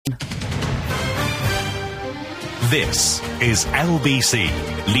This is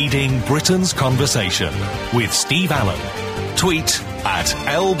LBC, leading Britain's conversation with Steve Allen. Tweet at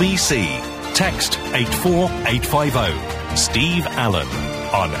LBC. Text 84850. Steve Allen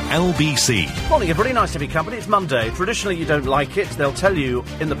on LBC. Morning, everybody. Nice to have your company. It's Monday. Traditionally, you don't like it. They'll tell you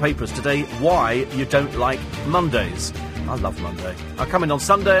in the papers today why you don't like Mondays. I love Monday. I come in on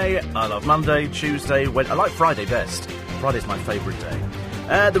Sunday. I love Monday, Tuesday, Wednesday. I like Friday best. Friday's my favourite day.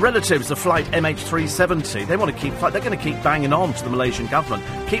 The relatives of flight MH370, they're going to keep banging on to the Malaysian government.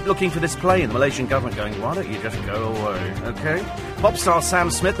 Keep looking for this plane. The Malaysian government going, why don't you just go away, okay? Pop star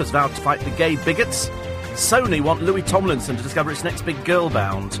Sam Smith has vowed to fight the gay bigots. Sony want Louis Tomlinson to discover its next big girl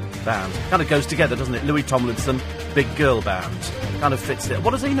band. Kind of goes together, doesn't it? Louis Tomlinson, big girl band. Kind of fits it.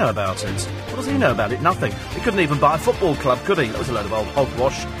 What does he know about it? What does he know about it? Nothing. He couldn't even buy a football club, could he? That was a load of old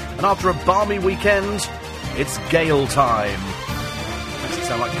hogwash. And after a balmy weekend, it's Gale time. Makes it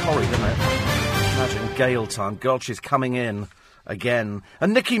sound like Corrie, doesn't it? Imagine Gale time. God, she's coming in again.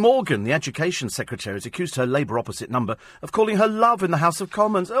 And Nicky Morgan, the Education Secretary, has accused her Labour opposite number of calling her love in the House of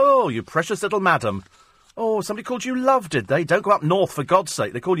Commons. Oh, you precious little madam. Oh, somebody called you love, did they? Don't go up north, for God's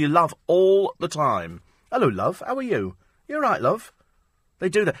sake. They call you love all the time. Hello, love. How are you? You all right, love? They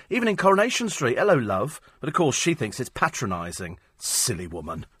do that. Even in Coronation Street. Hello, love. But, of course, she thinks it's patronising. Silly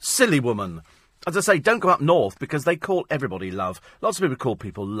woman. Silly woman. As I say, don't go up north because they call everybody love. Lots of people call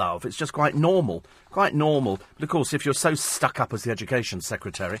people love. It's just quite normal. Quite normal. But, of course, if you're so stuck up as the Education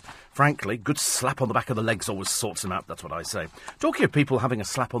Secretary, frankly, good slap on the back of the legs always sorts them out. That's what I say. Talking of people having a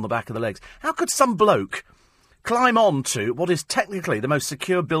slap on the back of the legs, how could some bloke climb on to what is technically the most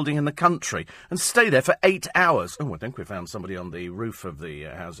secure building in the country and stay there for 8 hours? Oh, I think we found somebody on the roof of the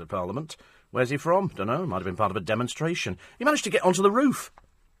House of Parliament. Where's he from? Don't know. Might have been part of a demonstration. He managed to get onto the roof.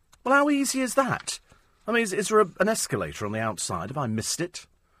 Well, how easy is that? I mean, is there an escalator on the outside? Have I missed it?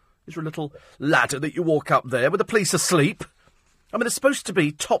 Is there a little ladder that you walk up there with the police asleep? I mean, there's supposed to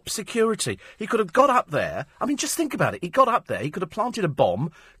be top security. He could have got up there. I mean, just think about it. He got up there, he could have planted a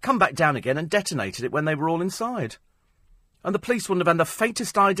bomb, come back down again and detonated it when they were all inside. And the police wouldn't have had the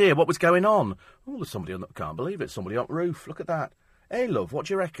faintest idea what was going on. Oh, there's somebody on the... Can't believe it. Somebody up roof. Look at that. Hey, love, what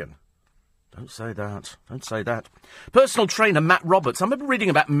do you reckon? Don't say that. Don't say that. Personal trainer Matt Roberts. I remember reading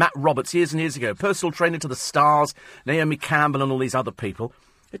about Matt Roberts years and years ago. Personal trainer to the stars, Naomi Campbell and all these other people.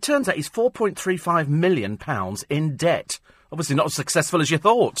 It turns out he's £4.35 million in debt. Obviously not as successful as you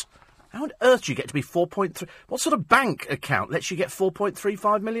thought. How on earth do you get to be 4.3... What sort of bank account lets you get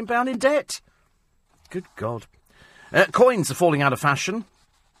 £4.35 million in debt? Good God. Coins are falling out of fashion.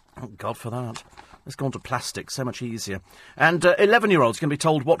 Oh, God for that. Let's go on to plastic, so much easier. And 11-year-olds can be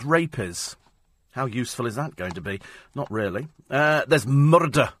told what rape is. How useful is that going to be? Not really. There's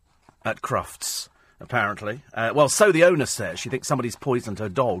murder at Crufts, apparently. Well, so the owner says. She thinks somebody's poisoned her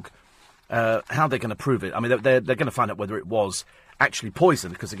dog. How they're going to prove it? I mean, they're going to find out whether it was actually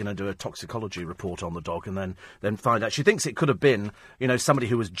poisoned because they're going to do a toxicology report on the dog and then find out. She thinks it could have been, somebody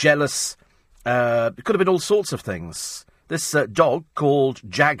who was jealous. It could have been all sorts of things. This dog, called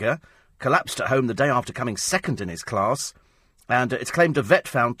Jagger, collapsed at home the day after coming second in his class, and it's claimed a vet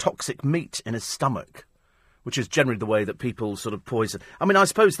found toxic meat in his stomach, which is generally the way that people sort of poison. I mean, I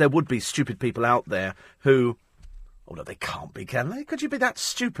suppose there would be stupid people out there who... Oh, no, they can't be, can they? Could you be that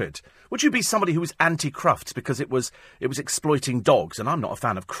stupid? Would you be somebody who was anti-Crufts because it was exploiting dogs? And I'm not a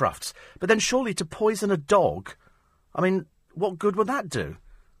fan of Crufts. But then surely to poison a dog, I mean, what good would that do?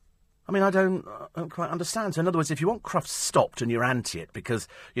 I mean, I don't quite understand. So in other words, if you want Crufts stopped and you're anti it because,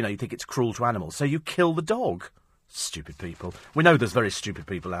 you think it's cruel to animals, so you kill the dog. Stupid people. We know there's very stupid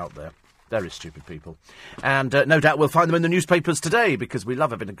people out there. Very stupid people. And no doubt we'll find them in the newspapers today because we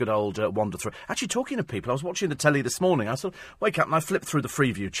love having a good old wander through. Actually, talking of people, I was watching the telly this morning. I sort of wake up and I flip through the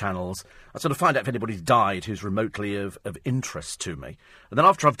Freeview channels. I sort of find out if anybody's died who's remotely of interest to me. And then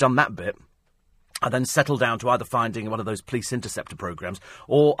after I've done that bit, I then settle down to either finding one of those police interceptor programmes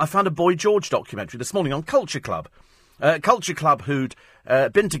or I found a Boy George documentary this morning on Culture Club. Culture Club who'd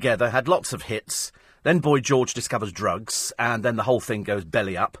been together, had lots of hits. Then Boy George discovers drugs, and then the whole thing goes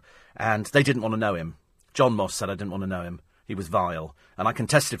belly up, and they didn't want to know him. John Moss said, I didn't want to know him. He was vile. And I can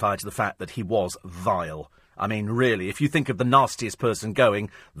testify to the fact that he was vile. I mean, really, if you think of the nastiest person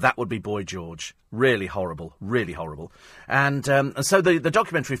going, that would be Boy George. Really horrible, really horrible. And so the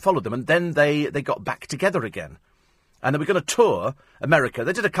documentary followed them, and then they got back together again. And they were going to tour America.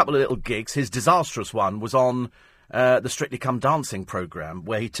 They did a couple of little gigs. His disastrous one was on... the Strictly Come Dancing programme,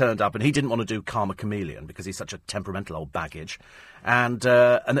 where he turned up and he didn't want to do Karma Chameleon because he's such a temperamental old baggage. And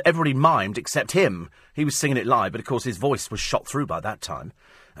everybody mimed except him. He was singing it live, but of course his voice was shot through by that time.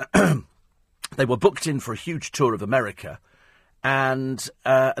 They were booked in for a huge tour of America, and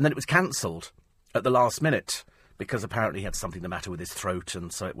then it was cancelled at the last minute because apparently he had something the matter with his throat,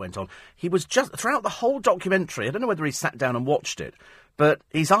 and so it went on. He was just, throughout the whole documentary, I don't know whether he sat down and watched it, but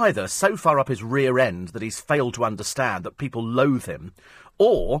he's either so far up his rear end that he's failed to understand that people loathe him,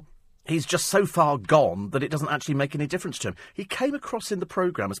 or he's just so far gone that it doesn't actually make any difference to him. He came across in the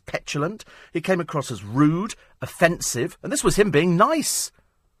programme as petulant, he came across as rude, offensive, and this was him being nice.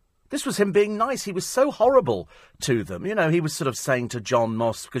 This was him being nice. He was so horrible to them. You know, he was sort of saying to John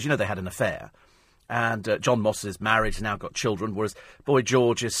Moss, because, you know, they had an affair, and John Moss is married, he's now got children, whereas Boy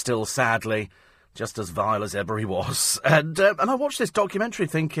George is still, sadly, just as vile as ever he was. And I watched this documentary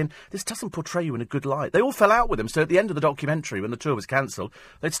thinking, this doesn't portray you in a good light. They all fell out with him, so at the end of the documentary, when the tour was cancelled,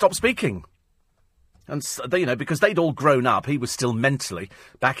 they'd stopped speaking. And, you know, because they'd all grown up, he was still mentally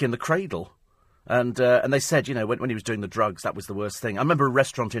back in the cradle. And they said, you know, when he was doing the drugs, that was the worst thing. I remember a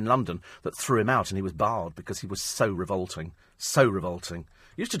restaurant in London that threw him out and he was barred because he was so revolting. So revolting.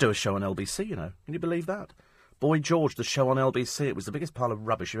 He used to do a show on LBC, you know. Can you believe that? Boy George, the show on LBC. It was the biggest pile of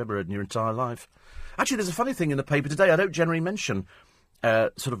rubbish you've ever heard in your entire life. Actually, there's a funny thing in the paper today. I don't generally mention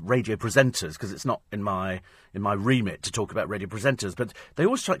sort of radio presenters, because it's not in my remit to talk about radio presenters, but they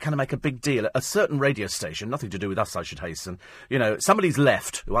always try to kind of make a big deal. A certain radio station, nothing to do with us, I should hasten, you know, somebody's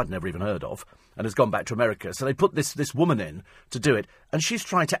left, who I'd never even heard of, and has gone back to America, so they put this woman in to do it, and she's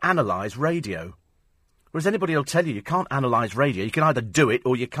trying to analyse radio. Whereas anybody will tell you, you can't analyse radio, you can either do it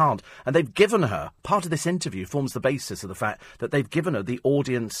or you can't. And they've given her, part of this interview forms the basis of the fact that they've given her the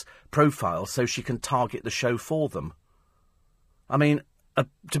audience profile so she can target the show for them. I mean,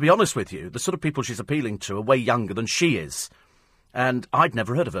 to be honest with you, the sort of people she's appealing to are way younger than she is. And I'd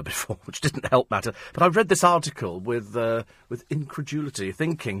never heard of her before, which didn't help matter. But I read this article with incredulity,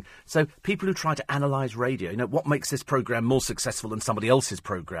 thinking, so people who try to analyse radio, you know, what makes this programme more successful than somebody else's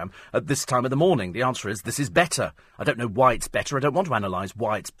programme at this time of the morning? The answer is, this is better. I don't know why it's better. I don't want to analyse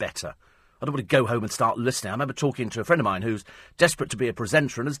why it's better. I don't want to go home and start listening. I remember talking to a friend of mine who's desperate to be a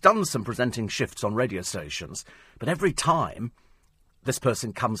presenter and has done some presenting shifts on radio stations. But every time this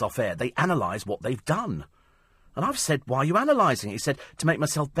person comes off air, they analyse what they've done. And I've said, why are you analysing it? He said, to make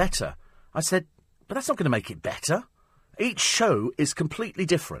myself better. I said, but that's not going to make it better. Each show is completely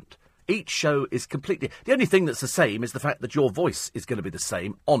different. Each show is completely... The only thing that's the same is the fact that your voice is going to be the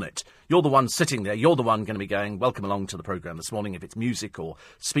same on it. You're the one sitting there. You're the one going to be going, welcome along to the programme this morning, if it's music or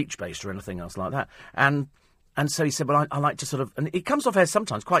speech-based or anything else like that. And so he said, well, I like to sort of... And he comes off air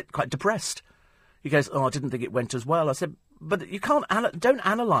sometimes quite depressed. He goes, oh, I didn't think it went as well. I said, but you can't... Don't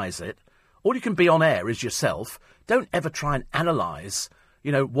analyse it. All you can be on air is yourself. Don't ever try and analyse,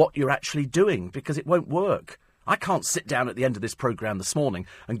 you know, what you're actually doing, because it won't work. I can't sit down at the end of this programme this morning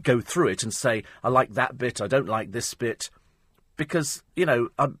and go through it and say, I like that bit, I don't like this bit, because, you know,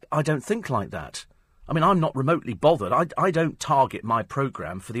 I don't think like that. I mean, I'm not remotely bothered. I don't target my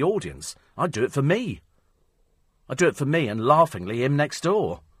programme for the audience. I do it for me. I do it for me and, laughingly, him next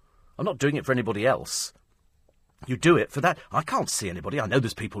door. I'm not doing it for anybody else. You do it for that. I can't see anybody. I know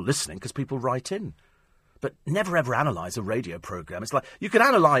there's people listening because people write in. But never ever analyse a radio programme. It's like, you can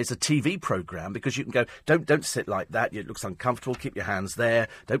analyse a TV programme because you can go, don't sit like that, it looks uncomfortable, keep your hands there,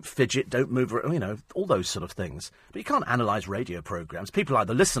 don't fidget, don't move, you know, all those sort of things. But you can't analyse radio programmes. People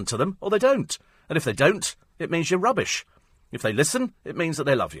either listen to them or they don't. And if they don't, it means you're rubbish. If they listen, it means that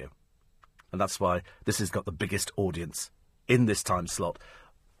they love you. And that's why this has got the biggest audience in this time slot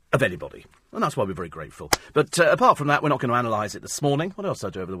of anybody. And that's why we're very grateful. But apart from that, we're not going to analyse it this morning. What else did I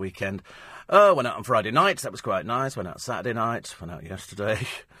do over the weekend? Went out on Friday night. That was quite nice. Went out Saturday night. Went out yesterday.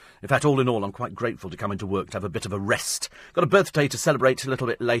 In fact, all in all, I'm quite grateful to come into work to have a bit of a rest. Got a birthday to celebrate a little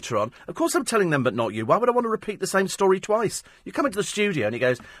bit later on. Of course, I'm telling them, but not you. Why would I want to repeat the same story twice? You come into the studio and he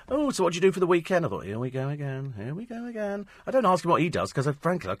goes, oh, so what did you do for the weekend? I thought, here we go again. Here we go again. I don't ask him what he does because,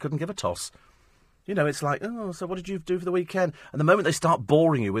 frankly, I couldn't give a toss. You know, it's like, oh, so what did you do for the weekend? And the moment they start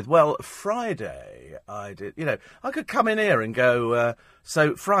boring you with, well, Friday I did, you know, I could come in here and go,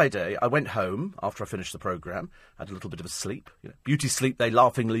 so Friday I went home after I finished the programme, had a little bit of a sleep, you know, beauty sleep they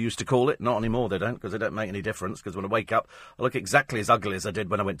laughingly used to call it. Not anymore, they don't, because they don't make any difference, because when I wake up, I look exactly as ugly as I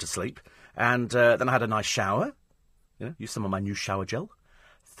did when I went to sleep. And then I had a nice shower, you know, used some of my new shower gel.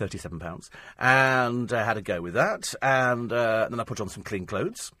 £37. And I had a go with that. And then I put on some clean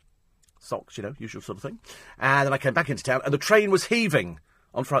clothes. Socks, you know, usual sort of thing. And then I came back into town, and the train was heaving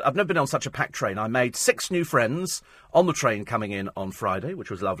on Friday. I've never been on such a packed train. I made 6 new friends on the train coming in on Friday,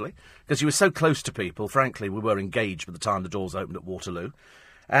 which was lovely, because you were so close to people. Frankly, we were engaged by the time the doors opened at Waterloo.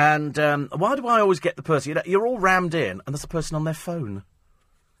 And why do I always get the person, you know, you're all rammed in, and there's a person on their phone.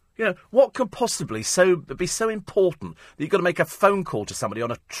 You know, what can possibly be so important that you've got to make a phone call to somebody on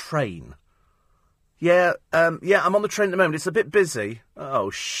a train? Yeah, I'm on the train at the moment. It's a bit busy.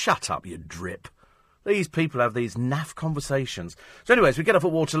 Oh, shut up, you drip. These people have these naff conversations. So anyways, we get off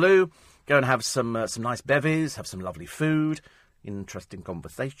at Waterloo, go and have some nice bevies, have some lovely food, interesting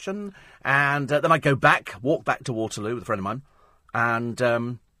conversation, and then I go back, walk back to Waterloo with a friend of mine,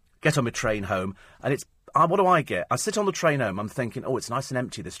 and get on my train home, and it's, what do I get? I sit on the train home, I'm thinking, oh, it's nice and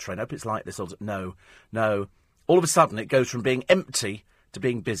empty, this train, I hope it's like this. No. All of a sudden, it goes from being empty to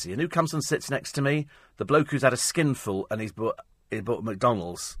being busy. And who comes and sits next to me? The bloke who's had a skinful, and he bought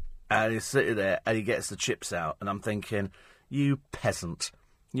McDonald's, and he's sitting there, and he gets the chips out, and I'm thinking, you peasant,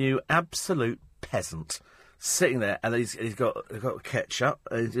 you absolute peasant, sitting there, and he's got ketchup,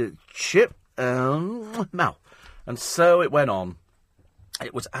 chip, mouth. And so it went on.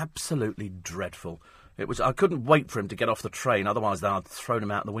 It was absolutely dreadful. I couldn't wait for him to get off the train, otherwise I'd thrown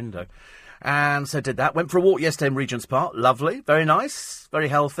him out the window. And so did that. Went for a walk yesterday in Regent's Park. Lovely, very nice, very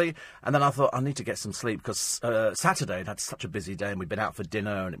healthy. And then I thought, I need to get some sleep, because Saturday I'd had such a busy day, and we'd been out for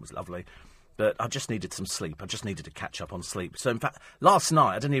dinner, and it was lovely. But I just needed some sleep. I just needed to catch up on sleep. So, in fact, last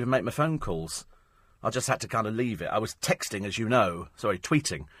night I didn't even make my phone calls. I just had to kind of leave it. I was texting, as you know,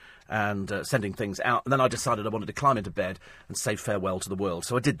 tweeting, and sending things out. And then I decided I wanted to climb into bed and say farewell to the world.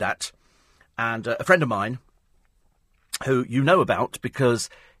 So I did that. And a friend of mine, who you know about because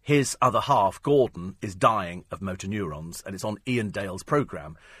his other half, Gordon, is dying of motor neurons, and it's on Ian Dale's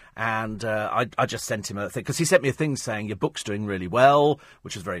programme. And I just sent him a thing, because he sent me a thing saying, your book's doing really well,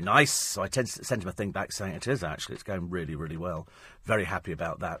 which was very nice. So I sent him a thing back saying, it is actually, it's going really, really well. Very happy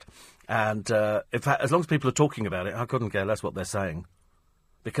about that. And in fact, as long as people are talking about it, I couldn't care less what they're saying.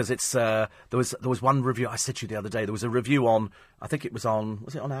 Because it's there was one review, I said to you the other day, there was a review on, I think it was on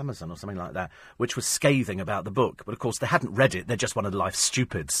Amazon or something like that, which was scathing about the book. But of course they hadn't read it, they're just one of life's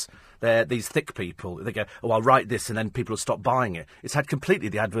stupids. They're these thick people, they go, oh, I'll write this, and then people will stop buying it. It's had completely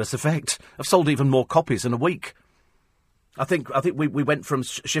the adverse effect. I've sold even more copies in a week. I think we went from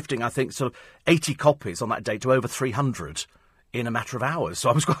shifting, I think, sort of 80 copies on that day to over 300. In a matter of hours. So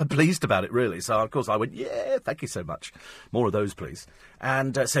I was quite pleased about it, really. So, of course, I went, yeah, thank you so much. More of those, please.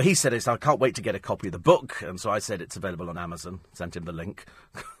 And so he said, I can't wait to get a copy of the book. And so I said, it's available on Amazon. Sent him the link.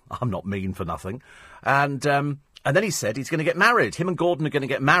 I'm not mean for nothing. And then he said he's going to get married. Him and Gordon are going to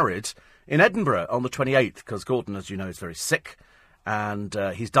get married in Edinburgh on the 28th, because Gordon, as you know, is very sick. And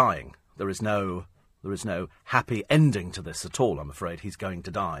he's dying. There is no happy ending to this at all, I'm afraid. He's going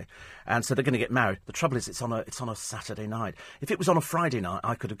to die. And so they're going to get married. The trouble is, it's on a Saturday night. If it was on a Friday night,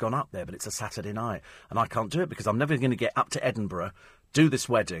 I could have gone up there, but it's a Saturday night. And I can't do it, because I'm never going to get up to Edinburgh, do this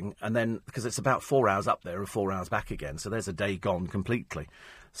wedding, and then, because it's about 4 hours up there and 4 hours back again, so there's a day gone completely.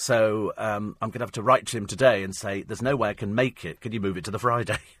 So I'm going to have to write to him today and say, there's no way I can make it. Can you move it to the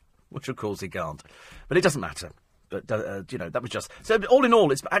Friday? Which, of course, he can't. But it doesn't matter. But, that was just... So, all in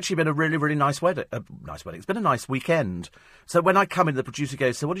all, it's actually been a really, really nice wedding. It's been a nice weekend. So, when I come in, the producer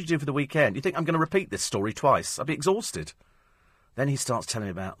goes, so what did you do for the weekend? You think I'm going to repeat this story twice? I'd be exhausted. Then he starts telling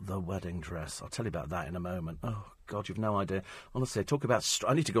me about the wedding dress. I'll tell you about that in a moment. Oh, God, you've no idea. Honestly, talk about...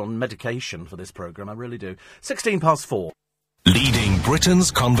 I need to go on medication for this programme. I really do. 4:16. Leading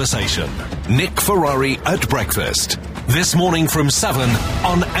Britain's conversation. Nick Ferrari at breakfast. This morning from 7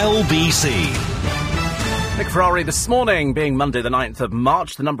 on LBC. Nick Ferrari this morning, being Monday the 9th of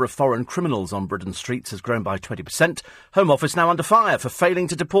March, the number of foreign criminals on Britain's streets has grown by 20%. Home Office now under fire for failing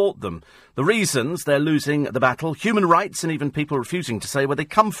to deport them. The reasons: they're losing the battle, human rights, and even people refusing to say where they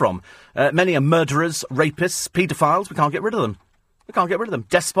come from. Many are murderers, rapists, paedophiles. We can't get rid of them.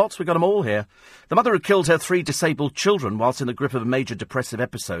 Despots, we've got them all here. The mother who killed her 3 disabled children whilst in the grip of a major depressive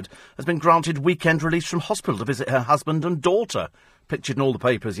episode has been granted weekend release from hospital to visit her husband and daughter. Pictured in all the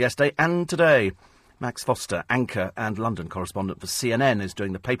papers yesterday and today. Max Foster, anchor and London correspondent for CNN, is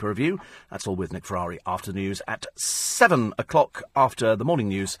doing the paper review. That's all with Nick Ferrari after the news at 7 o'clock after the morning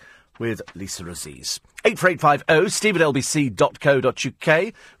news with Lisa Aziz. 84850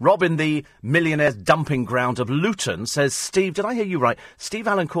 steve@lbc.co.uk. Rob in the millionaire's dumping ground of Luton says, Steve, did I hear you right? Steve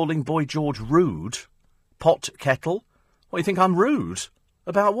Allen calling Boy George rude? Pot kettle? What, you think I'm rude?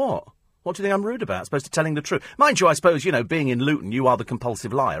 About what? What do you think I'm rude about? Supposed to telling the truth. Mind you, I suppose, being in Luton, you are the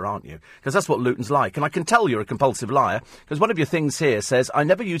compulsive liar, aren't you? Because that's what Luton's like. And I can tell you're a compulsive liar, because one of your things here says, I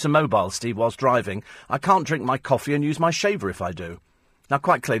never use a mobile, Steve, whilst driving. I can't drink my coffee and use my shaver if I do. Now,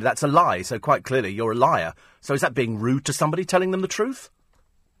 quite clearly, that's a lie, so quite clearly you're a liar. So is that being rude to somebody, telling them the truth?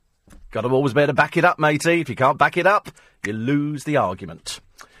 Got to always be able to back it up, matey. If you can't back it up, you lose the argument.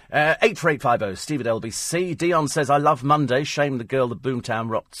 84850 steve@lbc. Dion says, I love Monday. Shame the girl the Boomtown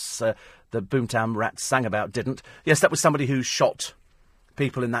Rats sang about didn't. Yes, that was somebody who shot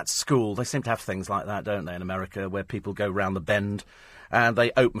people in that school. They seem to have things like that, don't they, in America, where people go round the bend and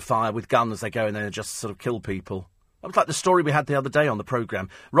they open fire with guns. They go in there and just sort of kill people. That was like the story we had the other day on the programme.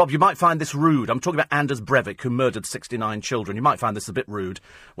 Rob, you might find this rude. I'm talking about Anders Breivik, who murdered 69 children. You might find this a bit rude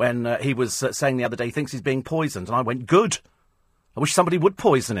when he was saying the other day he thinks he's being poisoned. And I went, good. I wish somebody would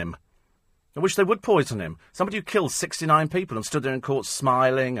poison him. I wish they would poison him. Somebody who killed 69 people and stood there in court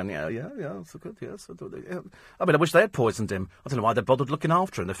smiling and, yeah, it's good, yes. Yeah. I mean, I wish they had poisoned him. I don't know why they bothered looking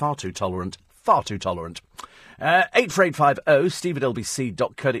after him. They're far too tolerant. Far too tolerant. 84850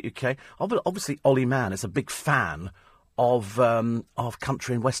 steve@lbc.co.uk. Obviously, Ollie Mann is a big fan of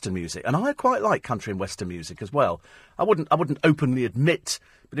country and western music, and I quite like country and western music as well. I wouldn't openly admit,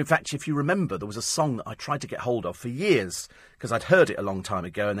 but in fact, if you remember, there was a song that I tried to get hold of for years because I'd heard it a long time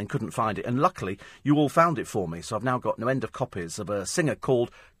ago and then couldn't find it, and luckily you all found it for me. So I've now got no end of copies of a singer called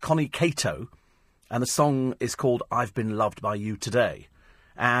Connie Cato, and the song is called "I've Been Loved by You Today,"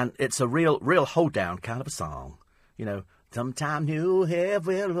 and it's a real hold down kind of a song, you know. Sometime you have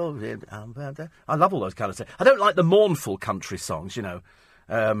I love all those kind of things. I don't like the mournful country songs, you know,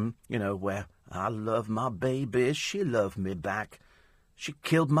 where I love my baby, she loved me back. She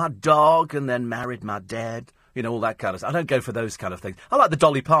killed my dog and then married my dad. You know, all that kind of stuff. I don't go for those kind of things. I like the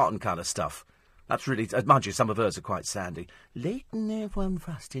Dolly Parton kind of stuff. That's really, mind you, some of hers are quite sandy. Late in there one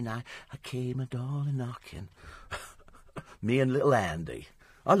frosty night, I came a door knocking. Me and little Andy.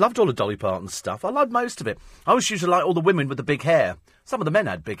 I loved all the Dolly Parton stuff. I loved most of it. I always used to like all the women with the big hair. Some of the men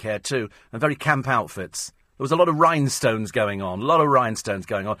had big hair too, and very camp outfits. There was a lot of rhinestones going on,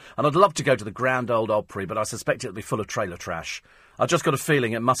 and I'd love to go to the Grand Old Opry, but I suspect it'll be full of trailer trash. I've just got a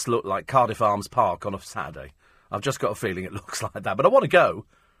feeling it must look like Cardiff Arms Park on a Saturday. I've just got a feeling it looks like that, but I want to go.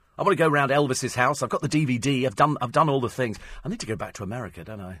 I want to go round Elvis's house. I've got the DVD. I've done all the things. I need to go back to America,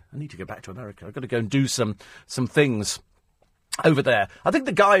 don't I? I've got to go and do some things over there. I think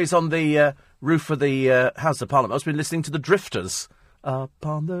the guy is on the roof of the House of Parliament. Must have been listening to the Drifters. Up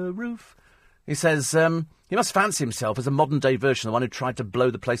on the roof. He says he must fancy himself as a modern-day version of the one who tried to blow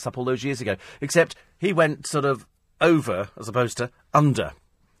the place up all those years ago. Except he went sort of over as opposed to under.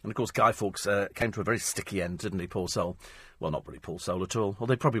 And, of course, Guy Fawkes came to a very sticky end, didn't he, poor soul? Well, not really poor soul at all. Well,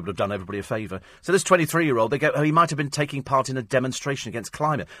 they probably would have done everybody a favour. So this 23-year-old, they go, oh, he might have been taking part in a demonstration against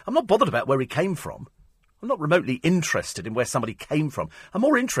climate. I'm not bothered about where he came from. I'm not remotely interested in where somebody came from. I'm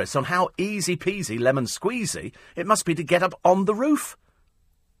more interested on how easy-peasy, lemon-squeezy it must be to get up on the roof.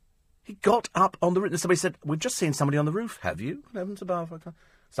 He got up on the roof, and somebody said, we've just seen somebody on the roof. Have you? Heavens above.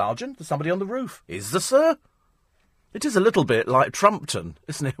 Sergeant, there's somebody on the roof. Is there, sir? It is a little bit like Trumpton,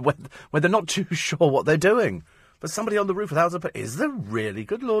 isn't it, where they're not too sure what they're doing. There's somebody on the roof without a... Is there really?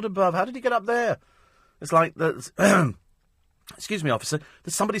 Good Lord above. How did he get up there? It's like... Excuse me, officer.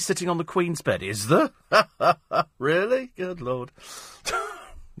 There's somebody sitting on the Queen's bed. Is there? Really? Good Lord.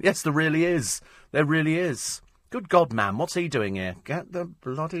 Yes, there really is. There really is. Good God, ma'am, what's he doing here? Get the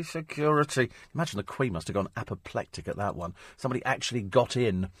bloody security. Imagine the Queen must have gone apoplectic at that one. Somebody actually got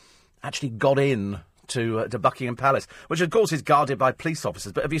in to Buckingham Palace, which of course is guarded by police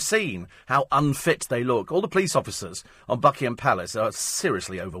officers. But have you seen how unfit they look? All the police officers on Buckingham Palace are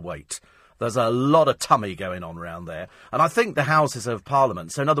seriously overweight. There's a lot of tummy going on around there. And I think the Houses of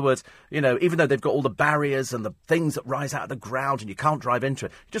Parliament, so in other words, you know, even though they've got all the barriers and the things that rise out of the ground and you can't drive into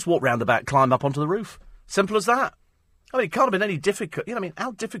it, you just walk round the back, climb up onto the roof. Simple as that. I mean, it can't have been any difficult. You know, I mean,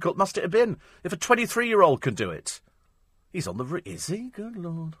 how difficult must it have been if a 23-year-old can do it? He's on the roof. Is he? Good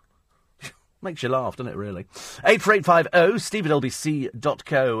Lord. Makes you laugh, doesn't it, really? 84850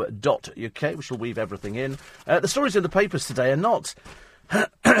 steve@lbc.co.uk. We shall weave everything in. The stories in the papers today are not...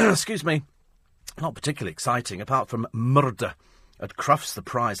 excuse me, not particularly exciting, apart from murder at Crufts, the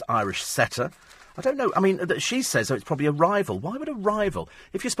prize Irish setter. I don't know, I mean, she says it's probably a rival. Why would a rival?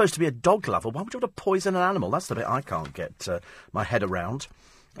 If you're supposed to be a dog lover, why would you want to poison an animal? That's the bit I can't get my head around.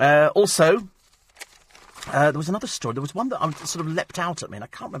 Also, there was another story. There was one that sort of leapt out at me, and I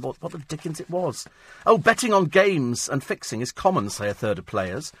can't remember what the dickens it was. Oh, betting on games and fixing is common, say a third of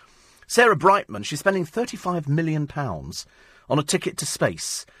players. Sarah Brightman, she's spending £35 million on a ticket to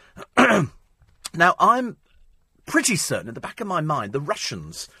space. Now, I'm pretty certain, in the back of my mind, the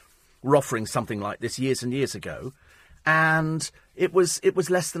Russians were offering something like this years and years ago, and it was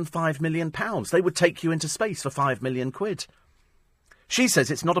less than £5 million. They would take you into space for £5 million. She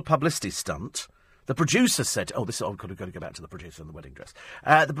says it's not a publicity stunt. The producer said, I've got to go back to the producer and the wedding dress.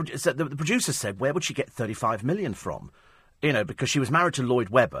 The producer said, where would she get £35 million from? You know, because she was married to Lloyd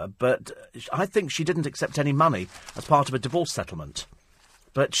Webber, but I think she didn't accept any money as part of a divorce settlement.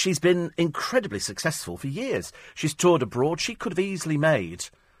 But she's been incredibly successful for years. She's toured abroad. She could have easily made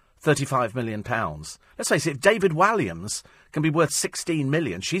 £35 million. Let's face it, if David Walliams can be worth £16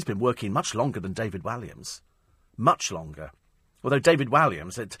 million, she's been working much longer than David Walliams. Much longer. Although David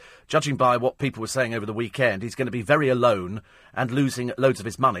Walliams, judging by what people were saying over the weekend, he's going to be very alone and losing loads of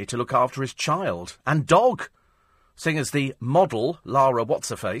his money to look after his child and dog, seeing as the model, Lara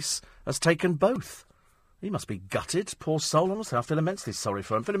What's-Her-Face, has taken both. He must be gutted, poor soul. Honestly, I feel immensely sorry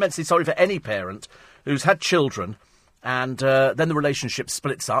for him. I feel immensely sorry for any parent who's had children and then the relationship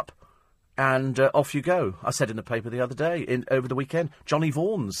splits up and off you go. I said in the paper the other day, over the weekend, Johnny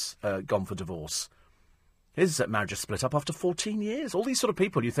Vaughan's gone for divorce. His marriage is split up after 14 years. All these sort of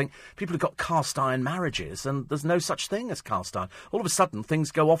people, you think, people who've got cast-iron marriages, and there's no such thing as cast-iron. All of a sudden,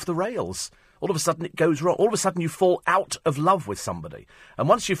 things go off the rails. All of a sudden, it goes wrong. All of a sudden, you fall out of love with somebody. And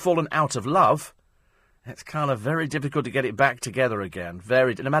once you've fallen out of love, it's kind of very difficult to get it back together again.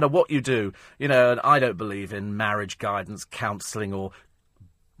 No matter what you do, you know, and I don't believe in marriage guidance, counselling, or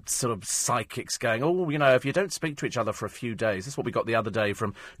sort of psychics going, oh, you know, if you don't speak to each other for a few days. This is what we got the other day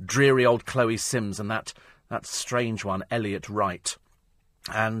from dreary old Chloe Sims and that strange one, Elliot Wright.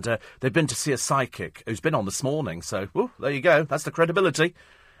 And they've been to see a psychic who's been on this morning. So, there you go. That's the credibility.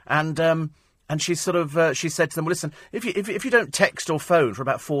 And she sort of she said to them, well, listen, if you don't text or phone for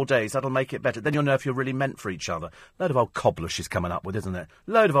about 4 days, that'll make it better. Then you'll know if you're really meant for each other. Load of old cobblers she's coming up with, isn't it?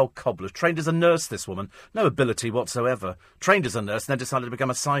 Load of old cobblers. Trained as a nurse, this woman. No ability whatsoever. Trained as a nurse and then decided to become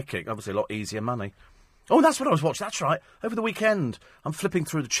a psychic. Obviously a lot easier money. Oh, that's what I was watching. That's right. Over the weekend. I'm flipping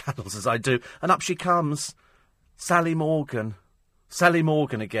through the channels as I do. And up she comes. Sally Morgan. Sally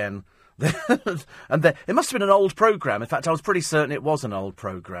Morgan again. And it must have been an old programme. In fact, I was pretty certain it was an old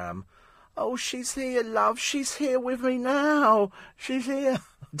programme. Oh, she's here, love. She's here with me now. She's here.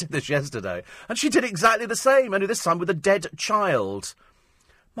 I did this yesterday. And she did exactly the same, only this time with a dead child.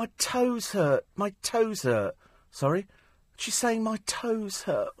 My toes hurt. My toes hurt. Sorry? She's saying my toes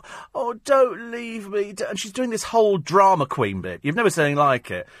hurt. Oh, don't leave me. And she's doing this whole drama queen bit. You've never seen anything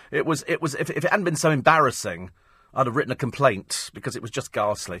like it. It was. If it hadn't been so embarrassing, I'd have written a complaint because it was just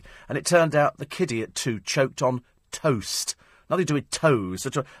ghastly. And it turned out the kiddie at 2 choked on toast. Nothing to do with toes.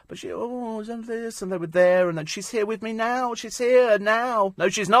 But she, and this, and they were there, and then she's here with me now. She's here now. No,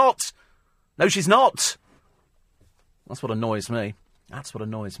 she's not. No, she's not. That's what annoys me. That's what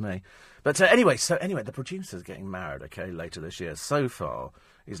annoys me. But anyway, the producer's getting married, okay, later this year. So far,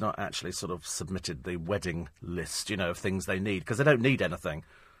 he's not actually sort of submitted the wedding list, you know, of things they need, because they don't need anything.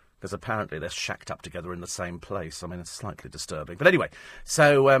 Because apparently they're shacked up together in the same place. I mean, it's slightly disturbing. But anyway,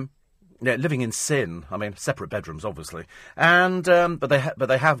 so, yeah, living in sin. I mean, separate bedrooms, obviously. And, but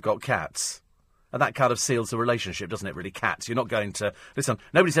they have got cats. And that kind of seals the relationship, doesn't it, really? Cats. You're not going to... Listen,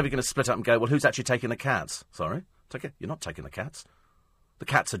 nobody's ever going to split up and go, well, who's actually taking the cats? Sorry? You're not taking the cats. The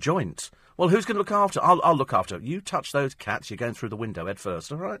cats are joint. Well, who's going to look after... I'll look after. You touch those cats, you're going through the window head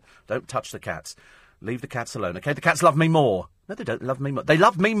first, all right? Don't touch the cats. Leave the cats alone, OK? The cats love me more. No, they don't love me more. They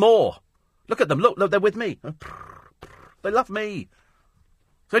love me more. Look at them. Look, they're with me. They love me.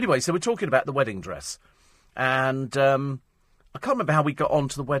 So anyway, so we're talking about the wedding dress. And I can't remember how we got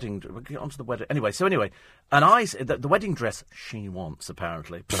onto the wedding. Anyway, and the wedding dress she wants,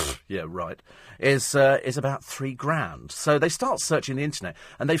 apparently, yeah, right, is about $3,000. So they start searching the internet,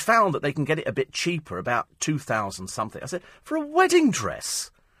 and they found that they can get it a bit cheaper, about 2,000 something. I said, for a wedding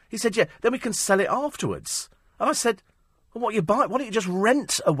dress? He said, yeah, then we can sell it afterwards. And I said, well, what you buy? Why don't you just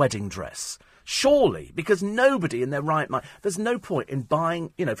rent a wedding dress? Surely, because nobody in their right mind... There's no point in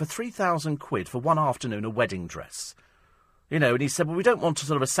buying, you know, for 3,000 quid for one afternoon a wedding dress. You know, and he said, well, we don't want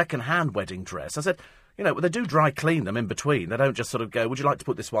sort of a second-hand wedding dress. I said, you know, well, they do dry clean them in between. They don't just sort of go, would you like to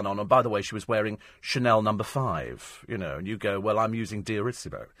put this one on? And by the way, she was wearing Chanel No. 5, you know, and you go, well, I'm using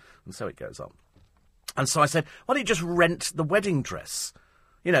Diorissimo. And so it goes on. And so I said, why don't you just rent the wedding dress?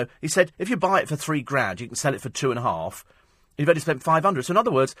 You know, he said, if you buy it for $3,000, you can sell it for 2.5. You've only spent 500. So in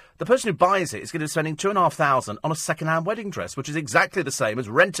other words, the person who buys it is going to be spending 2,500 on a second-hand wedding dress, which is exactly the same as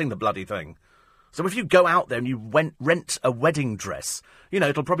renting the bloody thing. So if you go out there and you rent a wedding dress, you know,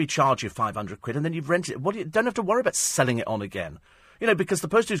 it'll probably charge you 500 quid, and then you've rented it. You don't have to worry about selling it on again. You know, because the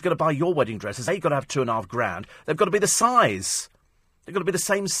person who's going to buy your wedding dress is, they've got to have $2,500. They've got to be the size. They've got to be the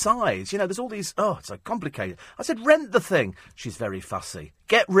same size. You know, there's all these... Oh, it's so complicated. I said, rent the thing. She's very fussy.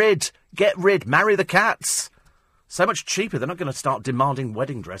 Get rid. Marry the cats. So much cheaper. They're not going to start demanding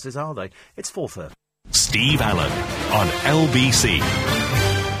wedding dresses, are they? It's 4:30. Steve Allen on LBC.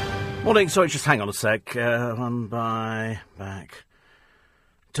 Morning. Sorry, just hang on a sec. Back.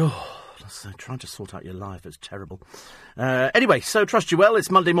 Trying to sort out your life. It's terrible. Anyway, so trust you well. It's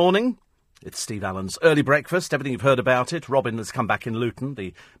Monday morning. It's Steve Allen's early breakfast. Everything you've heard about it. Robin has come back in Luton,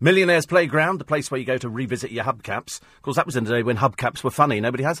 the Millionaires' Playground, the place where you go to revisit your hubcaps. Of course, that was in the day when hubcaps were funny.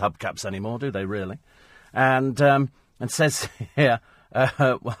 Nobody has hubcaps anymore, do they, really? And says here,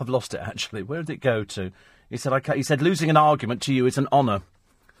 well, I've lost it, actually. Where did it go to? He said, losing an argument to you is an honour.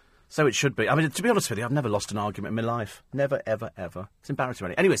 So it should be. I mean, to be honest with you, I've never lost an argument in my life. Never, ever, ever. It's embarrassing,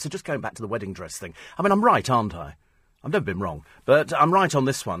 really. Anyway, so just going back to the wedding dress thing. I mean, I'm right, aren't I? I've never been wrong. But I'm right on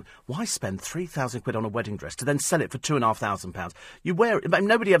this one. Why spend £3,000 on a wedding dress to then sell it for £2,500? You wear it.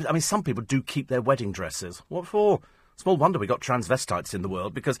 Nobody ever... I mean, some people do keep their wedding dresses. What for? Small wonder we got transvestites in the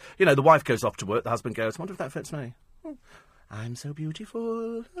world because, you know, the wife goes off to work, the husband goes, I wonder if that fits me. I'm so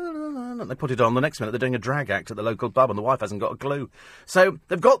beautiful. And they put it on. The next minute, they're doing a drag act at the local pub and the wife hasn't got a clue. So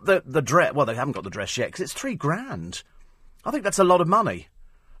they've got the dress. Well, they haven't got the dress yet because it's £3,000. I think that's a lot of money.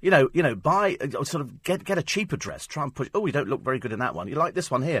 You know, buy, sort of get a cheaper dress. Try and push. Oh, you don't look very good in that one. You like this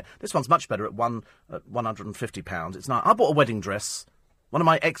one here. This one's much better at £150. It's nice. I bought a wedding dress. One of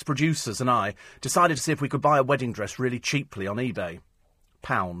my ex-producers and I decided to see if we could buy a wedding dress really cheaply on eBay.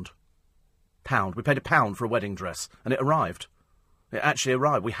 £1. We paid £1 for a wedding dress, and it arrived. It actually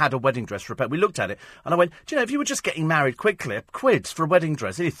arrived. We had a wedding dress for a £1. We looked at it, and I went, do you know, if you were just getting married quickly, £1 for a wedding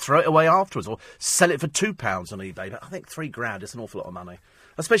dress, you'd throw it away afterwards, or sell it for £2 on eBay. But I think £3,000 is an awful lot of money.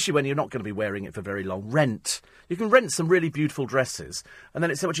 Especially when you're not going to be wearing it for very long. Rent. You can rent some really beautiful dresses, and then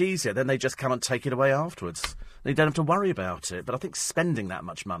it's so much easier. Then they just come and take it away afterwards. You don't have to worry about it. But I think spending that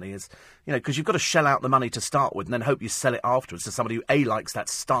much money is, you know, because you've got to shell out the money to start with and then hope you sell it afterwards to somebody who, A, likes that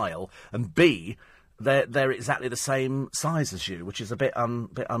style, and B, they're exactly the same size as you, which is a bit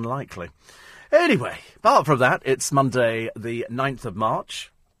unlikely. Anyway, apart from that, it's Monday the 9th of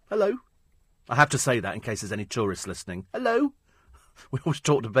March. Hello. I have to say that in case there's any tourists listening. Hello. We always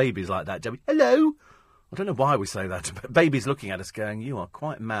talk to babies like that, don't we? Hello. I don't know why we say that, but babies looking at us going, you are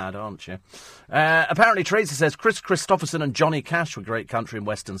quite mad, aren't you? Apparently, Tracy says Chris Christopherson and Johnny Cash were great country and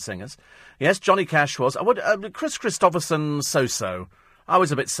western singers. Yes, Johnny Cash was. Chris Christopherson, so-so. I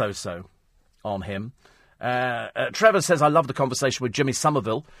was a bit so-so on him. Trevor says, I love the conversation with Jimmy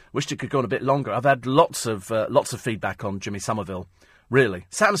Somerville. Wished it could go on a bit longer. I've had lots of feedback on Jimmy Somerville. Really.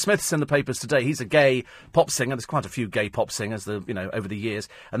 Sam Smith's in the papers today. He's a gay pop singer. There's quite a few gay pop singers, over the years.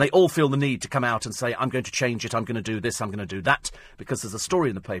 And they all feel the need to come out and say, I'm going to change it, I'm going to do this, I'm going to do that. Because there's a story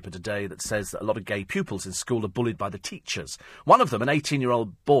in the paper today that says that a lot of gay pupils in school are bullied by the teachers. One of them, an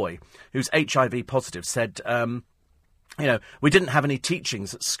 18-year-old boy who's HIV positive, said, we didn't have any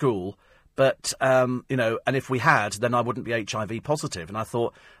teachings at school, but, and if we had, then I wouldn't be HIV positive. And I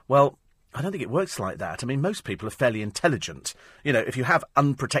thought, well, I don't think it works like that. I mean, most people are fairly intelligent. You know, if you have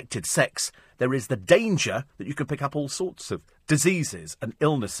unprotected sex, there is the danger that you can pick up all sorts of diseases and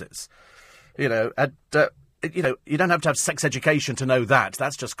illnesses. You don't have to have sex education to know that.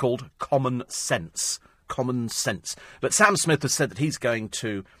 That's just called common sense. Common sense. But Sam Smith has said that he's going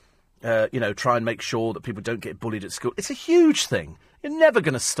to, try and make sure that people don't get bullied at school. It's a huge thing. You're never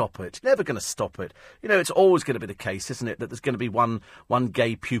going to stop it. Never going to stop it. You know, it's always going to be the case, isn't it, that there's going to be one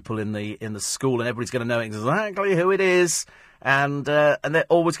gay pupil in the school, and everybody's going to know exactly who it is, and they're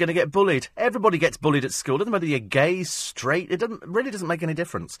always going to get bullied. Everybody gets bullied at school. Doesn't matter whether you're gay, straight. It really doesn't make any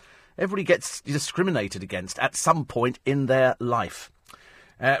difference. Everybody gets discriminated against at some point in their life.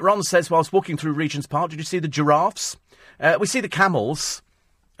 Ron says, whilst walking through Regent's Park, did you see the giraffes? We see the camels.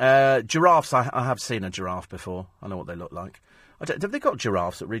 Giraffes, I have seen a giraffe before. I know what they look like. Have they got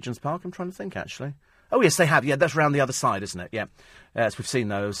giraffes at Regent's Park? I'm trying to think, actually. Oh, yes, they have. Yeah, that's round the other side, isn't it? Yeah. Yes, we've seen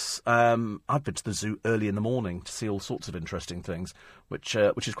those. I've been to the zoo early in the morning to see all sorts of interesting things, which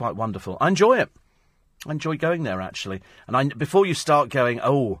is quite wonderful. I enjoy it. I enjoy going there, actually. And before you start going,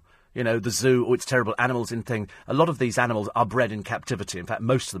 the zoo, it's terrible, animals in thing. A lot of these animals are bred in captivity. In fact,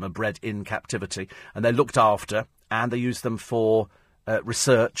 most of them are bred in captivity. And they're looked after, and they use them for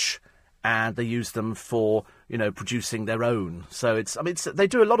research, and they use them for, producing their own. So they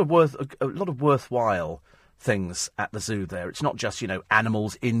do a lot of worthwhile things at the zoo there. It's not just,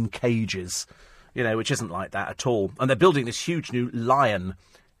 animals in cages, which isn't like that at all. And they're building this huge new lion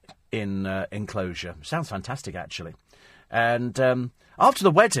enclosure. Sounds fantastic, actually. And after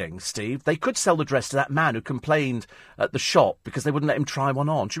the wedding, Steve, they could sell the dress to that man who complained at the shop because they wouldn't let him try one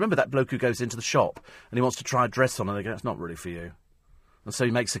on. Do you remember that bloke who goes into the shop and he wants to try a dress on and they go, it's not really for you? And so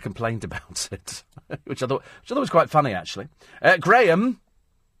he makes a complaint about it, which I thought was quite funny, actually. Graham,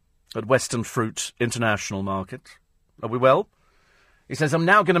 at Western Fruit International Market. Are we well? He says, I'm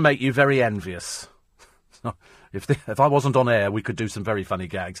now going to make you very envious. If I wasn't on air, we could do some very funny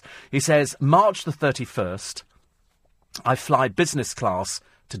gags. He says, March the 31st, I fly business class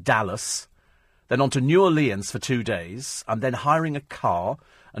to Dallas, then on to New Orleans for 2 days. I'm then hiring a car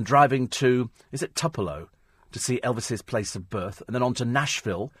and driving to, is it Tupelo, to see Elvis's place of birth, and then on to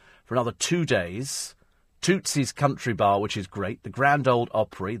Nashville for another 2 days, Tootsie's Country Bar, which is great, the Grand Ole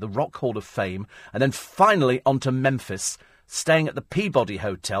Opry, the Rock Hall of Fame, and then finally on to Memphis, staying at the Peabody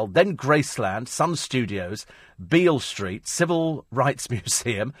Hotel, then Graceland, Sun Studios, Beale Street, Civil Rights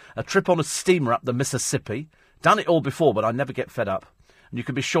Museum, a trip on a steamer up the Mississippi. Done it all before, but I never get fed up. And you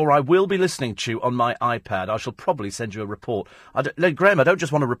can be sure I will be listening to you on my iPad. I shall probably send you a report. Graham, I don't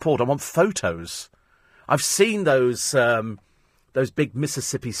just want a report, I want photos. I've seen those big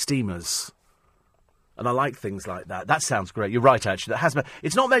Mississippi steamers. And I like things like that. That sounds great. You're right, actually.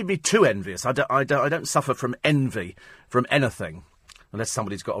 It's not made me too envious. I don't suffer from envy from anything. Unless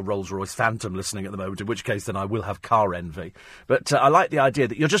somebody's got a Rolls-Royce Phantom listening at the moment, in which case then I will have car envy. But I like the idea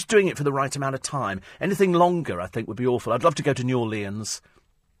that you're just doing it for the right amount of time. Anything longer, I think, would be awful. I'd love to go to New Orleans.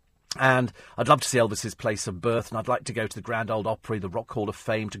 And I'd love to see Elvis's place of birth, and I'd like to go to the Grand Ole Opry, the Rock Hall of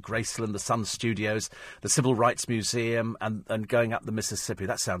Fame, to Graceland, the Sun Studios, the Civil Rights Museum, and going up the Mississippi.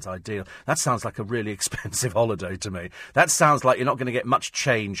 That sounds ideal. That sounds like a really expensive holiday to me. That sounds like you're not going to get much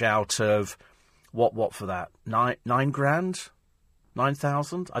change out of, what for that? $9,000?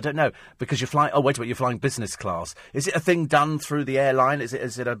 9,000? I don't know, because you're flying, wait a minute, you're flying business class. Is it a thing done through the airline? Is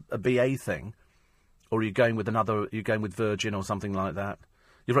it a BA thing? Or are you going with Virgin or something like that?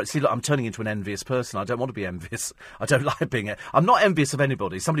 You're right. See, look, I'm turning into an envious person. I don't want to be envious. I don't like being... I'm not envious of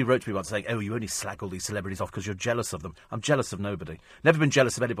anybody. Somebody wrote to me once saying, oh, you only slag all these celebrities off because you're jealous of them. I'm jealous of nobody. Never been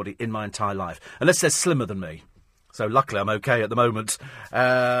jealous of anybody in my entire life, unless they're slimmer than me. So luckily I'm okay at the moment.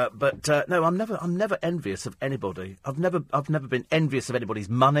 No, I'm never envious of anybody. I've never been envious of anybody's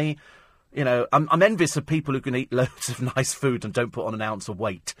money. You know, I'm envious of people who can eat loads of nice food and don't put on an ounce of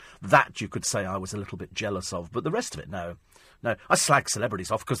weight. That you could say I was a little bit jealous of. But the rest of it, no. No, I slag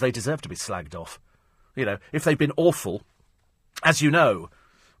celebrities off because they deserve to be slagged off. You know, if they've been awful, as you know,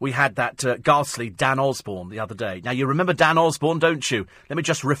 we had that ghastly Dan Osborne the other day. Now, you remember Dan Osborne, don't you? Let me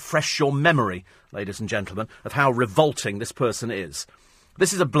just refresh your memory, ladies and gentlemen, of how revolting this person is.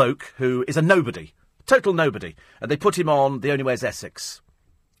 This is a bloke who is a nobody, total nobody, and they put him on The Only Way is Essex.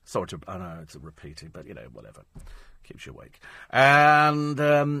 Sorry to... I know, it's a repeating, but, you know, whatever. Keeps you awake.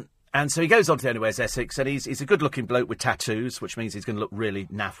 And so he goes on to The Only Way is Essex, and he's a good-looking bloke with tattoos, which means he's going to look really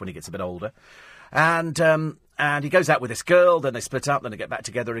naff when he gets a bit older. And he goes out with this girl, then they split up, then they get back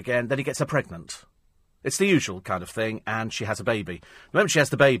together again, then he gets her pregnant. It's the usual kind of thing, and she has a baby. The moment she has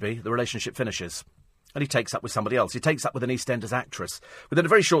the baby, the relationship finishes. And he takes up with somebody else. He takes up with an EastEnders actress. Within a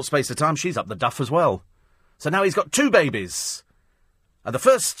very short space of time, she's up the duff as well. So now he's got 2 babies. And the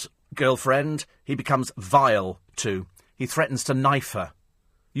first girlfriend, he becomes vile to. He threatens to knife her.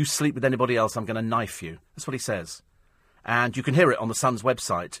 You sleep with anybody else, I'm going to knife you. That's what he says. And you can hear it on the Sun's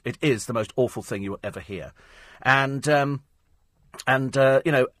website. It is the most awful thing you will ever hear. And you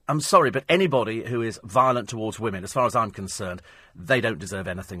know, I'm sorry, but anybody who is violent towards women, as far as I'm concerned, they don't deserve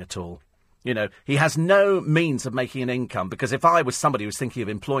anything at all. You know, he has no means of making an income, because if I was somebody who was thinking of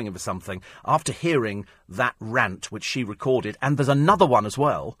employing him for something, after hearing that rant which she recorded, and there's another one as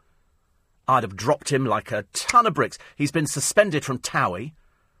well, I'd have dropped him like a ton of bricks. He's been suspended from TOWIE.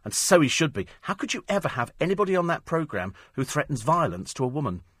 And so he should be. How could you ever have anybody on that programme who threatens violence to a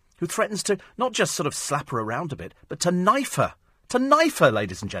woman? Who threatens to not just sort of slap her around a bit, but to knife her. To knife her,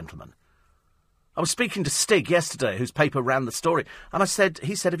 ladies and gentlemen. I was speaking to Stig yesterday, whose paper ran the story, and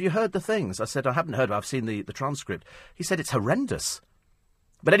he said, have you heard the things? I said, I haven't heard, but I've seen the transcript. He said, it's horrendous.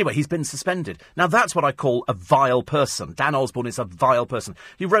 But anyway, he's been suspended. Now, that's what I call a vile person. Dan Osborne is a vile person.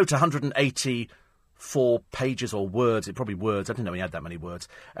 He wrote 184 pages or words, probably words, I didn't know he had that many words,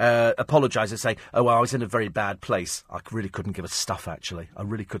 apologising, saying, oh, well, I was in a very bad place. I really couldn't give a stuff, actually. I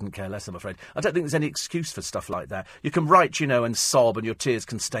really couldn't care less, I'm afraid. I don't think there's any excuse for stuff like that. You can write, you know, and sob, and your tears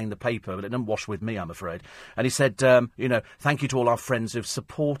can stain the paper, but it doesn't wash with me, I'm afraid. And he said, you know, thank you to all our friends who've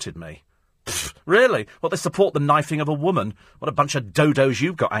supported me. Pfft, really? What, they support the knifing of a woman? What a bunch of dodos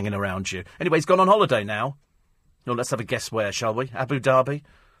you've got hanging around you. Anyway, he's gone on holiday now. Well, let's have a guess where, shall we? Abu Dhabi?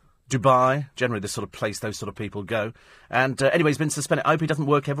 Dubai, generally this sort of place those sort of people go. And anyway, he's been suspended. I hope he doesn't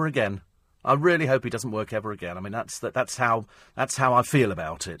work ever again. I really hope he doesn't work ever again. I mean, that's how I feel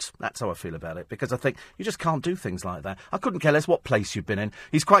about it. That's how I feel about it, because I think you just can't do things like that. I couldn't care less what place you've been in.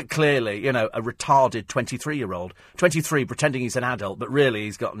 He's quite clearly, you know, a retarded 23-year-old. 23, pretending he's an adult, but really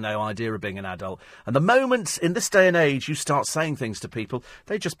he's got no idea of being an adult. And the moment, in this day and age, you start saying things to people,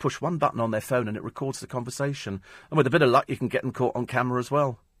 they just push one button on their phone and it records the conversation. And with a bit of luck, you can get them caught on camera as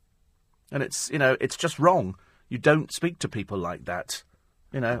well. And it's, you know, it's just wrong. You don't speak to people like that.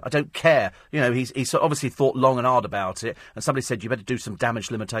 You know, I don't care. You know, he's obviously thought long and hard about it, and somebody said, you better do some damage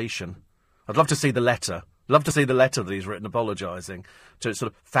limitation. I'd love to see the letter. Love to see the letter that he's written apologising to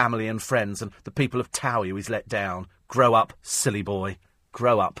sort of family and friends and the people of TOWIE who he's let down. Grow up, silly boy.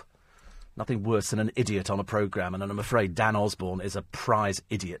 Grow up. Nothing worse than an idiot on a programme, and I'm afraid Dan Osborne is a prize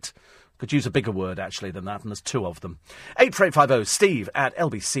idiot. Could use a bigger word, actually, than that, and there's 2 of them. 84850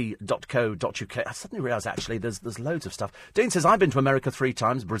 steve@lbc.co.uk. I suddenly realise, actually, there's loads of stuff. Dean says, I've been to America 3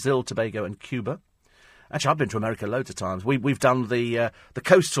 times, Brazil, Tobago and Cuba. Actually, I've been to America loads of times. We've done the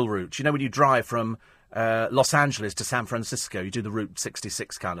coastal route. You know, when you drive from Los Angeles to San Francisco, you do the Route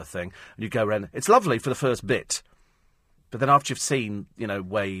 66 kind of thing, and you go around. It's lovely for the first bit. But then after you've seen,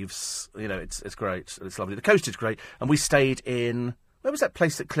 waves, it's great. It's lovely. The coast is great. And we stayed in... Where was that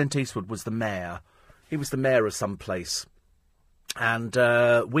place that Clint Eastwood was the mayor? He was the mayor of some place. And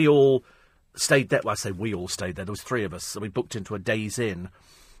we all stayed there. Well, I say we all stayed there. There was 3 of us. So we booked into a Days Inn.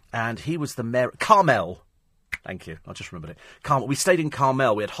 And he was the mayor... Carmel. Thank you. I just remembered it. Carmel. We stayed in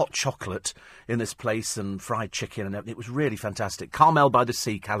Carmel. We had hot chocolate in this place and fried chicken and everything. It was really fantastic. Carmel by the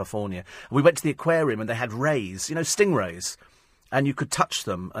Sea, California. And we went to the aquarium and they had rays, stingrays. And you could touch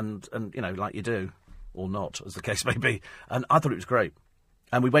them and like you do. Or not, as the case may be. And I thought it was great.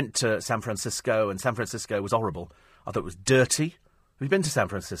 And we went to San Francisco, and San Francisco was horrible. I thought it was dirty. Have you been to San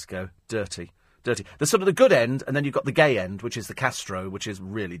Francisco? Dirty. Dirty. There's sort of the good end, and then you've got the gay end, which is the Castro, which is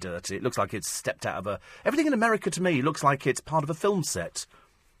really dirty. It looks like it's stepped out of a... Everything in America, to me, looks like it's part of a film set.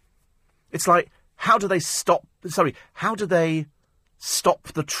 It's like, how do they stop the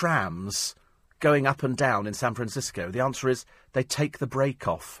trams going up and down in San Francisco? The answer is, they take the brake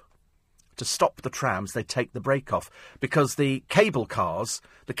off. To stop the trams, they take the brake off. Because the cable cars,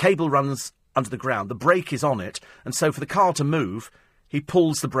 the cable runs under the ground, the brake is on it, and so for the car to move, he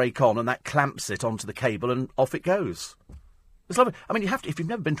pulls the brake on, and that clamps it onto the cable, and off it goes. It's lovely. I mean, you have to, if you've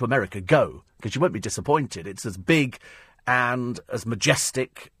never been to America, go, because you won't be disappointed. It's as big and as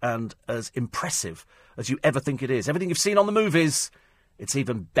majestic and as impressive as you ever think it is. Everything you've seen on the movies, it's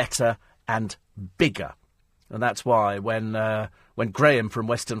even better and bigger. And that's why when Graham from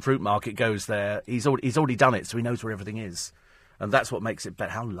Western Fruit Market goes there, he's already done it, so he knows where everything is. And that's what makes it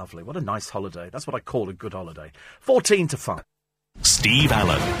better. How lovely. What a nice holiday. That's what I call a good holiday. 14 to 5. Steve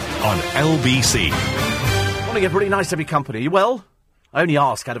Allen on LBC. Morning, everybody. Nice to be company. You well? I only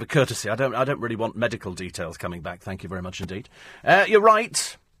ask out of a courtesy. I don't really want medical details coming back. Thank you very much indeed. You're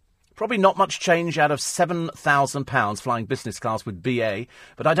right. Probably not much change out of £7,000 flying business class with BA,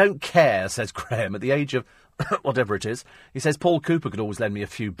 but I don't care, says Graham, at the age of whatever it is. He says Paul Cooper could always lend me a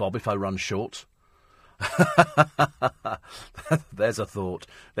few bob if I run short. There's a thought.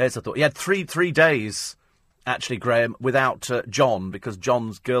 He had three days, actually, Graham, without John, because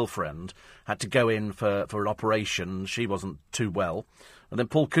John's girlfriend had to go in for an operation. She wasn't too well. And then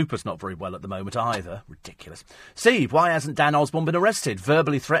Paul Cooper's not very well at the moment either. Ridiculous. Steve, why hasn't Dan Osborne been arrested?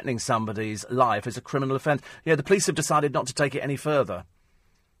 Verbally threatening somebody's life is a criminal offence. Yeah, the police have decided not to take it any further.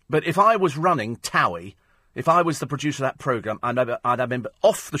 But if I was running Towie, if I was the producer of that programme, I'd have been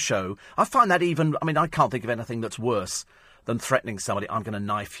off the show. I find that I can't think of anything that's worse than threatening somebody. I'm going to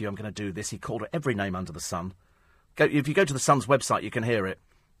knife you, I'm going to do this. He called her every name under the sun. If you go to the Sun's website, you can hear it,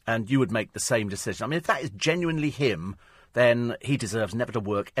 and you would make the same decision. I mean, if that is genuinely him, then he deserves never to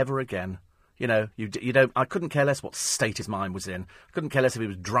work ever again. You don't. I couldn't care less what state his mind was in. I couldn't care less if he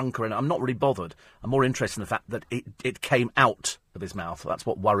was drunk or anything. I'm not really bothered. I'm more interested in the fact that it came out of his mouth. That's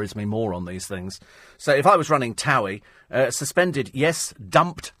what worries me more on these things. So if I was running Towie, suspended, yes.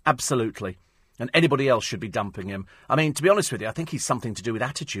 Dumped, absolutely. And anybody else should be dumping him. I mean, to be honest with you, I think he's something to do with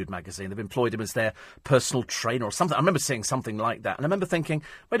Attitude magazine. They've employed him as their personal trainer or something. I remember seeing something like that. And I remember thinking,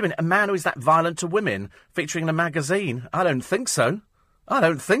 wait a minute, a man who is that violent to women featuring in a magazine? I don't think so. I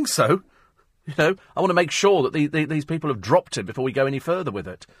want to make sure that these people have dropped him before we go any further with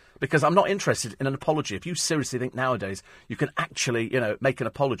it. Because I'm not interested in an apology. If you seriously think nowadays you can actually, make an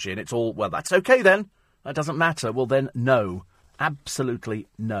apology and it's all, well, that's okay then. That doesn't matter. Well, then, no. Absolutely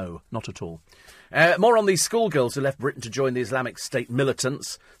no. Not at all. More on these schoolgirls who left Britain to join the Islamic State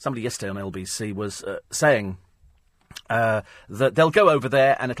militants. Somebody yesterday on LBC was saying that they'll go over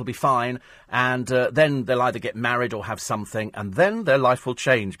there and it'll be fine, and then they'll either get married or have something, and then their life will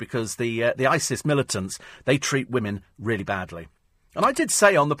change, because the ISIS militants, they treat women really badly. And I did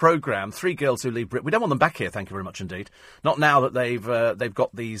say on the programme, 3 girls who leave Britain, we don't want them back here, thank you very much indeed. Not now that they've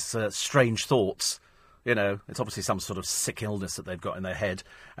got these strange thoughts. It's obviously some sort of sick illness that they've got in their head,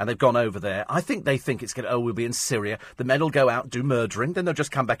 and they've gone over there. I think they think it's we'll be in Syria, the men will go out, do murdering, then they'll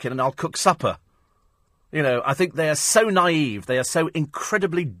just come back in and I'll cook supper. I think they are so naive, they are so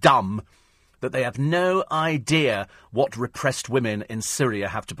incredibly dumb, that they have no idea what repressed women in Syria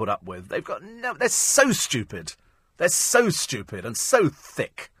have to put up with. They're so stupid. They're so stupid and so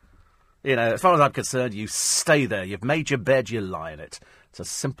thick. As far as I'm concerned, you stay there. You've made your bed, you lie in it. It's as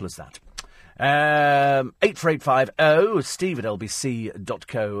simple as that. 84850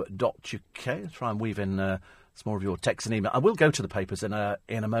 steve@lbc.co.uk. Let's try and weave in It's more of your text and email. I will go to the papers in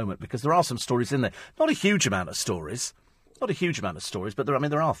a moment because there are some stories in there. Not a huge amount of stories. But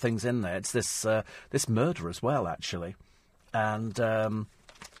there are things in there. It's this murder as well, actually. And,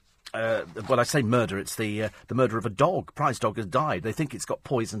 when I say murder, it's the murder of a dog. Prize dog has died. They think it's got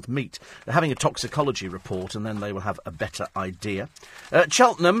poisoned meat. They're having a toxicology report, and then they will have a better idea.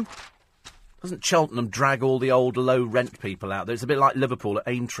 Cheltenham. Doesn't Cheltenham drag all the old low-rent people out there? It's a bit like Liverpool at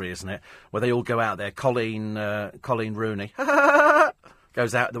Aintree, isn't it? Where they all go out there. Colleen Rooney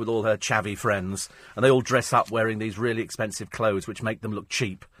goes out there with all her chavvy friends, and they all dress up wearing these really expensive clothes, which make them look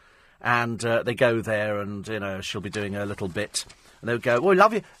cheap. And they go there, and, she'll be doing her little bit. And they'll go,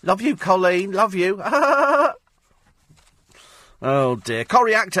 oh, love you, Colleen, love you. Oh, dear.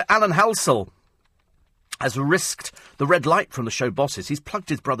 Corrie actor Alan Halsall has risked the red light from the show bosses. He's plugged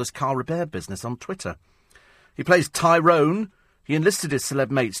his brother's car repair business on Twitter. He plays Tyrone. He enlisted his celeb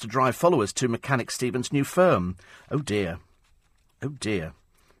mates to drive followers to Mechanic Stephen's new firm. Oh, dear.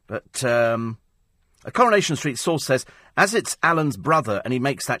 But a Coronation Street source says, as it's Alan's brother and he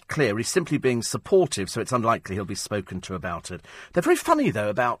makes that clear, he's simply being supportive, so it's unlikely he'll be spoken to about it. They're very funny, though,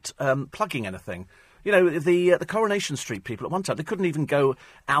 about plugging anything. The Coronation Street people at one time, they couldn't even go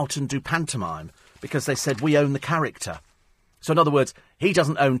out and do pantomime because they said, we own the character. So, in other words, he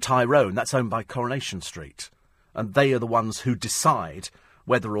doesn't own Tyrone, that's owned by Coronation Street. And they are the ones who decide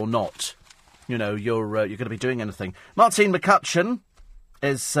whether or not, you're going to be doing anything. Martine McCutcheon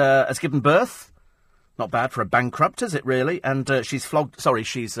has given birth. Not bad for a bankrupt, is it, really? And she's flogged...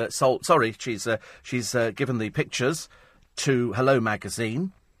 she's sold... she's given the pictures to Hello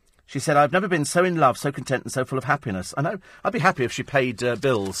magazine. She said, I've never been so in love, so content and so full of happiness. I know. I'd be happy if she paid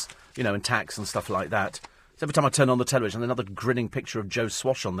bills, and tax and stuff like that. So every time I turn on the television, another grinning picture of Joe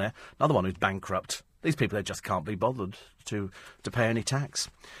Swash on there. Another one who's bankrupt. These people, they just can't be bothered to pay any tax.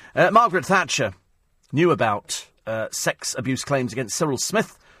 Margaret Thatcher knew about sex abuse claims against Cyril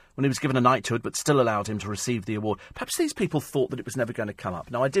Smith when he was given a knighthood, but still allowed him to receive the award. Perhaps these people thought that it was never going to come up.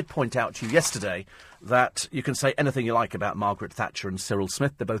 Now, I did point out to you yesterday that you can say anything you like about Margaret Thatcher and Cyril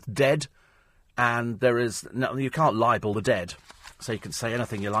Smith. They're both dead, and you can't libel the dead, so you can say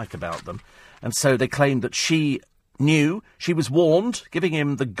anything you like about them. And so they claimed that she knew, she was warned, giving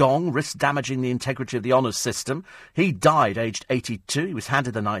him the gong, risked damaging the integrity of the honours system. He died aged 82. He was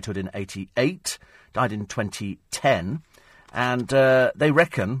handed the knighthood in 88, died in 2010. And they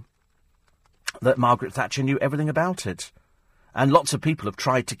reckon that Margaret Thatcher knew everything about it. And lots of people have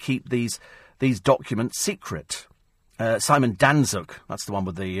tried to keep these documents secret. Simon Danzuk, that's the one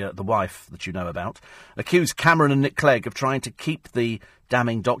with the wife that you know about, accused Cameron and Nick Clegg of trying to keep the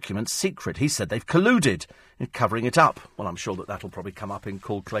damning documents secret. He said they've colluded in covering it up. Well, I'm sure that'll probably come up in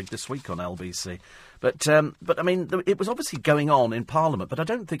Call Clegg this week on LBC. But I mean, it was obviously going on in Parliament, but I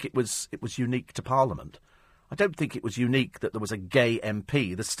don't think it was unique to Parliament. I don't think it was unique that there was a gay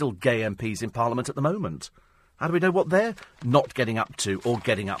MP. There's still gay MPs in Parliament at the moment. How do we know what they're not getting up to or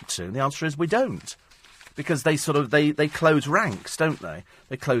getting up to? And the answer is we don't. Because they they close ranks, don't they?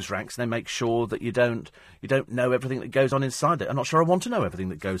 They close ranks and they make sure that you don't know everything that goes on inside there. I'm not sure I want to know everything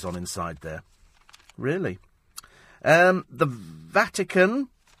that goes on inside there. Really. The Vatican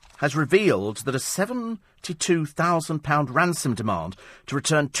has revealed that a £72,000 ransom demand to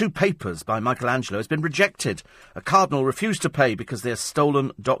return 2 papers by Michelangelo has been rejected. A cardinal refused to pay because they're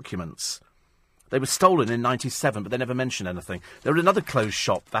stolen documents. They were stolen in 1997, but they never mentioned anything. They're in another closed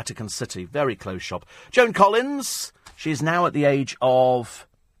shop, Vatican City, very closed shop. Joan Collins, she is now at the age of,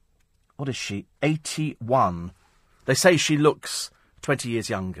 81. They say she looks 20 years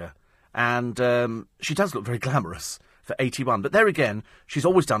younger, and she does look very glamorous for 81. But there again, she's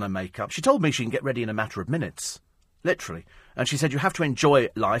always done her makeup. She told me she can get ready in a matter of minutes, literally. And she said, you have to enjoy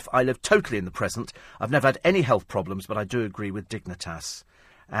life. I live totally in the present. I've never had any health problems, but I do agree with Dignitas.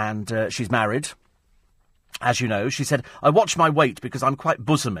 And she's married, as you know. She said, I watch my weight because I'm quite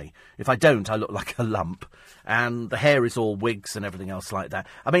bosomy. If I don't, I look like a lump. And the hair is all wigs and everything else like that.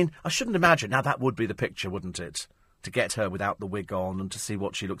 I mean, I shouldn't imagine. Now, that would be the picture, wouldn't it? To get her without the wig on and to see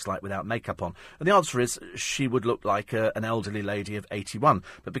what she looks like without makeup on. And the answer is she would look like an elderly lady of 81.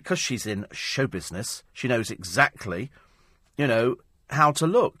 But because she's in show business, she knows exactly, how to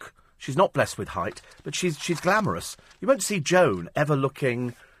look. She's not blessed with height, but she's glamorous. You won't see Joan ever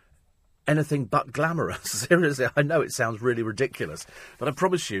looking anything but glamorous. Seriously, I know it sounds really ridiculous, but I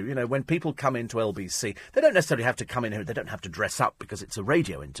promise you, when people come into LBC, they don't necessarily have to come in here, they don't have to dress up because it's a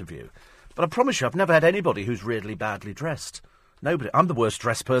radio interview. But I promise you, I've never had anybody who's really badly dressed. Nobody. I'm the worst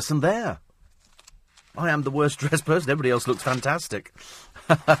dressed person there. I am the worst dressed person. Everybody else looks fantastic.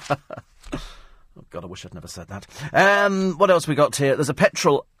 Oh, God, I wish I'd never said that. What else we got here? There's a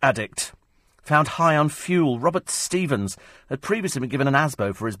petrol addict found high on fuel. Robert Stevens had previously been given an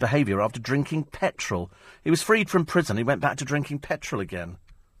ASBO for his behaviour after drinking petrol. He was freed from prison. He went back to drinking petrol again.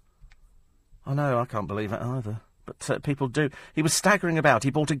 I know, I can't believe it either. But people do. He was staggering about. He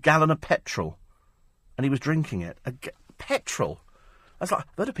bought a gallon of petrol. And he was drinking it. Petrol? That's like,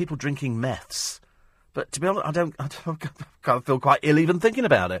 I've heard of people drinking meths. But to be honest, I kind of feel quite ill even thinking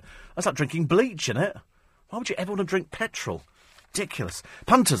about it. That's like drinking bleach, isn't it? Why would you ever want to drink petrol? Ridiculous.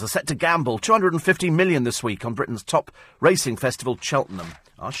 Punters are set to gamble $250 million this week on Britain's top racing festival, Cheltenham.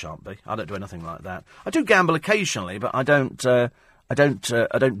 I shan't be. I don't do anything like that. I do gamble occasionally, but I don't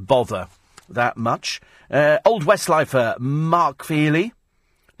bother that much. Old Westlifer Mark Feely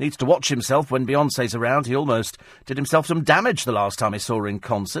needs to watch himself when Beyoncé's around. He almost did himself some damage the last time he saw her in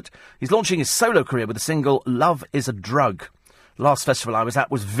concert. He's launching his solo career with the single Love is a Drug. The last festival I was at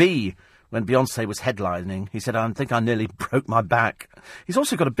was V, when Beyoncé was headlining. He said, I think I nearly broke my back. He's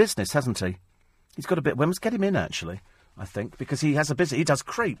also got a business, hasn't he? He's got a bit... Well, let's get him in, actually, I think, because he has a business. He does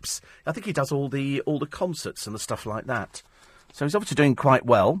crepes. I think he does all the concerts and the stuff like that. So he's obviously doing quite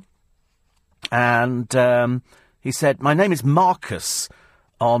well. And he said, my name is Marcus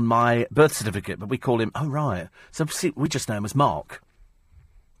on my birth certificate, but we call him... Oh, right. So see, we just know him as Mark.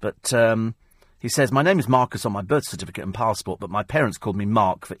 But... He says, my name is Marcus on my birth certificate and passport, but my parents called me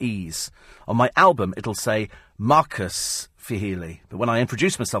Mark for ease. On my album, it'll say Marcus Fihili. But when I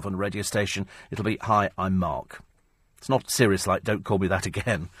introduce myself on a radio station, it'll be, hi, I'm Mark. It's not serious like, don't call me that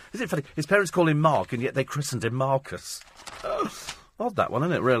again. Isn't it funny? His parents call him Mark, and yet they christened him Marcus. Odd that one,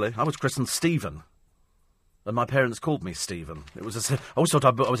 isn't it, really? I was christened Stephen. And my parents called me Stephen. I always thought I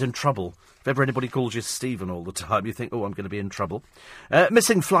was in trouble. If ever anybody calls you Stephen all the time, you think, oh, I'm going to be in trouble.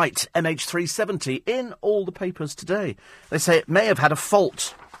 Missing flight MH370 in all the papers today. They say it may have had a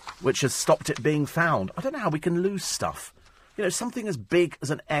fault, which has stopped it being found. I don't know how we can lose stuff. You know, something as big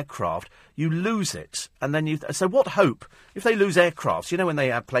as an aircraft, you lose it, and then so what hope? If they lose aircrafts, you know when they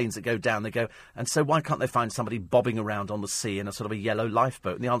have planes that go down, they go, and so why can't they find somebody bobbing around on the sea in a sort of a yellow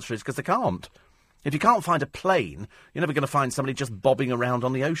lifeboat? And the answer is because they can't. If you can't find a plane, you're never going to find somebody just bobbing around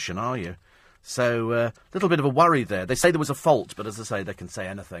on the ocean, are you? So, a little bit of a worry there. They say there was a fault, but as I say, they can say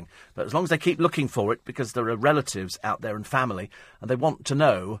anything. But as long as they keep looking for it, because there are relatives out there and family, and they want to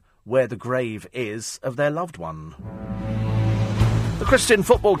know where the grave is of their loved one. The Christian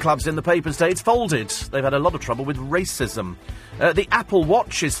football clubs in the papers today, it's folded. They've had a lot of trouble with racism. The Apple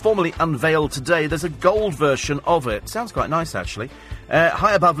Watch is formally unveiled today. There's a gold version of it. Sounds quite nice, actually.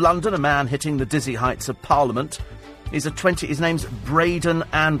 High above London, a man hitting the dizzy heights of Parliament. His name's Braden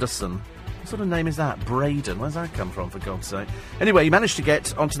Anderson. What sort of name is that? Braden? Where's that come from, for God's sake? Anyway, he managed to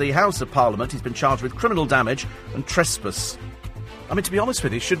get onto the House of Parliament. He's been charged with criminal damage and trespass. I mean, to be honest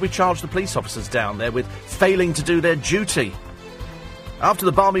with you, should we charge the police officers down there with failing to do their duty? After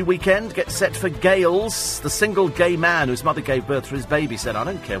the balmy weekend, get set for Gales. The single gay man whose mother gave birth to his baby said, I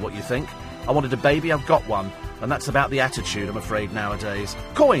don't care what you think. I wanted a baby, I've got one. And that's about the attitude, I'm afraid, nowadays.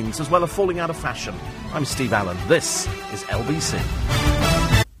 Coins, as well, are falling out of fashion. I'm Steve Allen. This is LBC.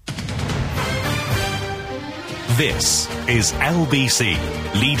 This is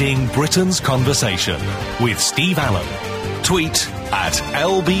LBC, leading Britain's conversation with Steve Allen. Tweet at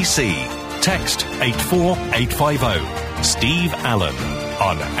LBC. Text 84850. Steve Allen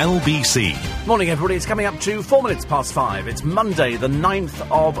on LBC. Morning, everybody. It's coming up to 4 minutes past 5. It's Monday, the 9th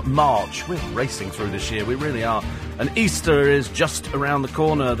of March. We're racing through this year. We really are. And Easter is just around the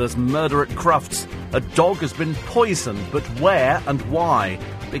corner. There's murder at Crufts. A dog has been poisoned, but where and why?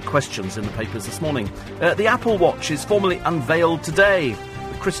 Big questions in the papers this morning. The Apple Watch is formally unveiled today.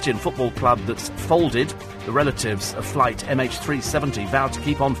 The Christian football club that's folded. The relatives of flight MH370 vow to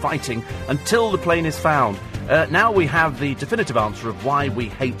keep on fighting until the plane is found. Now we have the definitive answer of why we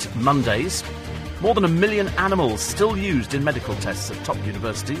hate Mondays. More than 1 million animals still used in medical tests at top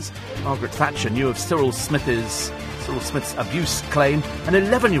universities. Margaret Thatcher knew of Cyril Smith's abuse claim. An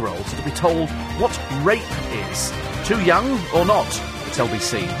 11-year-old to be told what rape is. Too young or not? It's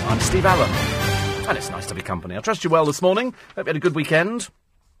LBC. I'm Steve Allen. And it's nice to be company. I trust you well this morning. Hope you had a good weekend.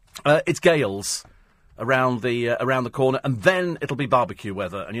 It's Gales around the corner, and then it'll be barbecue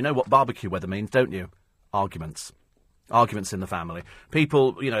weather. And you know what barbecue weather means, don't you? Arguments. Arguments in the family.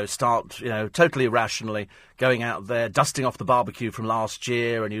 People, start, totally irrationally going out there, dusting off the barbecue from last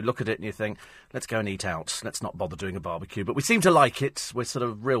year, and you look at it and you think, let's go and eat out. Let's not bother doing a barbecue. But we seem to like it. We're sort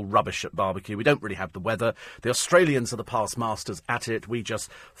of real rubbish at barbecue. We don't really have the weather. The Australians are the past masters at it. We just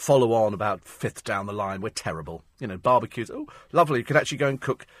follow on about fifth down the line. We're terrible. Barbecues, oh, lovely. You can actually go and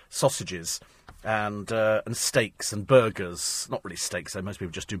cook sausages. And steaks and burgers. Not really steaks, though. Most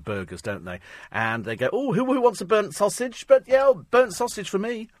people just do burgers, don't they? And they go, oh, who wants a burnt sausage? But, yeah, burnt sausage for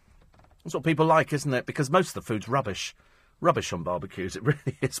me. That's what people like, isn't it? Because most of the food's rubbish. Rubbish on barbecues, it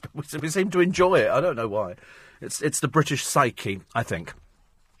really is. But we seem to enjoy it. I don't know why. It's the British psyche, I think.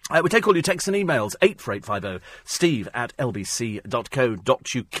 We take all your texts and emails. 84850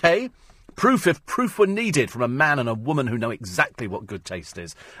 steve@lbc.co.uk. Proof, if proof were needed, from a man and a woman who know exactly what good taste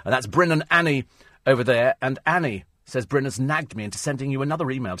is. And that's Bryn and Annie over there. And Annie says, Bryn has nagged me into sending you another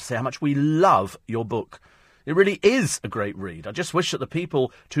email to say how much we love your book. It really is a great read. I just wish that the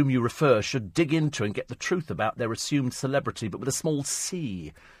people to whom you refer should dig into and get the truth about their assumed celebrity, but with a small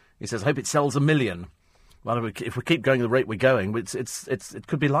c. He says, I hope it sells 1 million. Well, if we keep going the rate we're going, it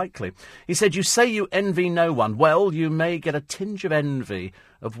could be likely. He said, you say you envy no one. Well, you may get a tinge of envy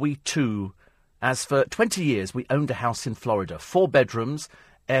of we too. As for 20 years, we owned a house in Florida. 4 bedrooms,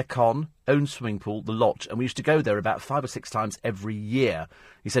 aircon, own swimming pool, the lot. And we used to go there about 5 or 6 times every year.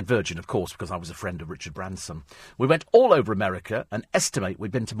 He said Virgin, of course, because I was a friend of Richard Branson. We went all over America and estimate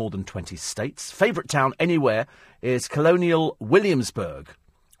we've been to more than 20 states. Favourite town anywhere is Colonial Williamsburg,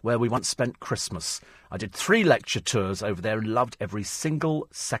 where we once spent Christmas. I did 3 lecture tours over there and loved every single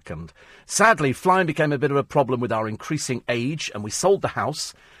second. Sadly, flying became a bit of a problem with our increasing age, and we sold the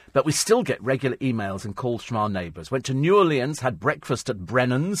house, but we still get regular emails and calls from our neighbours. Went to New Orleans, had breakfast at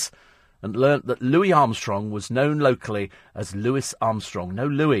Brennan's, and learnt that Louis Armstrong was known locally as Louis Armstrong. No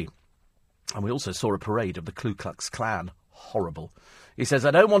Louis. And we also saw a parade of the Ku Klux Klan. Horrible. He says,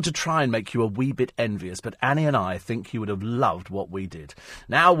 I don't want to try and make you a wee bit envious, but Annie and I think you would have loved what we did.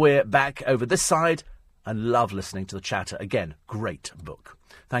 Now we're back over this side and love listening to the chatter. Again, great book.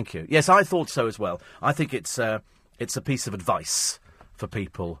 Thank you. Yes, I thought so as well. I think it's a piece of advice for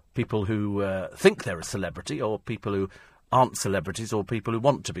people who think they're a celebrity, or people who aren't celebrities, or people who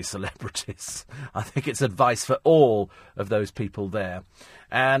want to be celebrities. I think it's advice for all of those people there.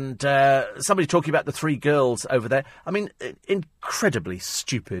 And somebody talking about the 3 girls over there. I mean, incredibly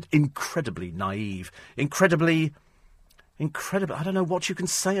stupid, incredibly naive, incredible. I don't know what you can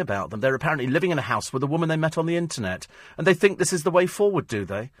say about them. They're apparently living in a house with a woman they met on the internet, and they think this is the way forward, do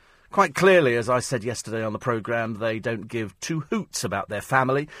they? Quite clearly, as I said yesterday on the programme, they don't give 2 hoots about their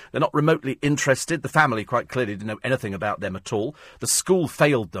family. They're not remotely interested. The family quite clearly didn't know anything about them at all. The school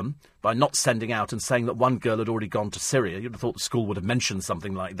failed them by not sending out and saying that one girl had already gone to Syria. You'd have thought the school would have mentioned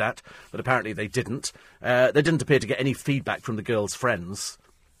something like that, but apparently they didn't. They didn't appear to get any feedback from the girls' friends.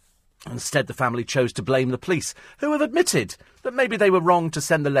 Instead, the family chose to blame the police, who have admitted that maybe they were wrong to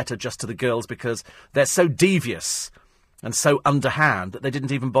send the letter just to the girls because they're so devious and so underhand that they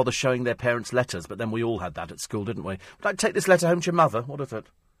didn't even bother showing their parents letters. But then we all had that at school, didn't we? Would I take this letter home to your mother? What of it?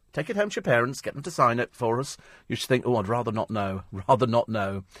 Take it home to your parents, get them to sign it for us. You should think, oh, I'd rather not know. Rather not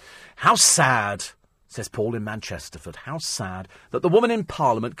know. How sad, says Paul in Manchesterford, how sad that the woman in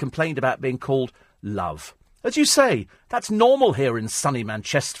Parliament complained about being called Love. As you say, that's normal here in sunny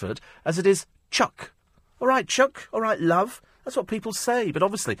Manchesterford, as it is Chuck. All right, Chuck. All right, Love. That's what people say. But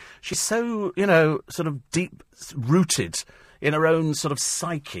obviously, she's so, sort of deep-rooted in her own sort of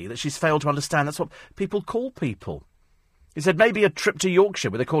psyche that she's failed to understand that's what people call people. He said maybe a trip to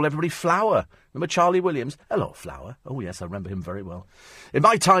Yorkshire where they call everybody Flower. Remember Charlie Williams? Hello, Flower. Oh, yes, I remember him very well. In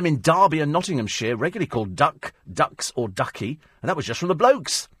my time in Derby and Nottinghamshire, regularly called Duck, Ducks or Ducky, and that was just from the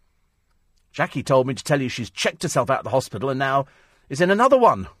blokes. Jackie told me to tell you she's checked herself out of the hospital and now is in another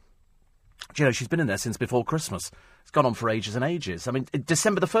one. Do you know, she's been in there since before Christmas. It's gone on for ages and ages. I mean,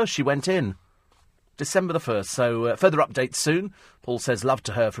 December the 1st she went in. December the 1st. So further updates soon. Paul says love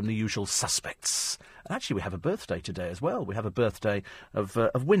to her from the usual suspects. And actually we have a birthday today as well. We have a birthday of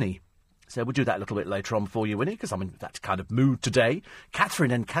Winnie. So we'll do that a little bit later on for you, Winnie, because I'm in that kind of mood today.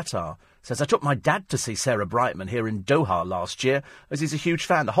 Catherine in Qatar says, I took my dad to see Sarah Brightman here in Doha last year, as he's a huge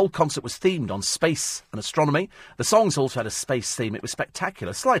fan. The whole concert was themed on space and astronomy. The songs also had a space theme. It was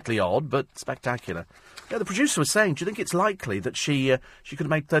spectacular. Slightly odd, but spectacular. Yeah, the producer was saying, do you think it's likely that she could have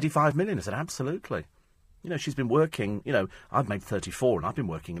made 35 million? I said, absolutely. You know, she's been working, I've made 34 and I've been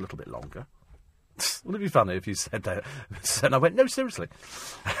working a little bit longer. Wouldn't it be funny if you said that? And I went, no, seriously.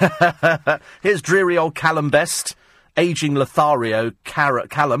 Here's dreary old Callum Best, ageing Lothario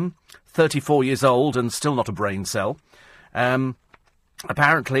Callum, 34 years old and still not a brain cell.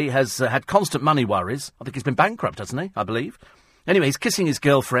 Apparently has had constant money worries. I think he's been bankrupt, hasn't he? I believe. Anyway, he's kissing his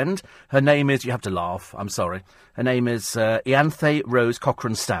girlfriend. Her name is, you have to laugh, I'm sorry. Her name is Ianthe Rose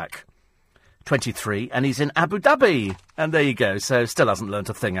Cochrane-Stack. 23, and he's in Abu Dhabi. And there you go. So still hasn't learnt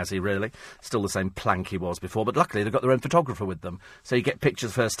a thing, has he, really? Still the same plank he was before. But luckily, they've got their own photographer with them. So you get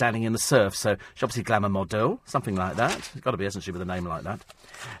pictures of her standing in the surf. So she's obviously glamour model, something like that. It's got to be, hasn't she, with a name like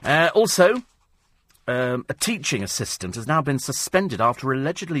that? Also, a teaching assistant has now been suspended after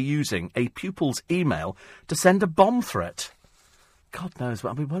allegedly using a pupil's email to send a bomb threat. God knows.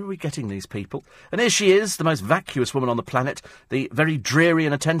 I mean, where are we getting these people? And here she is, the most vacuous woman on the planet, the very dreary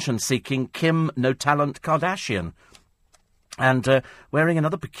and attention-seeking Kim No-Talent Kardashian. And wearing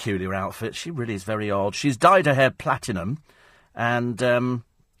another peculiar outfit. She really is very odd. She's dyed her hair platinum, and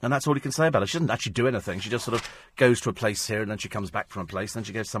that's all you can say about her. She doesn't actually do anything. She just sort of goes to a place here, and then she comes back from a place, and then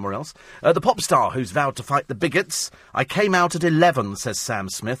she goes somewhere else. The pop star who's vowed to fight the bigots. I came out at 11, says Sam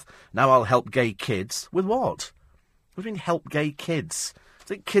Smith. Now I'll help gay kids. With what? What do you mean help gay kids? Do you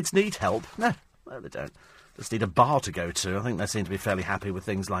think kids need help? No, they don't. Just need a bar to go to. I think they seem to be fairly happy with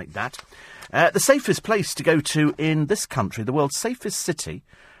things like that. The safest place to go to in this country, the world's safest city,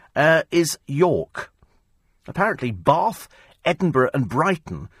 is York. Apparently Bath, Edinburgh and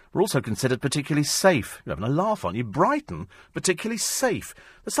Brighton were also considered particularly safe. You're having a laugh, aren't you? Brighton, particularly safe.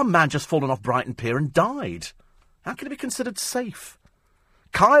 There's some man just fallen off Brighton Pier and died. How can it be considered safe?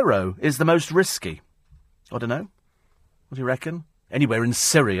 Cairo is the most risky. I don't know. What do you reckon? Anywhere in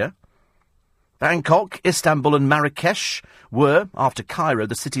Syria. Bangkok, Istanbul and Marrakesh were, after Cairo,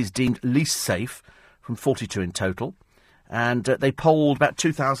 the cities deemed least safe, from 42 in total. And they polled about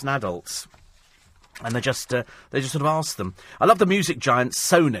 2,000 adults. And they just sort of asked them. I love the music giant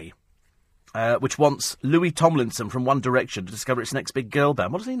Sony, which wants Louis Tomlinson from One Direction to discover its next big girl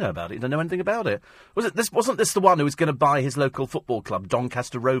band. What does he know about it? He doesn't know anything about it. Wasn't this the one who was going to buy his local football club,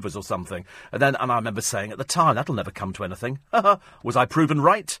 Doncaster Rovers or something? And I remember saying at the time, that'll never come to anything. Was I proven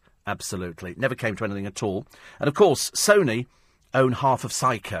right? Absolutely. Never came to anything at all. And of course, Sony own half of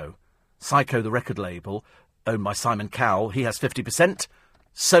Psycho. Psycho, the record label, owned by Simon Cowell. He has 50%.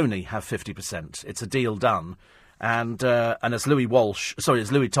 Sony have 50%. It's a deal done. And as Louis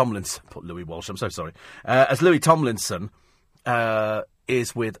Tomlinson... Put Louis Walsh, I'm so sorry. As Louis Tomlinson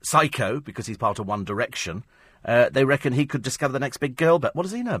is with Psycho, because he's part of One Direction, they reckon he could discover the next big girl band. What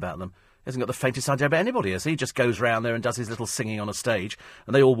does he know about them? He hasn't got the faintest idea about anybody, has he? He just goes round there and does his little singing on a stage,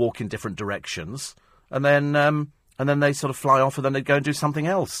 and they all walk in different directions, and then they sort of fly off, and then they go and do something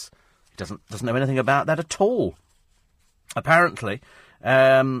else. He doesn't know anything about that at all. Apparently...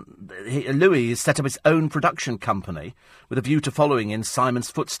 Louis has set up his own production company with a view to following in Simon's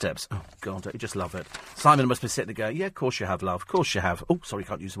footsteps. Oh, God, don't you just love it? Simon must be sitting there going, yeah, of course you have, love. Of course you have. Oh, sorry,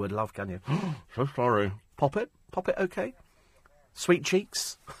 can't use the word love, can you? So sorry. Pop it, okay? Sweet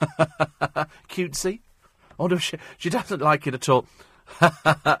cheeks? Cutesy? Oh, no, she doesn't like it at all.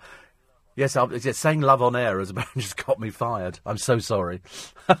 Yes, saying love on air has apparently just got me fired. I'm so sorry.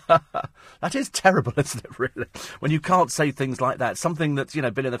 That is terrible, isn't it, really? When you can't say things like that. Something that's, been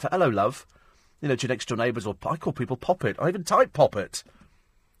in the... Hello, love. To your next door neighbours, or I call people pop it. I even type pop it.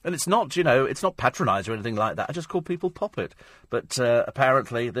 And it's not, it's not patronised or anything like that. I just call people pop it. But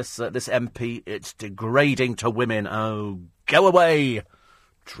apparently this MP, it's degrading to women. Oh, go away.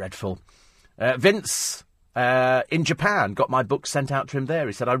 Dreadful. Vince... in Japan, got my book sent out to him there.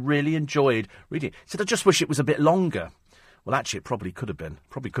 He said, I really enjoyed reading it. He said, I just wish it was a bit longer. Well, actually, it probably could have been.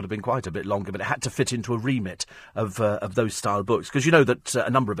 Probably could have been quite a bit longer, but it had to fit into a remit of those style books. Because you know that a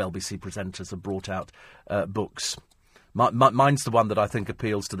number of LBC presenters have brought out books. Mine's the one that I think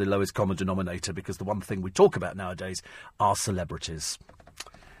appeals to the lowest common denominator, because the one thing we talk about nowadays are celebrities.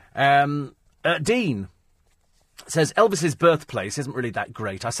 Dean says, Elvis's birthplace isn't really that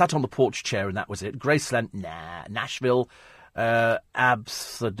great. I sat on the porch chair and that was it. Graceland, nah. Nashville,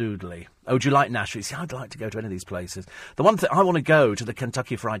 absolutely. Oh, do you like Nashville? See, I'd like to go to any of these places. The one thing, I want to go to the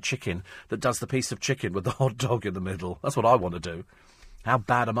Kentucky Fried Chicken that does the piece of chicken with the hot dog in the middle. That's what I want to do. How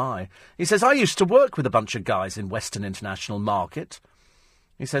bad am I? He says, I used to work with a bunch of guys in Western International Market.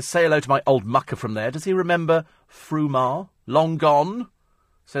 He says, say hello to my old mucker from there. Does he remember Frumar? Long gone,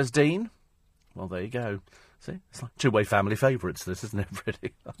 says Dean. Well, there you go. See, it's like two-way family favourites, this, isn't it,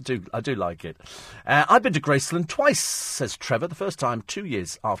 really? I do like it. I've been to Graceland twice, says Trevor, the first time 2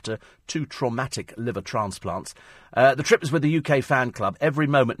 years after 2 traumatic liver transplants. The trip was with the UK fan club, every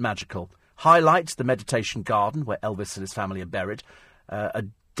moment magical. Highlights, the meditation garden, where Elvis and his family are buried. A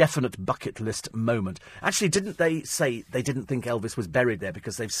definite bucket list moment. Actually, didn't they say they didn't think Elvis was buried there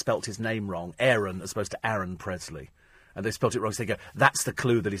because they've spelt his name wrong? Aaron as opposed to Aaron Presley. And they spelt it wrong, so they go, that's the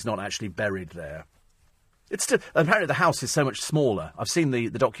clue that he's not actually buried there. It's still, apparently the house is so much smaller. I've seen the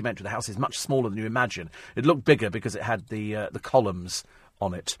documentary. The house is much smaller than you imagine. It looked bigger because it had the columns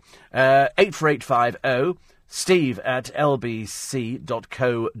on it. 84850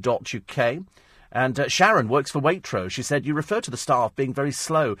 steve@lbc.co.uk. And Sharon works for Waitrose. She said, you refer to the staff being very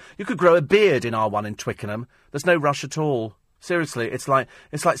slow. You could grow a beard in R1 in Twickenham. There's no rush at all. Seriously, it's like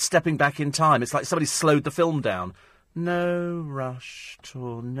stepping back in time. It's like somebody slowed the film down. No rush at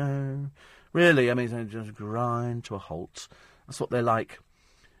all, no... Really, I mean, they just grind to a halt. That's what they're like.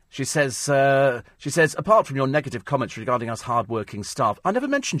 She says, apart from your negative comments regarding us hard-working staff, I never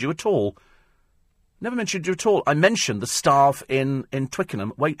mentioned you at all. Never mentioned you at all. I mentioned the staff in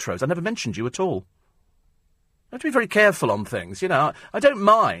Twickenham, Waitrose. I never mentioned you at all. I have to be very careful on things, you know. I don't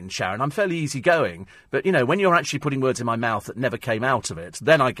mind, Sharon. I'm fairly easygoing. But, you know, when you're actually putting words in my mouth that never came out of it,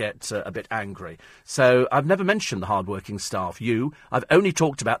 then I get a bit angry. So I've never mentioned the hard-working staff, you. I've only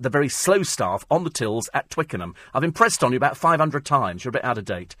talked about the very slow staff on the tills at Twickenham. I've impressed on you about 500 times. You're a bit out of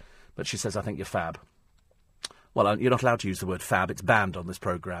date. But she says, I think you're fab. Well, you're not allowed to use the word fab. It's banned on this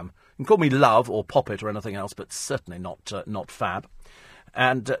programme. You can call me love or poppet or anything else, but certainly not fab.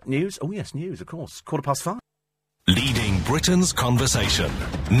 And news? Oh, yes, news, of course. 5:15. Leading Britain's conversation.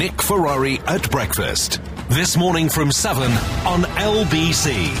 Nick Ferrari at breakfast. This morning from 7 on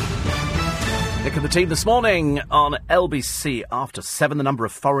LBC. Nick and the team this morning on LBC. After 7, the number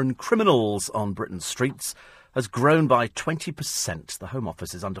of foreign criminals on Britain's streets has grown by 20%. The Home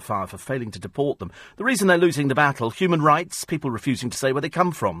Office is under fire for failing to deport them. The reason they're losing the battle, human rights, people refusing to say where they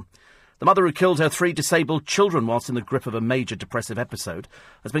come from. The mother who killed her 3 disabled children whilst in the grip of a major depressive episode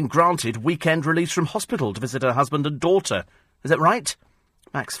has been granted weekend release from hospital to visit her husband and daughter. Is that right?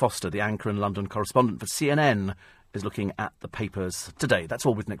 Max Foster, the anchor and London correspondent for CNN, is looking at the papers today. That's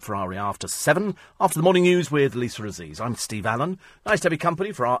all with Nick Ferrari after 7. After the morning news with Lisa Aziz. I'm Steve Allen. Nice to have you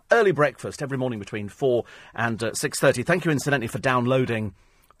company for our early breakfast every morning between 4 and 6:30. Thank you, incidentally, for downloading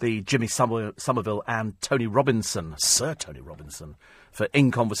the Jimmy Somerville and Tony Robinson, Sir Tony Robinson, for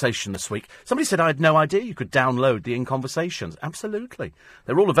In Conversation this week. Somebody said I had no idea you could download the In Conversations. Absolutely.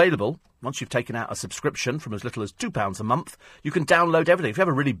 They're all available. Once you've taken out a subscription from as little as £2 a month, you can download everything. If you have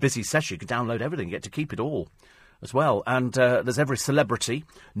a really busy session, you can download everything. You get to keep it all as well. And there's every celebrity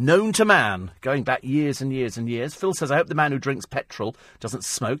known to man going back years and years and years. Phil says, I hope the man who drinks petrol doesn't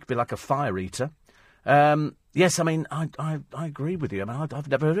smoke, be like a fire eater. Yes, I mean, I agree with you. I mean, I've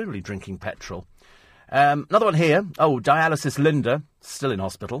never heard of anybody drinking petrol. Another one here. Oh, dialysis Linda, still in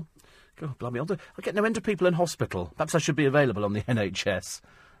hospital. God, blimey, I get no end of people in hospital. Perhaps I should be available on the NHS.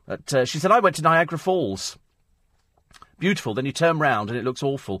 But she said, I went to Niagara Falls. Beautiful. Then you turn round and it looks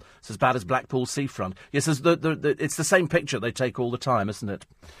awful. It's as bad as Blackpool seafront. Yes, it's the same picture they take all the time, isn't it?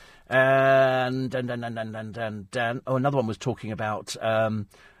 And another one was talking about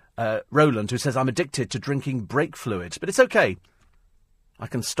Roland, who says, I'm addicted to drinking brake fluid. But it's okay. I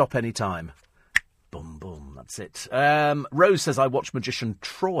can stop any time. Boom, boom, that's it. Rose says, I watched Magician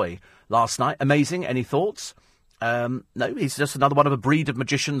Troy last night. Amazing. Any thoughts? No, he's just another one of a breed of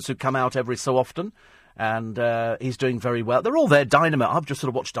magicians who come out every so often. And he's doing very well. They're all there. Dynamo. I've just sort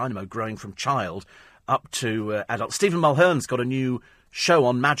of watched Dynamo growing from child up to adult. Stephen Mulhern's got a new show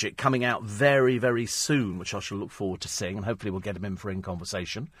on magic coming out very, very soon, which I shall look forward to seeing, and hopefully we'll get him in for In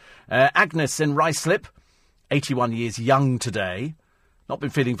Conversation. Agnes in Ruislip, 81 years young today. Not been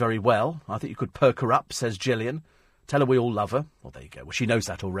feeling very well. I think you could perk her up, says Gillian. Tell her we all love her. Well, there you go. Well, she knows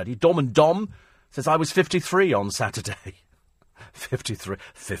that already. Dom and Dom says, I was 53 on Saturday.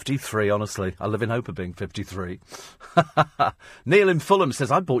 53, honestly. I live in hope of being 53. Neil in Fulham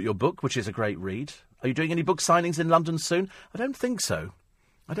says, I bought your book, which is a great read. Are you doing any book signings in London soon? I don't think so.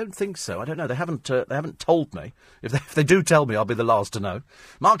 I don't know. They haven't told me. If they do tell me, I'll be the last to know.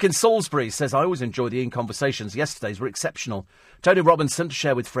 Mark in Salisbury says, I always enjoy the In Conversations. Yesterday's were exceptional. Tony Robinson, to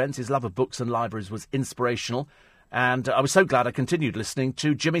share with friends, his love of books and libraries was inspirational. And I was so glad I continued listening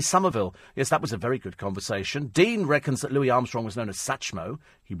to Jimmy Somerville. Yes, that was a very good conversation. Dean reckons that Louis Armstrong was known as Satchmo.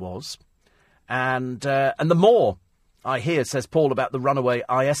 He was. And the more I hear, says Paul, about the runaway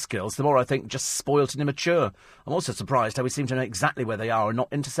IS girls, the more I think just spoilt and immature. I'm also surprised how we seem to know exactly where they are and not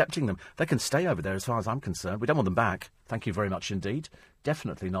intercepting them. They can stay over there as far as I'm concerned. We don't want them back. Thank you very much indeed.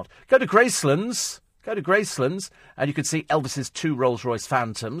 Definitely not. Go to Gracelands, and you can see Elvis's 2 Rolls-Royce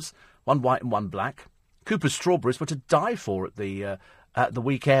Phantoms, one white and one black. Cooper's strawberries were to die for at the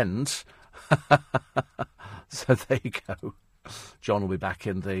weekend. So there you go. John will be back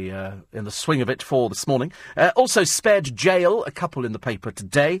in the swing of it for this morning. Also spared jail, a couple in the paper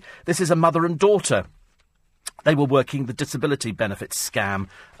today. This is a mother and daughter. They were working the disability benefits scam.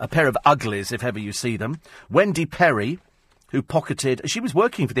 A pair of uglies, if ever you see them. Wendy Perry, who pocketed... She was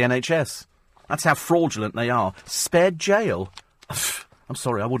working for the NHS. That's how fraudulent they are. Spared jail. I'm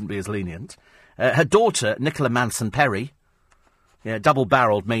sorry, I wouldn't be as lenient. Her daughter, Nicola Manson Perry,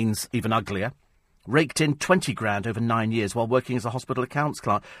 double-barrelled means even uglier, raked in 20 grand over 9 years while working as a hospital accounts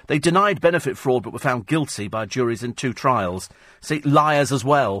clerk. They denied benefit fraud but were found guilty by juries in 2 trials. See, liars as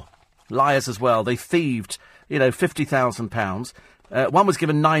well. They thieved, £50,000. One was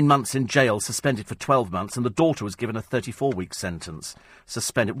given 9 months in jail, suspended for 12 months, and the daughter was given a 34-week sentence,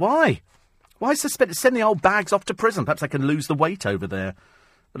 suspended. Why? Why suspended? Send the old bags off to prison. Perhaps they can lose the weight over there.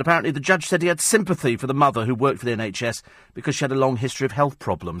 But apparently the judge said he had sympathy for the mother who worked for the NHS because she had a long history of health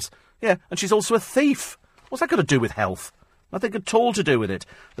problems. Yeah, and she's also a thief. What's that got to do with health? Nothing at all to do with it.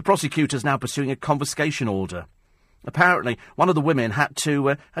 The prosecutor's now pursuing a confiscation order. Apparently, one of the women had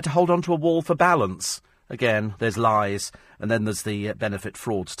to hold on to a wall for balance. Again, there's lies, and then there's the benefit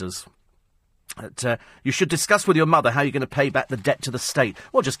fraudsters. You should discuss with your mother how you're going to pay back the debt to the state.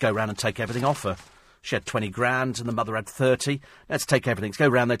 Well, just go round and take everything off her. She had 20 grand and the mother had 30. Let's take everything. Let's go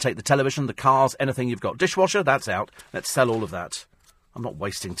round there, take the television, the cars, anything you've got. Dishwasher, that's out. Let's sell all of that. I'm not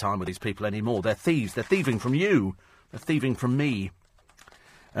wasting time with these people anymore. They're thieves. They're thieving from you. They're thieving from me.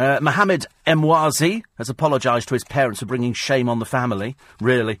 Mohammed Emwazi has apologised to his parents for bringing shame on the family.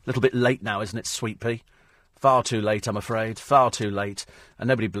 Really, a little bit late now, isn't it, Sweet Pea? Far too late, I'm afraid. Far too late. And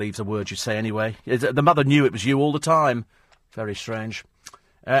nobody believes a word you say anyway. The mother knew it was you all the time. Very strange.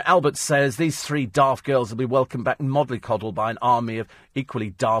 Albert says these 3 daft girls will be welcomed back mollycoddled by an army of equally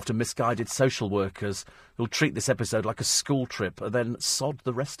daft and misguided social workers who'll treat this episode like a school trip and then sod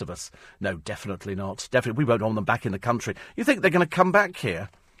the rest of us. No, definitely not. Definitely, we won't want them back in the country. You think they're going to come back here,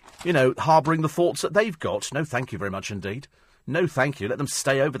 you know, harbouring the thoughts that they've got? No, thank you very much indeed. No, thank you. Let them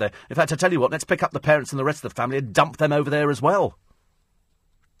stay over there. In fact, I tell you what, let's pick up the parents and the rest of the family and dump them over there as well.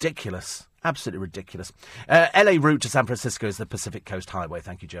 Ridiculous. Absolutely ridiculous. LA route to San Francisco is the Pacific Coast Highway.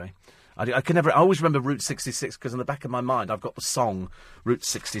 Thank you, Joey. I always remember Route 66 because in the back of my mind I've got the song Route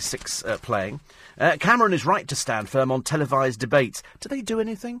 66 playing. Cameron is right to stand firm on televised debates. Do they do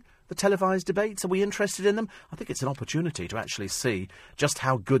anything? The televised debates? Are we interested in them? I think it's an opportunity to actually see just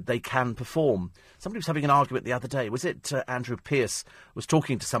how good they can perform. Somebody was having an argument the other day. Was it Andrew Pearce was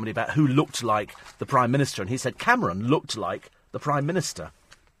talking to somebody about who looked like the Prime Minister, and he said Cameron looked like the Prime Minister.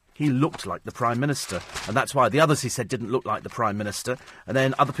 He looked like the Prime Minister, and that's why the others, he said, didn't look like the Prime Minister. And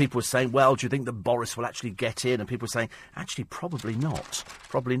then other people were saying, well, do you think that Boris will actually get in? And people were saying, actually, probably not.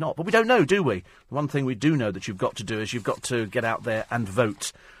 Probably not. But we don't know, do we? The one thing we do know that you've got to do is you've got to get out there and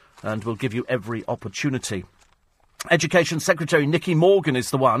vote, and we'll give you every opportunity. Education Secretary Nicky Morgan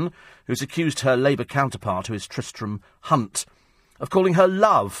is the one who's accused her Labour counterpart, who is Tristram Hunt, of calling her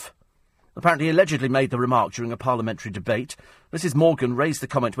love. Apparently, he allegedly made the remark during a parliamentary debate. Mrs Morgan raised the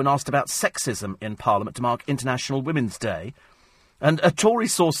comment when asked about sexism in Parliament to mark International Women's Day. And a Tory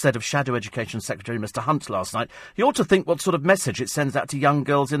source said of Shadow Education Secretary Mr Hunt last night, he ought to think what sort of message it sends out to young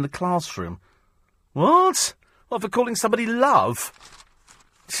girls in the classroom. What? What, for calling somebody love?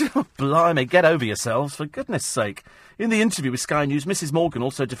 Blimey, get over yourselves, for goodness sake. In the interview with Sky News, Mrs Morgan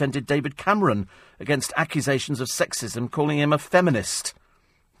also defended David Cameron against accusations of sexism, calling him a feminist.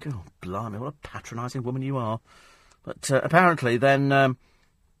 Oh, blimey, what a patronising woman you are. But apparently then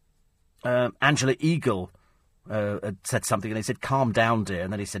Angela Eagle had said something, and he said, calm down, dear,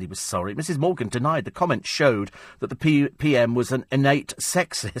 and then he said he was sorry. Mrs Morgan denied the comment showed that the PM was an innate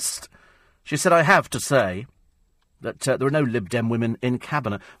sexist. She said, I have to say that there are no Lib Dem women in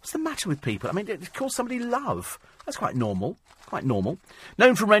Cabinet. What's the matter with people? I mean, call somebody love. That's quite normal. Quite normal.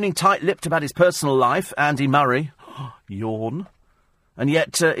 Known for remaining tight-lipped about his personal life, Andy Murray, yawn. And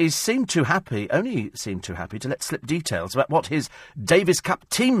yet he only seemed too happy to let slip details about what his Davis Cup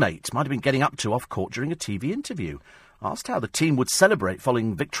teammate might have been getting up to off-court during a TV interview. Asked how the team would celebrate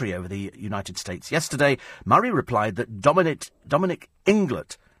following victory over the United States yesterday, Murray replied that Dominic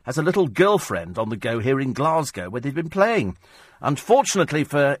Inglett has a little girlfriend on the go here in Glasgow, where they've been playing. Unfortunately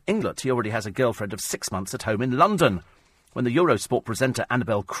for Inglett, he already has a girlfriend of 6 months at home in London. When the Eurosport presenter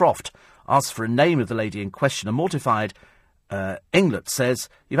Annabel Croft asked for a name of the lady in question, a mortified Inglett says,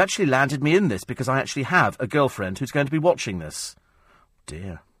 you've actually landed me in this because I actually have a girlfriend who's going to be watching this.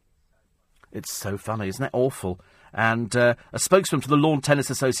 Dear. It's so funny, isn't it? Awful. And a spokesman for the Lawn Tennis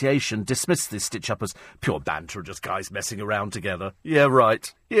Association dismissed this stitch-up as pure banter, just guys messing around together. Yeah,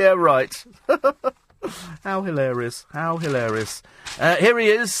 right. Yeah, right. How hilarious. How hilarious. Here he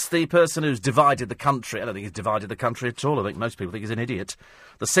is, the person who's divided the country. I don't think he's divided the country at all. I think most people think he's an idiot.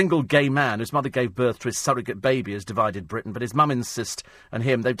 The single gay man whose mother gave birth to his surrogate baby has divided Britain, but his mum insists, and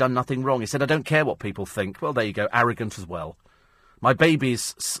him, they've done nothing wrong. He said, I don't care what people think. Well, there you go, arrogant as well. My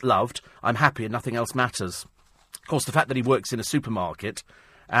baby's loved, I'm happy, and nothing else matters. Of course, the fact that he works in a supermarket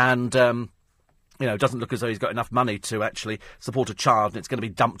and, doesn't look as though he's got enough money to actually support a child and it's going to be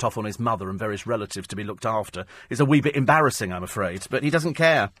dumped off on his mother and various relatives to be looked after is a wee bit embarrassing, I'm afraid. But he doesn't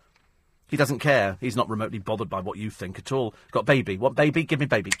care. He doesn't care. He's not remotely bothered by what you think at all. Got baby. Want baby? Give me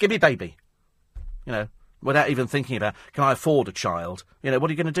baby. Give me baby. Without even thinking about, can I afford a child? What are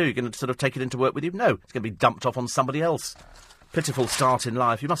you going to do? You're going to sort of take it into work with you? No, it's going to be dumped off on somebody else. Pitiful start in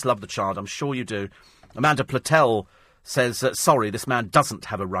life. You must love the child, I'm sure you do. Amanda Platel says, sorry, this man doesn't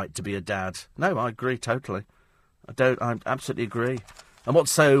have a right to be a dad. No, I agree totally. I absolutely agree. And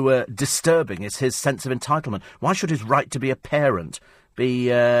what's so disturbing is his sense of entitlement. Why should his right to be a parent be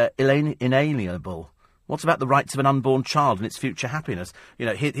inalienable? What about the rights of an unborn child and its future happiness? You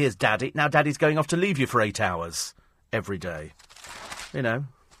know, here's Daddy. Now Daddy's going off to leave you for 8 hours every day. You know,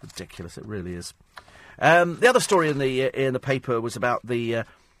 ridiculous. It really is. The other story in the paper was about the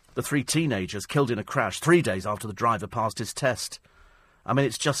 3 teenagers killed in a crash 3 days after the driver passed his test. I mean,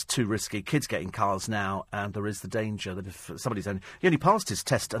 it's just too risky. Kids get in cars now, and there is the danger that if somebody's he only passed his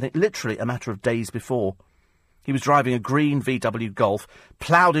test, I think, literally a matter of days before. He was driving a green VW Golf,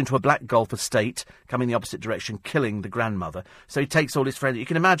 ploughed into a black Golf estate, coming the opposite direction, killing the grandmother. So he takes all his friends. You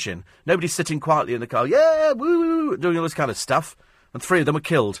can imagine, nobody's sitting quietly in the car, yeah, woo, doing all this kind of stuff. And 3 of them were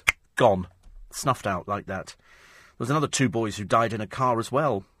killed, gone, snuffed out like that. There was another 2 boys who died in a car as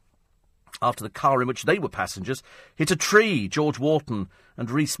well, after the car in which they were passengers hit a tree. George Wharton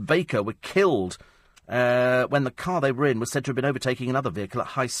and Rhys Baker were killed when the car they were in was said to have been overtaking another vehicle at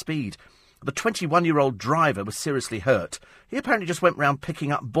high speed. The 21-year-old driver was seriously hurt. He apparently just went round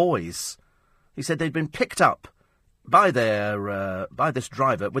picking up boys. He said they'd been picked up by this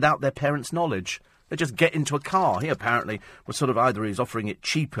driver without their parents' knowledge. They just get into a car. He apparently was sort of either he was offering it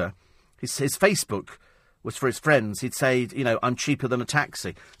cheaper. His Facebook was for his friends. He'd say, you know, I'm cheaper than a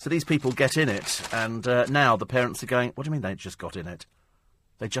taxi. So these people get in it, and now the parents are going, what do you mean they just got in it?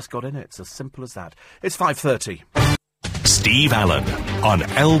 They just got in it. It's as simple as that. It's 5:30. Steve Allen on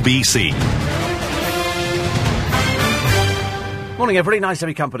LBC. Morning, everybody. Nice to have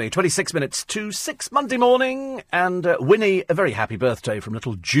your company. 26 minutes to 6 Monday morning. And Winnie, a very happy birthday from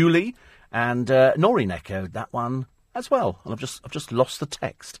little Julie. And Noreen echoed that one as well. And I've just lost the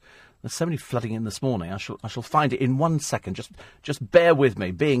text. There's so many flooding in this morning. I shall find it in 1 second. Just bear with me.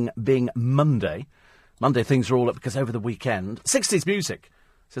 Being Monday things are all up because over the weekend 60s music.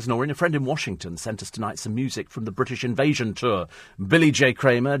 Says Noreen, a friend in Washington sent us tonight some music from the British Invasion tour. Billy J.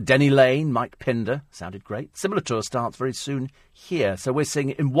 Kramer, Denny Lane, Mike Pinder. Sounded great. Similar tour starts very soon here. So we're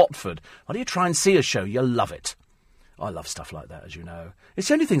seeing it in Watford. Why don't you try and see a show? You'll love it. I love stuff like that, as you know. It's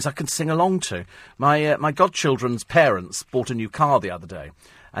the only things I can sing along to. My godchildren's parents bought a new car the other day,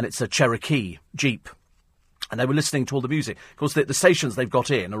 and it's a Cherokee Jeep. And they were listening to all the music. Of course, the stations they've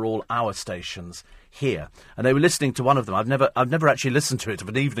got in are all our stations here. And they were listening to one of them. I've never actually listened to it of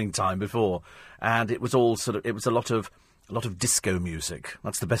an evening time before. And it was all it was a lot of disco music.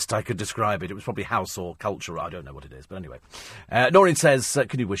 That's the best I could describe it. It was probably house or culture. I don't know what it is. But anyway. Noreen says,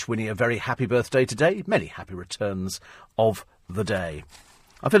 can you wish Winnie a very happy birthday today? Many happy returns of the day.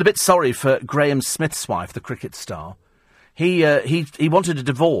 I feel a bit sorry for Graham Smith's wife, the cricket star. He wanted a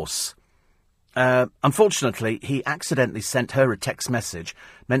divorce. Unfortunately, he accidentally sent her a text message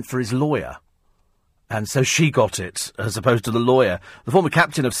meant for his lawyer. And so she got it, as opposed to the lawyer. The former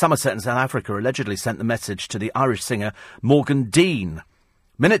captain of Somerset in South Africa allegedly sent the message to the Irish singer Morgan Dean,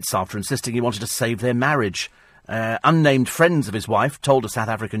 minutes after insisting he wanted to save their marriage. Unnamed friends of his wife told a South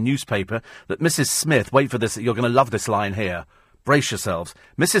African newspaper that Mrs. Smith, wait for this, you're going to love this line here, brace yourselves,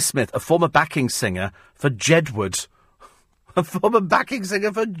 Mrs. Smith, a former backing singer for Jedward. A former backing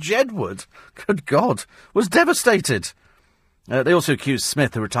singer for Jedward, good God, was devastated. They also accused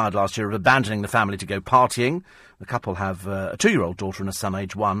Smith, who retired last year, of abandoning the family to go partying. The couple have a 2-year-old daughter and a son,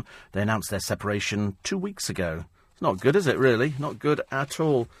 age 1. They announced their separation 2 weeks ago. It's not good, is it, really? Not good at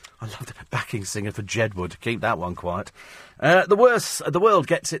all. I love the backing singer for Jedward. Keep that one quiet. The world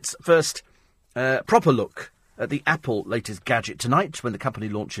gets its first proper look at the Apple latest gadget tonight, when the company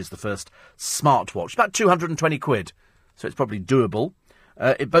launches the first smartwatch. About 220 quid. So it's probably doable.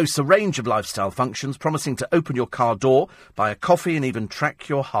 It boasts a range of lifestyle functions, promising to open your car door, buy a coffee and even track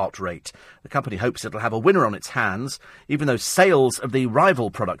your heart rate. The company hopes it'll have a winner on its hands, even though sales of the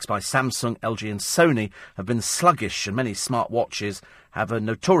rival products by Samsung, LG and Sony have been sluggish, and many smartwatches have a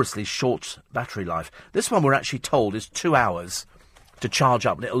notoriously short battery life. This one, we're actually told, is 2 hours to charge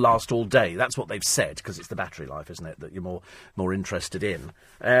up, and it'll last all day. That's what they've said, because it's the battery life, isn't it, that you're more interested in.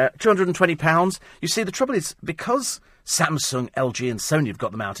 £220. You see, the trouble is, because Samsung, LG and Sony have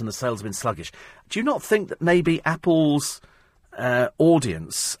got them out and the sales have been sluggish, do you not think that maybe Apple's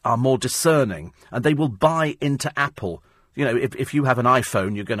audience are more discerning and they will buy into Apple? You know, if you have an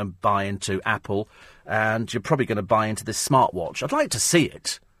iPhone, you're going to buy into Apple, and you're probably going to buy into this smartwatch. I'd like to see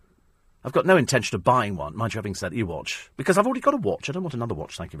it. I've got no intention of buying one, mind you, having said e-watch, because I've already got a watch. I don't want another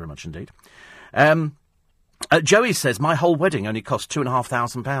watch, thank you very much indeed. Joey says, my whole wedding only cost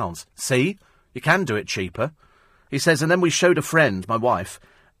 £2,500. See? You can do it cheaper. He says, and then we showed a friend, my wife,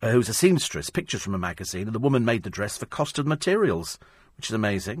 who's a seamstress, pictures from a magazine, and the woman made the dress for cost of materials, which is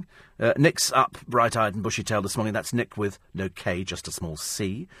amazing. Nick's up, bright-eyed and bushy-tailed this morning. That's Nick with no K, just a small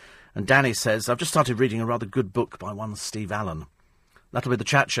C. And Danny says, I've just started reading a rather good book by one Steve Allen. That'll be the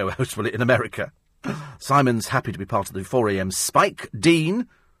chat show host, will it, in America? Simon's happy to be part of the 4am Spike. Dean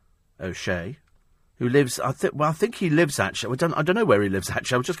O'Shea, who lives, I think he lives actually. I don't know where he lives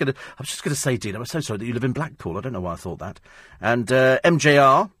actually. I was just going to say, Dean, I'm so sorry that you live in Blackpool. I don't know why I thought that. And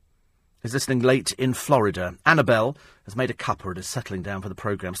MJR is listening late in Florida. Annabelle has made a cuppa and is settling down for the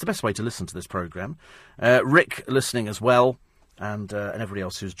programme. It's the best way to listen to this programme. Rick listening as well. And everybody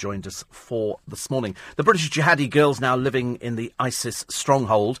else who's joined us for this morning. The British jihadi girls now living in the ISIS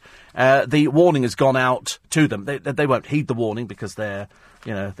stronghold. The warning has gone out to them. They won't heed the warning because they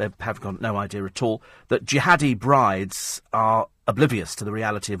have got no idea at all that jihadi brides are oblivious to the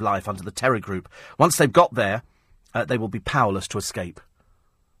reality of life under the terror group. Once they've got there, they will be powerless to escape.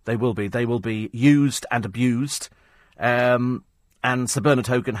 They will be used and abused. And Sir Bernard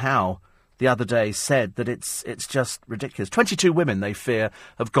Hogan-Howe the other day said that it's just ridiculous. 22 women, they fear,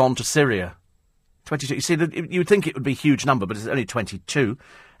 have gone to Syria. 22. You see, you'd think it would be a huge number, but it's only 22.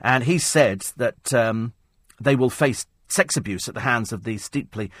 And he said that they will face sex abuse at the hands of these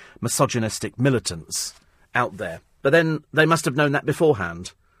deeply misogynistic militants out there. But then they must have known that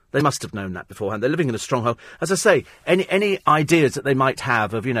beforehand. They're living in a stronghold. As I say, any ideas that they might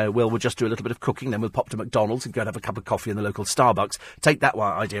have of, we'll just do a little bit of cooking, then we'll pop to McDonald's and go and have a cup of coffee in the local Starbucks. Take that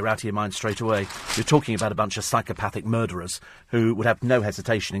idea out of your mind straight away. You're talking about a bunch of psychopathic murderers who would have no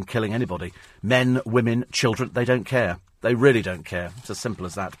hesitation in killing anybody. Men, women, children, they don't care. They really don't care. It's as simple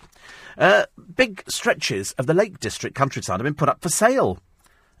as that. Big stretches of the Lake District countryside have been put up for sale.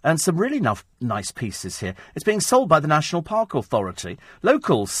 And some really nice pieces here. It's being sold by the National Park Authority.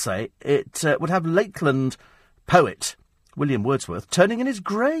 Locals say it would have Lakeland poet William Wordsworth turning in his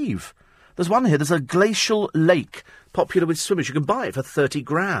grave. There's one here. There's a glacial lake, popular with swimmers. You can buy it for 30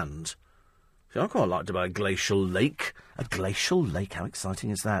 grand. See, I'd quite like to buy a glacial lake. A glacial lake? How exciting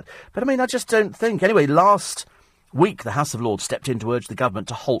is that? But, I just don't think. Anyway, last week, the House of Lords stepped in to urge the government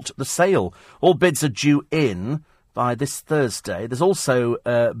to halt the sale. All bids are due in by this Thursday. There's also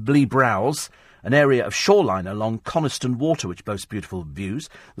Blee Brows, an area of shoreline along Coniston Water, which boasts beautiful views.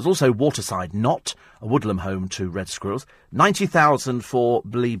 There's also Waterside Knot, a woodland home to red squirrels. 90,000 for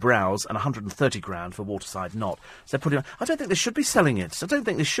Blee Brows and 130 grand for Waterside Knot. So they're putting on. I don't think they should be selling it. I don't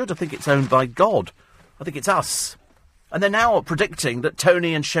think they should. I think it's owned by God. I think it's us. And they're now predicting that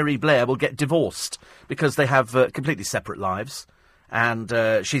Tony and Sherry Blair will get divorced because they have completely separate lives. And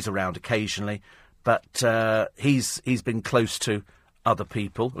she's around occasionally. But he's been close to other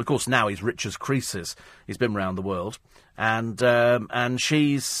people. Of course, now he's rich as Croesus. He's been around the world. And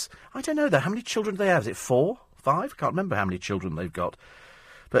she's... I don't know, though. How many children do they have? Is it 4? 5? Can't remember how many children they've got.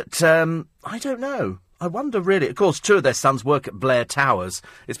 But I don't know. I wonder, really. Of course, 2 of their sons work at Blair Towers.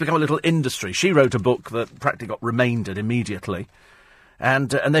 It's become a little industry. She wrote a book that practically got remaindered immediately. And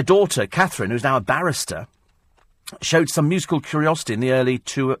their daughter, Catherine, who's now a barrister, showed some musical curiosity in the early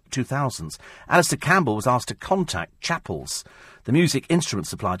 2000s. Alistair Campbell was asked to contact Chappell's, the music instrument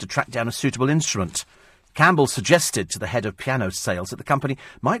supplier, to track down a suitable instrument. Campbell suggested to the head of piano sales that the company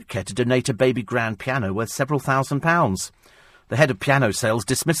might care to donate a baby grand piano worth several £1,000s. The head of piano sales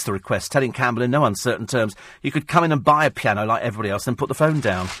dismissed the request, telling Campbell in no uncertain terms you could come in and buy a piano like everybody else and put the phone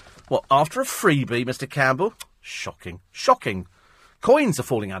down. What, after a freebie, Mr. Campbell? Shocking. Shocking. Coins are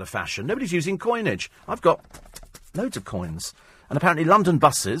falling out of fashion. Nobody's using coinage. I've got loads of coins. And apparently London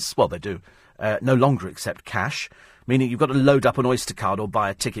buses, well, they do, no longer accept cash, meaning you've got to load up an Oyster card or buy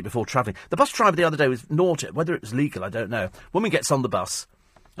a ticket before travelling. The bus driver the other day was naughty. Whether it was legal, I don't know. Woman gets on the bus,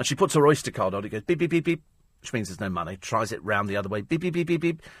 and she puts her Oyster card on. It goes beep, beep, beep, beep, which means there's no money. Tries it round the other way. Beep, beep, beep, beep,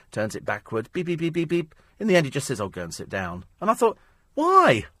 beep. Turns it backward. Beep, beep, beep, beep, beep. In the end, he just says, "I'll go and sit down." And I thought,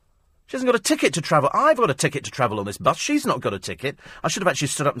 why? She hasn't got a ticket to travel. I've got a ticket to travel on this bus. She's not got a ticket. I should have actually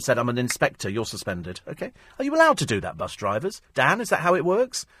stood up and said, "I'm an inspector. You're suspended." OK? Are you allowed to do that, bus drivers? Dan, is that how it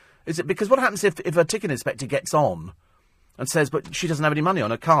works? Is it because what happens if a ticket inspector gets on and says, "But she doesn't have any money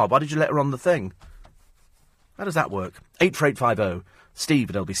on her car. Why did you let her on the thing?" How does that work? 84850 Steve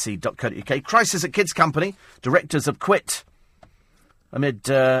at lbc.co.uk. Crisis at Kids Company. Directors have quit. Amid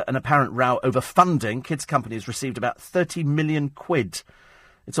an apparent row over funding, Kids Company has received about 30 million quid.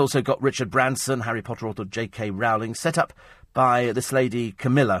 It's also got Richard Branson, Harry Potter author J.K. Rowling, set up by this lady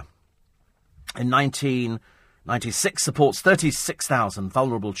Camilla. In 1996, supports 36,000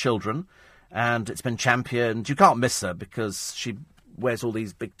 vulnerable children, and it's been championed. You can't miss her because she wears all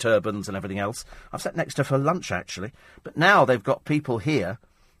these big turbans and everything else. I've sat next to her for lunch, actually. But now they've got people here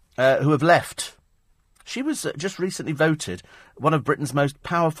who have left. She was just recently voted one of Britain's most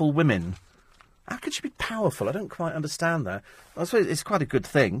powerful women. How could she be powerful? I don't quite understand that. I suppose it's quite a good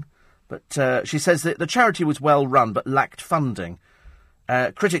thing. But she says that the charity was well run but lacked funding.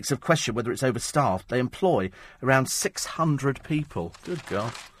 Critics have questioned whether it's overstaffed. They employ around 600 people. Good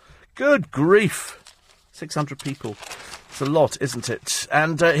God. Good grief. 600 people. It's a lot, isn't it?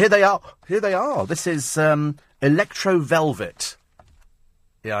 And here they are. Here they are. This is Electro Velvet.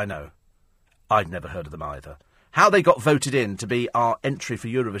 Yeah, I know. I'd never heard of them either. How they got voted in to be our entry for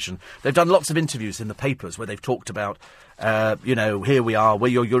Eurovision. They've done lots of interviews in the papers where they've talked about, here we are, we're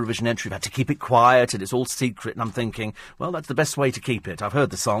your Eurovision entry. We've had to keep it quiet and it's all secret. And I'm thinking, well, that's the best way to keep it. I've heard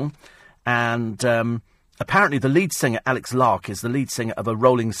the song. And apparently the lead singer, Alex Lark, is the lead singer of a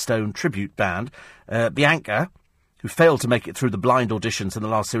Rolling Stone tribute band. Bianca, who failed to make it through the blind auditions in the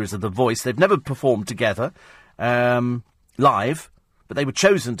last series of The Voice. They've never performed together live, but they were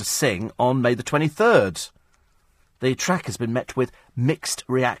chosen to sing on May the 23rd. The track has been met with mixed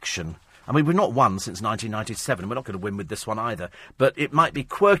reaction. I mean, we've not won since 1997. We're not going to win with this one either. But it might be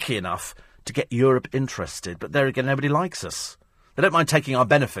quirky enough to get Europe interested. But there again, nobody likes us. They don't mind taking our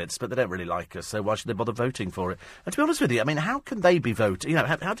benefits, but they don't really like us. So why should they bother voting for it? And to be honest with you, I mean, how can they be voting? You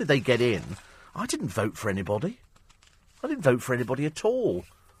know, how did they get in? I didn't vote for anybody. I didn't vote for anybody at all.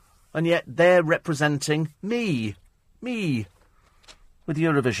 And yet they're representing me. Me. With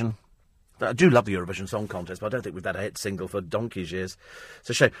Eurovision. I do love the Eurovision Song Contest, but I don't think we've had a hit single for donkey's years.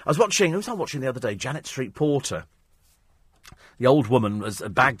 It's a shame. Who was I watching the other day? Janet Street Porter. The old woman has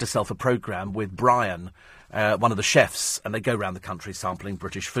bagged herself a programme with Brian, one of the chefs, and they go around the country sampling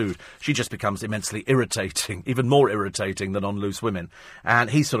British food. She just becomes immensely irritating, even more irritating than on Loose Women. And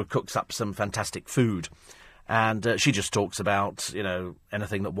he sort of cooks up some fantastic food. And she just talks about,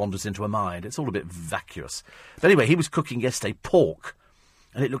 anything that wanders into her mind. It's all a bit vacuous. But anyway, he was cooking yesterday pork.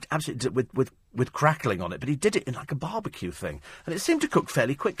 And it looked absolutely with crackling on it, but he did it in like a barbecue thing, and it seemed to cook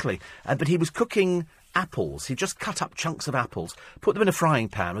fairly quickly. But he was cooking apples. He just cut up chunks of apples, put them in a frying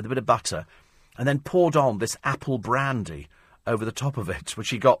pan with a bit of butter, and then poured on this apple brandy over the top of it,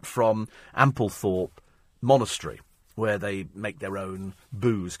 which he got from Amplethorpe Monastery, where they make their own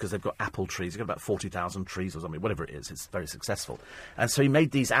booze because they've got apple trees. They've got about 40,000 trees or something, whatever it is. It's very successful. And so he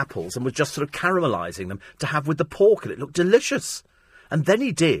made these apples and was just sort of caramelising them to have with the pork, and it looked delicious. And then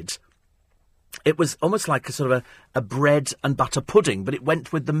he did, it was almost like a sort of a bread and butter pudding, but it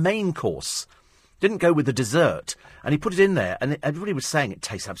went with the main course. Didn't go with the dessert. And he put it in there, and everybody was saying it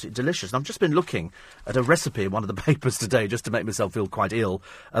tastes absolutely delicious. And I've just been looking at a recipe in one of the papers today, just to make myself feel quite ill,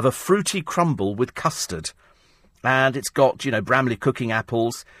 of a fruity crumble with custard. And it's got, Bramley cooking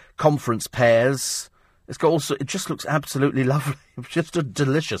apples, conference pears. It's got also, it just looks absolutely lovely. It's just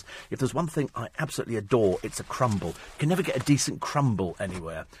delicious. If there's one thing I absolutely adore, it's a crumble. You can never get a decent crumble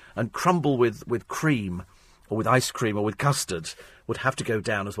anywhere. And crumble with cream, or with ice cream, or with custard, would have to go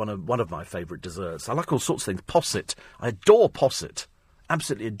down as one of my favourite desserts. I like all sorts of things. Posset. I adore posset.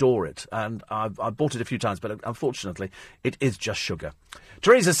 Absolutely adore it. And I've bought it a few times, but unfortunately, it is just sugar.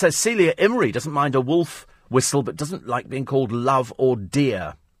 Teresa says Celia Imrie doesn't mind a wolf whistle, but doesn't like being called love or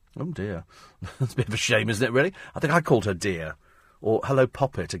dear. Oh, dear. That's a bit of a shame, isn't it, really? I think I called her dear. Or hello,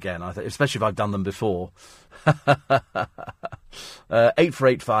 Poppet again, I think, especially if I've done them before.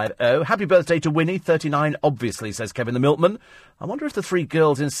 84850. Happy birthday to Winnie, 39, obviously, says Kevin the Milkman. I wonder if the 3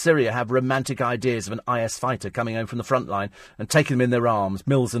 girls in Syria have romantic ideas of an IS fighter coming home from the front line and taking them in their arms,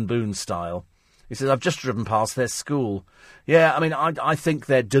 Mills and Boone style. He says, I've just driven past their school. Yeah, I mean, I think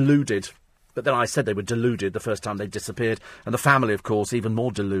they're deluded. But then I said they were deluded the first time they disappeared. And the family, of course, even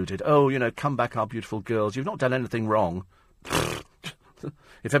more deluded. Oh, come back, our beautiful girls. You've not done anything wrong.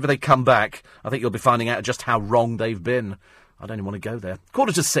 If ever they come back, I think you'll be finding out just how wrong they've been. I don't even want to go there.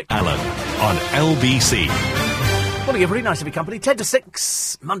 5:45. Alan on LBC. Morning, everybody. Nice to be company. 10 to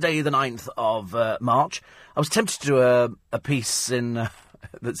 6, Monday the 9th of March. I was tempted to do a piece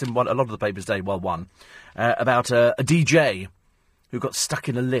that's in a lot of the papers today, one, about a DJ who got stuck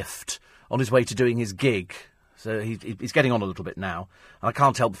in a lift on his way to doing his gig. So he's getting on a little bit now. And I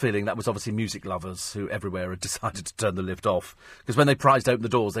can't help feeling that was obviously music lovers who everywhere had decided to turn the lift off. Because when they prized open the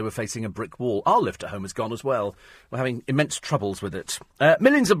doors, they were facing a brick wall. Our lift at home has gone as well. We're having immense troubles with it.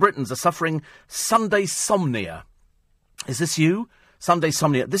 Millions of Britons are suffering Sunday somnia. Is this you? Sunday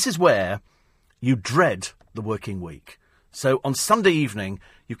somnia. This is where you dread the working week. So on Sunday evening,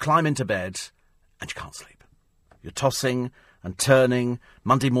 you climb into bed and you can't sleep. You're tossing and turning.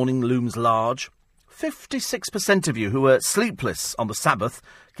 Monday morning looms large. 56% of you who are sleepless on the Sabbath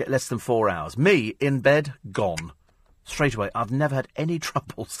get less than 4 hours. Me, in bed, gone. Straight away. I've never had any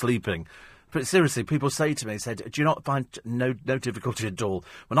trouble sleeping. But seriously, people say to me, do you not find no difficulty at all?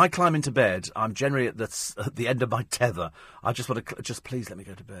 When I climb into bed, I'm generally at the end of my tether. I just want to, just please let me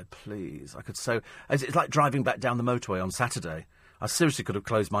go to bed, please. It's like driving back down the motorway on Saturday. I seriously could have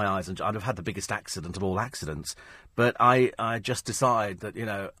closed my eyes and I'd have had the biggest accident of all accidents. But I just decide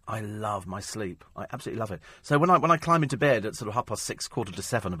that, I love my sleep. I absolutely love it. So when I climb into bed at sort of 6:30,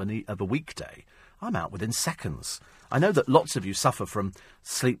 6:45 of a weekday, I'm out within seconds. I know that lots of you suffer from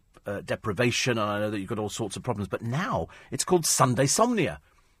sleep deprivation, and I know that you've got all sorts of problems, but now it's called Sunday somnia.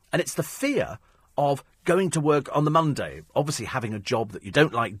 And it's the fear of going to work on the Monday, obviously having a job that you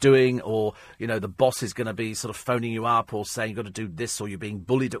don't like doing, or, the boss is going to be sort of phoning you up or saying you've got to do this, or you're being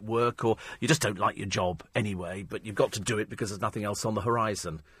bullied at work, or you just don't like your job anyway, but you've got to do it because there's nothing else on the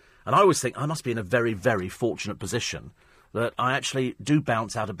horizon. And I always think I must be in a very, very fortunate position that I actually do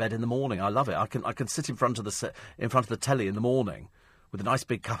bounce out of bed in the morning. I love it. I can sit in front of the telly in the morning with a nice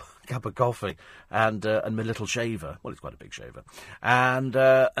big cup of coffee and my little shaver. Well, it's quite a big shaver. And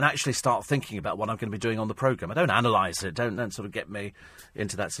actually start thinking about what I'm going to be doing on the programme. I don't analyse it. Don't sort of get me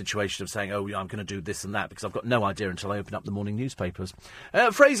into that situation of saying, oh, yeah, I'm going to do this and that, because I've got no idea until I open up the morning newspapers.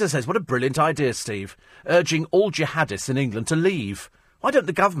 Fraser says, what a brilliant idea, Steve. Urging all jihadists in England to leave. Why don't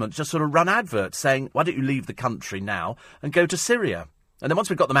the government just sort of run adverts saying, why don't you leave the country now and go to Syria? And then once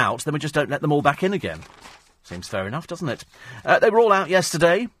we've got them out, then we just don't let them all back in again. Seems fair enough, doesn't it? They were all out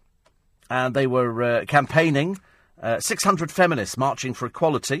yesterday, and they were campaigning. 600 feminists marching for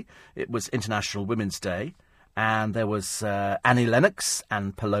equality. It was International Women's Day, and there was Annie Lennox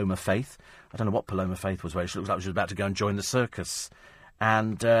and Paloma Faith. I don't know what Paloma Faith was wearing. She looks like she was about to go and join the circus.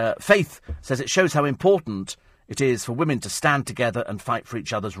 And Faith says it shows how important it is for women to stand together and fight for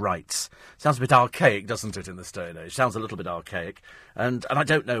each other's rights. Sounds a bit archaic, doesn't it, in this day and age? Sounds a little bit archaic. And I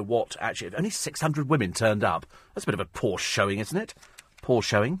don't know what, actually... Only 600 women turned up. That's a bit of a poor showing, isn't it? Poor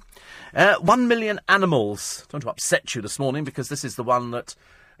showing. 1 million animals. Don't want to upset you this morning, because this is the one that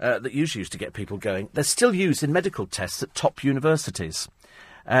usually used to get people going. They're still used in medical tests at top universities.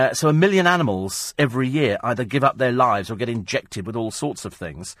 So 1 million animals every year either give up their lives or get injected with all sorts of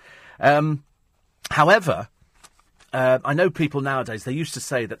things. However... I know people nowadays, they used to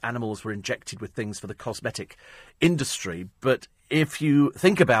say that animals were injected with things for the cosmetic industry, but if you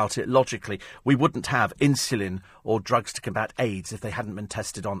think about it logically, we wouldn't have insulin or drugs to combat AIDS if they hadn't been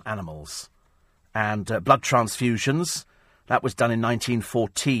tested on animals. And blood transfusions, that was done in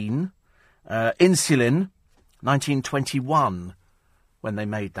 1914. Insulin, 1921, when they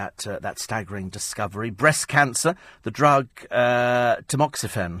made that staggering discovery. Breast cancer, the drug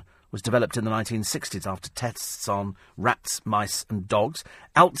tamoxifen, was developed in the 1960s after tests on rats, mice and dogs.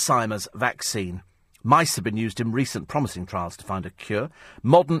 Alzheimer's vaccine. Mice have been used in recent promising trials to find a cure.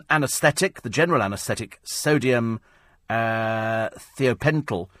 Modern anaesthetic, the general anaesthetic, sodium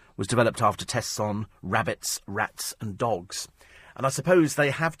thiopental, was developed after tests on rabbits, rats and dogs. And I suppose they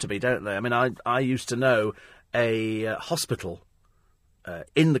have to be, don't they? I mean, I used to know a hospital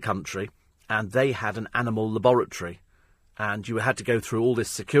in the country, and they had an animal laboratory. And you had to go through all this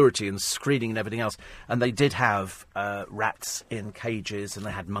security and screening and everything else. And they did have rats in cages, and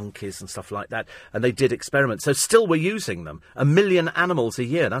they had monkeys and stuff like that. And they did experiments. So still we're using them. 1 million animals a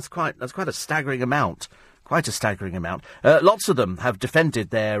year. That's quite a staggering amount. Quite a staggering amount. Lots of them have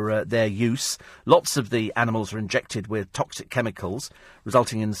defended their use. Lots of the animals are injected with toxic chemicals,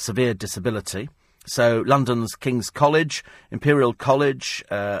 resulting in severe disability. So London's King's College, Imperial College,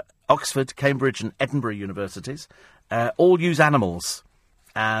 Oxford, Cambridge and Edinburgh universities all use animals,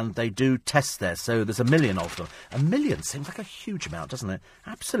 and they do tests there. So there's 1 million of them. 1 million seems like a huge amount, doesn't it?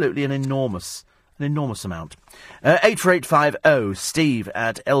 Absolutely an enormous amount. 84850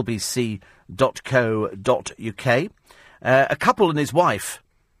 steve@lbc.co.uk. A couple and his wife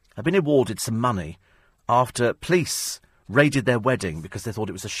have been awarded some money after police raided their wedding because they thought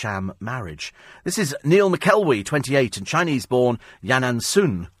it was a sham marriage. This is Neil McElwee, 28, and Chinese-born Yanan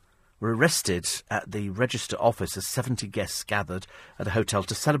Sun were arrested at the register office as 70 guests gathered at a hotel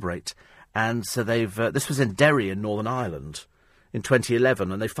to celebrate. And so this was in Derry in Northern Ireland in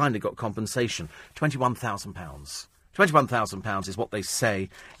 2011, and they finally got compensation, £21,000. £21,000 is what they say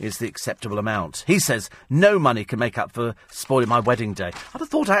is the acceptable amount. He says no money can make up for spoiling my wedding day. I'd have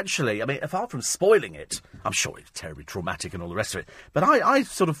thought, actually, I mean, apart from spoiling it, I'm sure it's terribly traumatic and all the rest of it, but I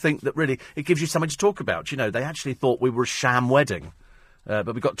sort of think that really it gives you something to talk about. You know, they actually thought we were a sham wedding.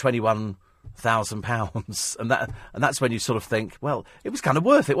 But we got £21,000, and that's when you sort of think, well, it was kind of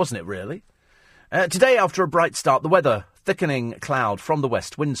worth it, wasn't it, really? Today, after a bright start, the weather, thickening cloud from the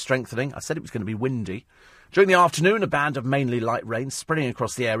west, wind strengthening. I said it was going to be windy. During the afternoon, a band of mainly light rain spreading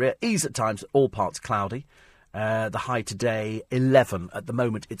across the area, ease at times, all parts cloudy. The high today, 11. At the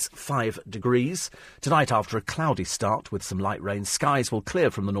moment, it's 5 degrees. Tonight, after a cloudy start with some light rain, skies will clear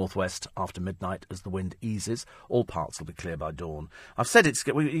from the northwest after midnight as the wind eases. All parts will be clear by dawn. I've said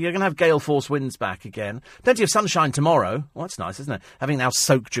you're going to have gale force winds back again. Plenty of sunshine tomorrow. Well, that's nice, isn't it? Having now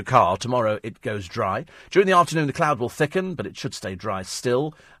soaked your car, tomorrow it goes dry. During the afternoon, the cloud will thicken, but it should stay dry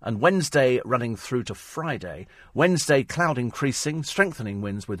still. And Wednesday running through to Friday. Wednesday, cloud increasing, strengthening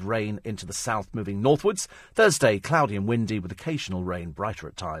winds with rain into the south moving northwards. Thursday, cloudy and windy with occasional rain, brighter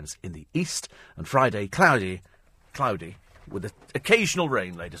at times in the east. And Friday, cloudy with occasional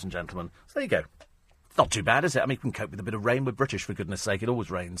rain, ladies and gentlemen. So there you go. Not too bad, is it? I mean, we can cope with a bit of rain. We're British, for goodness sake. It always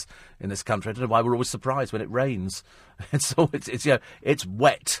rains in this country. I don't know why we're always surprised when it rains. It's wet.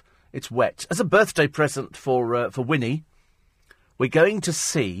 It's wet. As a birthday present for Winnie, we're going to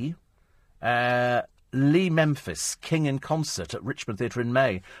see Lee Memphis, King in concert at Richmond Theatre in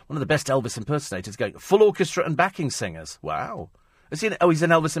May. One of the best Elvis impersonators going. Full orchestra and backing singers. Wow. He's an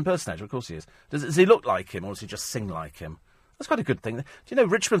Elvis impersonator, of course he is. Does he look like him, or does he just sing like him? That's quite a good thing. Do you know,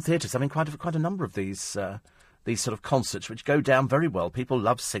 Richmond Theatre's having quite a number of these sort of concerts which go down very well. People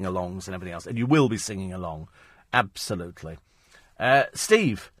love sing-alongs and everything else, and you will be singing along. Absolutely.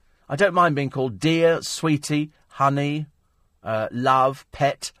 Steve, I don't mind being called dear, sweetie, honey, love,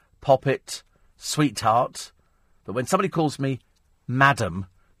 pet, poppet, sweetheart, but when somebody calls me madam,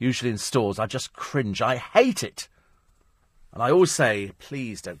 usually in stores, I just cringe. I hate it. And I always say,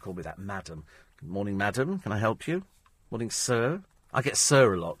 please don't call me that, madam. Good morning, madam. Can I help you? Morning, sir. I get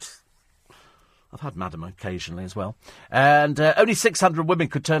sir a lot. I've had madam occasionally as well. And only 600 women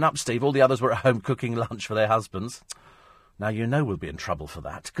could turn up, Steve. All the others were at home cooking lunch for their husbands. Now, you know we'll be in trouble for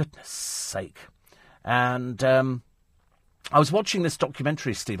that. Goodness sake. And I was watching this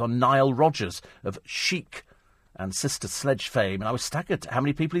documentary, Steve, on Nile Rodgers of Chic and Sister Sledge fame, and I was staggered at how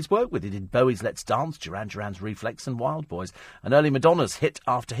many people he's worked with. He did Bowie's Let's Dance, Duran Duran's Reflex, and Wild Boys, and early Madonna's hit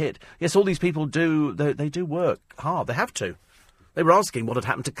after hit. Yes, all these people they do work hard. They have to. They were asking what had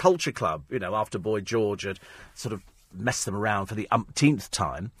happened to Culture Club, after Boy George had sort of messed them around for the umpteenth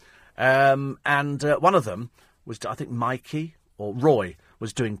time. And one of them was, I think, Mikey or Roy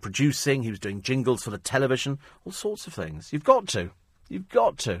was doing producing. He was doing jingles for the television, all sorts of things. You've got to.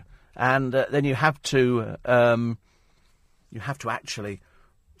 And then you have to actually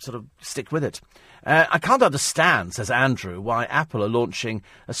sort of stick with it. I can't understand, says Andrew, why Apple are launching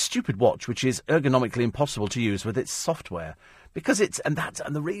a stupid watch which is ergonomically impossible to use with its software. Because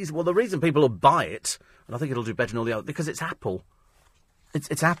the reason people will buy it, and I think it'll do better than all the others, because it's Apple.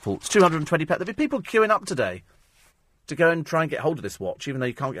 It's Apple. It's £220. There'll be people queuing up today to go and try and get hold of this watch, even though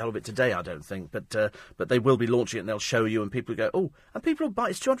you can't get hold of it today, I don't think. But they will be launching it, and they'll show you, and people go, oh, and people will buy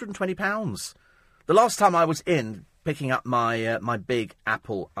it. It's £220. The last time I was in picking up my my big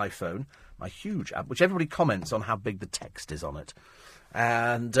Apple iPhone, my huge app, which everybody comments on how big the text is on it,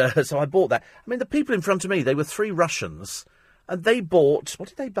 and so I bought that. I mean, the people in front of me, they were 3 Russians, and they bought, what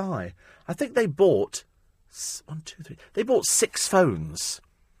did they buy? I think they bought 1, 2, 3. They bought 6 phones,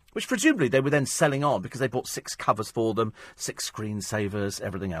 which presumably they were then selling on because they bought 6 covers for them, 6 screensavers,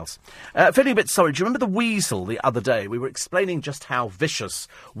 everything else. Feeling a bit sorry. Do you remember the weasel the other day? We were explaining just how vicious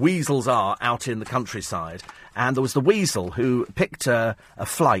weasels are out in the countryside. And there was the weasel who picked a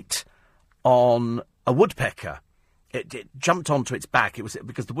flight on a woodpecker. It jumped onto its back. It was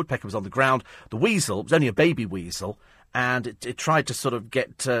because the woodpecker was on the ground. The weasel, it was only a baby weasel, and it tried to sort of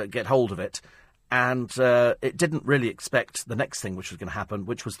get hold of it. And it didn't really expect the next thing which was going to happen,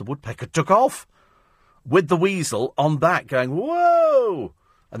 which was the woodpecker took off with the weasel on back, going, whoa!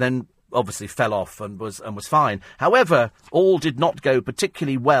 And then obviously fell off and was fine. However, all did not go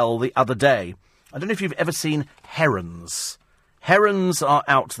particularly well the other day. I don't know if you've ever seen herons. Herons are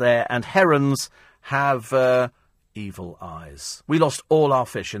out there, and herons have evil eyes. We lost all our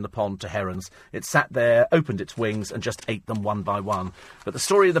fish in the pond to herons. It sat there, opened its wings, and just ate them one by one. But the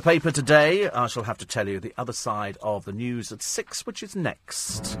story of the paper today, I shall have to tell you the other side of the news at 6, which is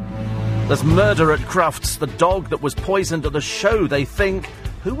next. There's murder at Crufts, the dog that was poisoned at the show, they think.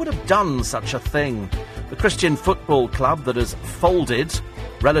 Who would have done such a thing? The Christian football club that has folded.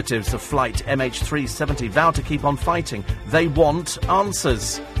 Relatives of flight MH370 vow to keep on fighting. They want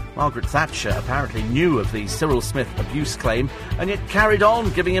answers. Margaret Thatcher apparently knew of the Cyril Smith abuse claim and yet carried on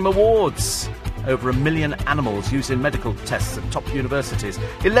giving him awards. Over 1 million animals used in medical tests at top universities.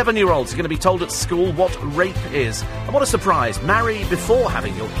 11-year-olds are going to be told at school what rape is. And what a surprise. Marry before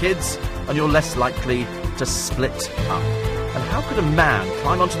having your kids and you're less likely to split up. And how could a man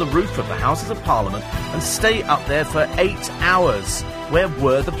climb onto the roof of the Houses of Parliament and stay up there for 8 hours? Where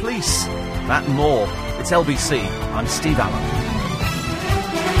were the police? That and more. It's LBC. I'm Steve Allen.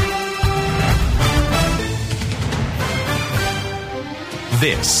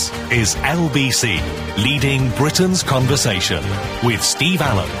 This is LBC, leading Britain's conversation with Steve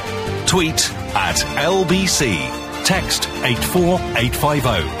Allen. Tweet at LBC. Text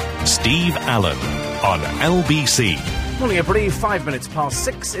 84850. Steve Allen on LBC. Morning, everybody. 5 minutes past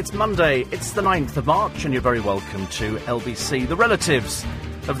 6. It's Monday. It's the 9th of March, and you're very welcome to LBC. The relatives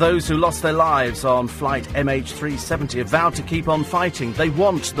of those who lost their lives on flight MH370 have vowed to keep on fighting. They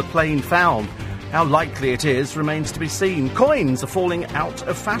want the plane found. How likely it is remains to be seen. Coins are falling out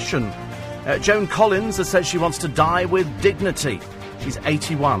of fashion. Joan Collins has said she wants to die with dignity. She's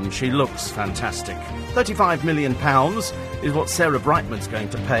 81. She looks fantastic. £35 million is what Sarah Brightman's going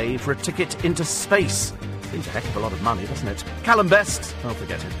to pay for a ticket into space. Seems a heck of a lot of money, doesn't it? Callum Best, oh,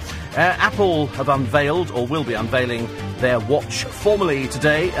 forget it. Apple have unveiled, or will be unveiling, their watch formally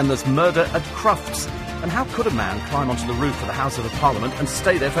today, and there's murder at Crufts. And how could a man climb onto the roof of the House of Parliament and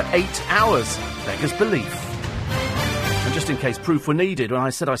stay there for 8 hours? Beggars belief. And just in case proof were needed, when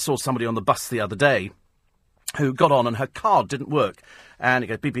I said I saw somebody on the bus the other day who got on and her card didn't work, and it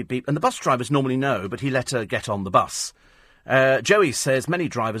goes beep, beep, beep, and the bus drivers normally know, but he let her get on the bus. Joey says many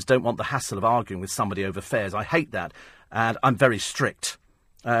drivers don't want the hassle of arguing with somebody over fares. I hate that, and I'm very strict.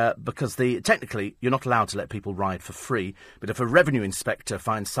 Because technically you're not allowed to let people ride for free, but if a revenue inspector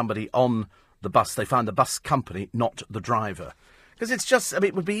finds somebody on the bus, they find the bus company, not the driver. Because it's just, I mean,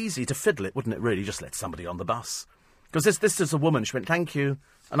 it would be easy to fiddle it, wouldn't it, really? Just let somebody on the bus. Because this is a woman, she went, thank you.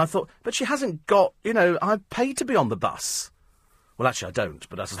 And I thought, but she hasn't got, I've paid to be on the bus. Well, actually, I don't,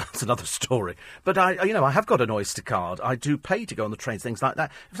 but that's another story. But, I have got an Oyster card. I do pay to go on the trains, things like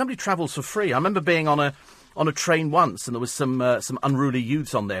that. If somebody travels for free, I remember being on a train once, and there was some unruly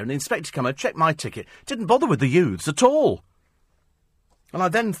youths on there, and the inspector came and checked my ticket. Didn't bother with the youths at all. And I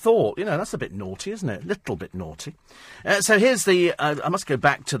then thought, that's a bit naughty, isn't it? A little bit naughty. So here's I must go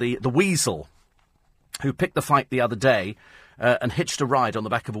back to the weasel who picked the fight the other day and hitched a ride on the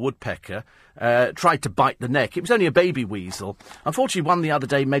back of a woodpecker, tried to bite the neck. It was only a baby weasel. Unfortunately, one the other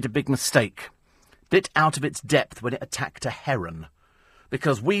day made a big mistake. Bit out of its depth when it attacked a heron.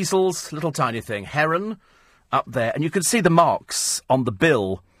 Because weasels, little tiny thing, heron up there, and you can see the marks on the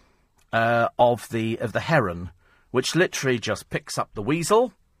bill of the heron, which literally just picks up the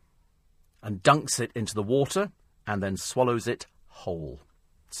weasel and dunks it into the water and then swallows it whole.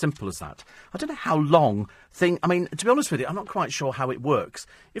 Simple as that. I don't know how long to be honest with you, I'm not quite sure how it works.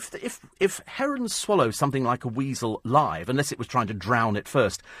 If herons swallow something like a weasel live, unless it was trying to drown it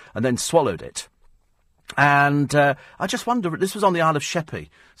first and then swallowed it. And I just wonder, this was on the Isle of Sheppey.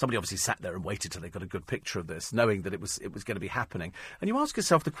 Somebody obviously sat there and waited till they got a good picture of this, knowing that it was going to be happening. And you ask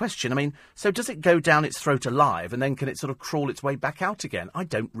yourself the question, so does it go down its throat alive and then can it sort of crawl its way back out again? I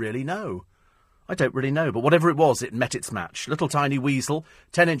don't really know. But whatever it was, it met its match. Little tiny weasel,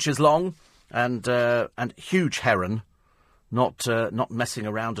 10 inches long, and huge heron, not messing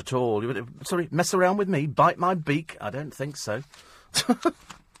around at all. Sorry, mess around with me? Bite my beak? I don't think so.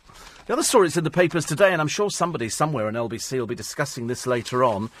 The other stories in the papers today, and I'm sure somebody somewhere in LBC will be discussing this later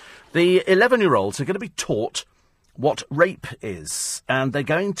on, the 11-year-olds are going to be taught what rape is, and they're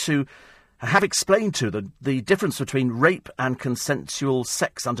going to have explained to them the difference between rape and consensual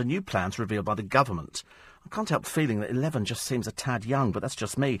sex under new plans revealed by the government. I can't help feeling that 11 just seems a tad young, but that's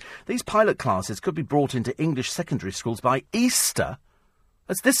just me. These pilot classes could be brought into English secondary schools by Easter.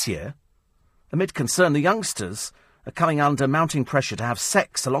 That's this year. Amid concern, the youngsters are coming under mounting pressure to have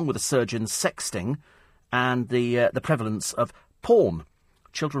sex, along with a surge in sexting and the prevalence of porn.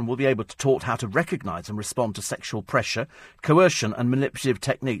 Children will be able to taught how to recognise and respond to sexual pressure, coercion and manipulative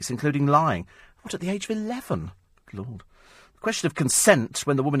techniques, including lying. What, at the age of 11? Good Lord. The question of consent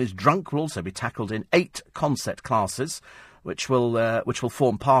when the woman is drunk will also be tackled in 8 concept classes, which will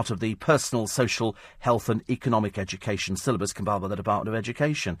form part of the personal, social, health and economic education syllabus compiled by the Department of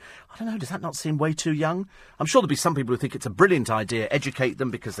Education. I don't know, does that not seem way too young? I'm sure there'll be some people who think it's a brilliant idea, educate them,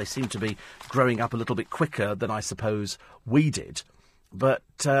 because they seem to be growing up a little bit quicker than I suppose we did. But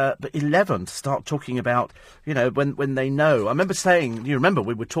 11 to start talking about, when they know. I remember saying, we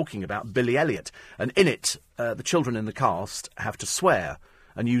were talking about Billy Elliot, and in it, the children in the cast have to swear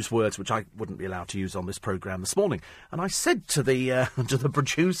and use words which I wouldn't be allowed to use on this programme this morning. And I said to the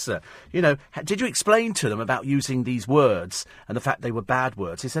producer, did you explain to them about using these words and the fact they were bad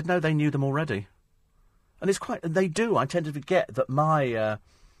words? He said, no, they knew them already. And they do. I tend to forget that my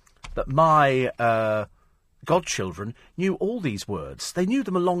godchildren knew all these words. They knew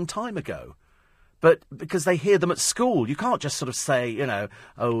them a long time ago. But because they hear them at school, you can't just sort of say,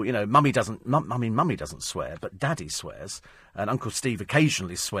 mummy doesn't swear, but daddy swears, and Uncle Steve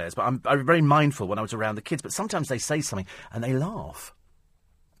occasionally swears. But I'm very mindful when I was around the kids. But sometimes they say something and they laugh.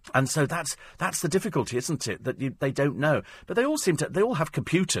 And so that's the difficulty, isn't it? That they don't know. But they all have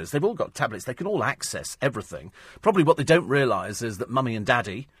computers. They've all got tablets. They can all access everything. Probably what they don't realise is that mummy and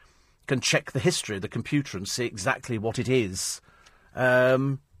daddy can check the history of the computer and see exactly what it is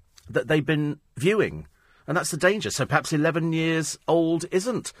that they've been viewing. And that's the danger. So perhaps 11 years old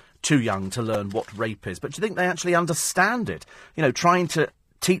isn't too young to learn what rape is. But do you think they actually understand it? You know, trying to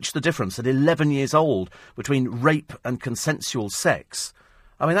teach the difference at 11 years old between rape and consensual sex.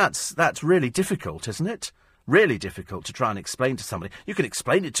 I mean, that's really difficult, isn't it? Really difficult to try and explain to somebody. You can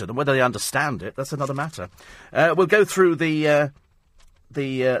explain it to them, whether they understand it, that's another matter. We'll go through the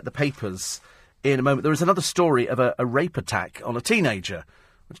papers in a moment. There is another story of a rape attack on a teenager,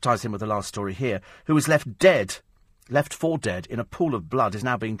 which ties in with the last story here, who was left for dead in a pool of blood, is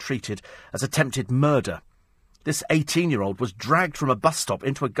now being treated as attempted murder. This 18-year-old was dragged from a bus stop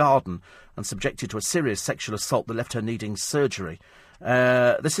into a garden and subjected to a serious sexual assault that left her needing surgery.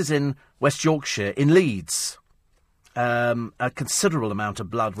 This is in West Yorkshire, in Leeds. A considerable amount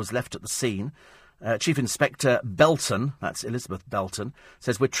of blood was left at the scene. Chief Inspector Belton, that's Elizabeth Belton,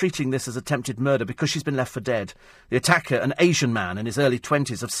 says we're treating this as attempted murder because she's been left for dead. The attacker, an Asian man in his early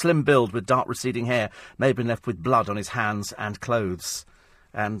 20s, of slim build with dark receding hair, may have been left with blood on his hands and clothes.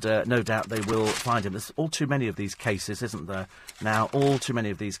 And no doubt they will find him. There's all too many of these cases, isn't there? Now, all too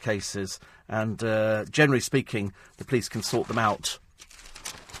many of these cases. And generally speaking, the police can sort them out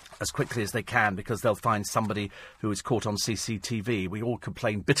as quickly as they can, because they'll find somebody who is caught on CCTV. We all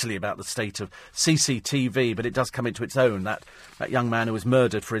complain bitterly about the state of CCTV, but it does come into its own. That young man who was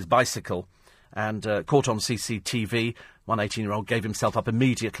murdered for his bicycle and caught on CCTV, one 18-year-old gave himself up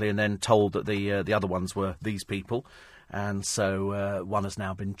immediately and then told that the other ones were these people. And so one has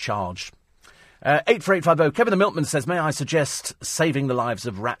now been charged. 84850, Kevin the Milkman says, may I suggest saving the lives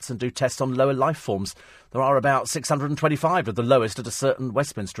of rats and do tests on lower life forms? There are about 625 of the lowest at a certain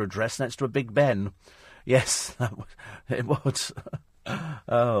Westminster address next to a Big Ben. Yes, it would.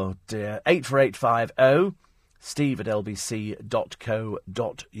 Oh, dear. 84850,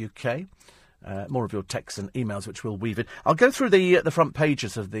 steve@lbc.co.uk. More of your texts and emails, which we'll weave in. I'll go through the front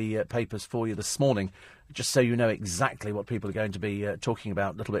pages of the papers for you this morning, just so you know exactly what people are going to be talking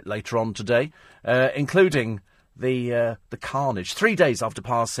about a little bit later on today, including the carnage. 3 days after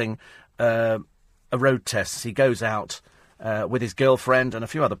passing a road test, he goes out with his girlfriend and a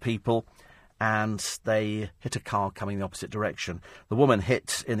few other people, and they hit a car coming in the opposite direction. The woman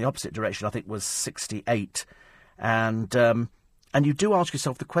hit in the opposite direction, I think, was 68, and you do ask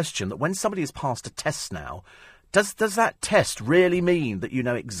yourself the question that when somebody has passed a test now, does that test really mean that you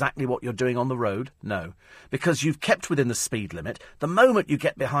know exactly what you're doing on the road? No. Because you've kept within the speed limit. The moment you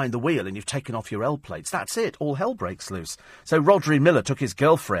get behind the wheel and you've taken off your L plates, that's it. All hell breaks loose. So Rodri Miller took his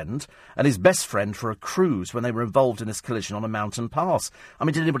girlfriend and his best friend for a cruise when they were involved in this collision on a mountain pass. I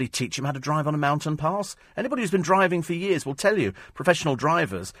mean, did anybody teach him how to drive on a mountain pass? Anybody who's been driving for years will tell you, professional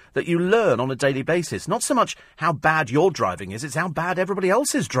drivers, that you learn on a daily basis. Not so much how bad your driving is, it's how bad everybody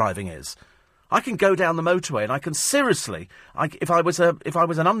else's driving is. I can go down the motorway and I can seriously, if I was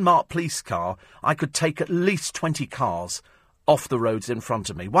an unmarked police car, I could take at least 20 cars off the roads in front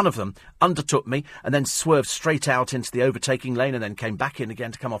of me. One of them undertook me and then swerved straight out into the overtaking lane and then came back in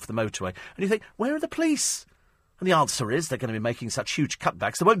again to come off the motorway. And you think, where are the police? And the answer is they're going to be making such huge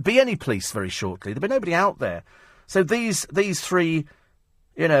cutbacks. There won't be any police very shortly. There'll be nobody out there. So these three,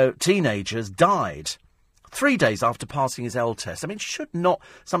 teenagers died 3 days after passing his L test. I mean, should not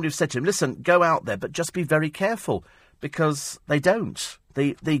somebody have said to him, listen, go out there, but just be very careful, because they don't.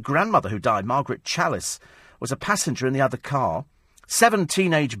 The grandmother who died, Margaret Chalice, was a passenger in the other car. 7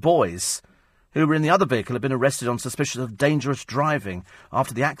 teenage boys who were in the other vehicle had been arrested on suspicion of dangerous driving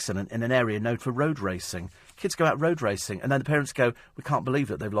after the accident in an area known for road racing. Kids go out road racing, and then the parents go, we can't believe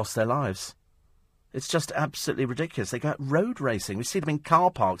that they've lost their lives. It's just absolutely ridiculous. They go out road racing. We see them in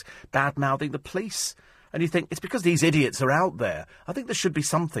car parks, bad-mouthing the police. And you think, it's because these idiots are out there. I think there should be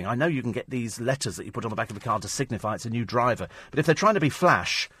something. I know you can get these letters that you put on the back of the car to signify it's a new driver. But if they're trying to be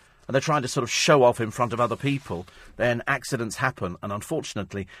flash, and they're trying to sort of show off in front of other people, then accidents happen. And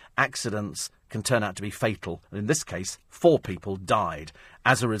unfortunately, accidents can turn out to be fatal. And in this case, 4 people died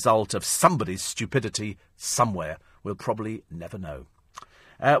as a result of somebody's stupidity somewhere. We'll probably never know.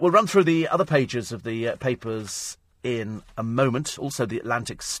 We'll run through the other pages of the papers in a moment. Also the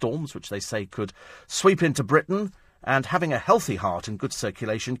Atlantic storms, which they say could sweep into Britain, and having a healthy heart and good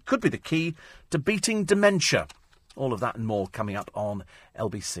circulation could be the key to beating dementia. All of that and more coming up on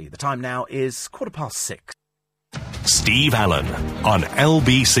LBC. The time now is 6:15. Steve Allen on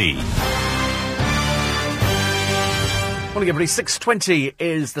LBC. Morning, everybody. 6:20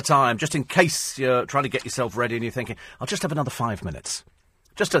 is the time. Just in case you're trying to get yourself ready and you're thinking, I'll just have another 5 minutes.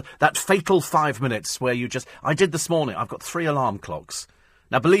 Just that fatal 5 minutes where you just... I did this morning. I've got 3 alarm clocks.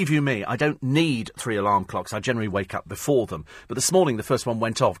 Now, believe you me, I don't need 3 alarm clocks. I generally wake up before them. But this morning, the first one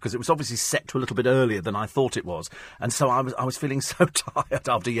went off because it was obviously set to a little bit earlier than I thought it was. And so I was feeling so tired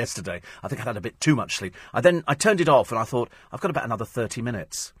after yesterday. I think I'd had a bit too much sleep. I turned it off and I thought, I've got about another 30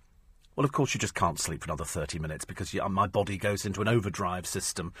 minutes. Well, of course, you just can't sleep for another 30 minutes because my body goes into an overdrive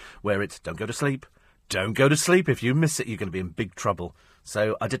system where it's, don't go to sleep. Don't go to sleep. If you miss it, you're going to be in big trouble.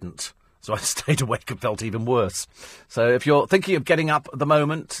 So I didn't. So I stayed awake and felt even worse. So if you're thinking of getting up at the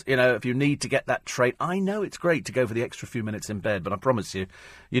moment, if you need to get that trait, I know it's great to go for the extra few minutes in bed, but I promise you,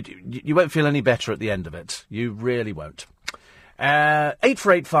 you won't feel any better at the end of it. You really won't.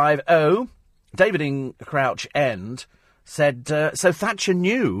 84850, David in Crouch End said, so Thatcher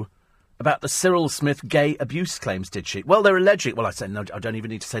knew about the Cyril Smith gay abuse claims, did she? Well, they're alleging... Well, I said, no, I don't even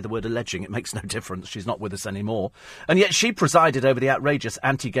need to say the word alleging. It makes no difference. She's not with us anymore. And yet she presided over the outrageous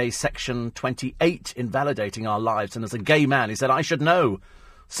anti-gay Section 28, invalidating our lives. And as a gay man, he said, I should know.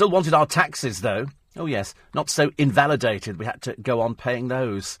 Still wanted our taxes, though. Oh, yes, not so invalidated. We had to go on paying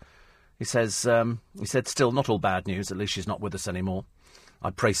those. He said, still not all bad news. At least she's not with us anymore. I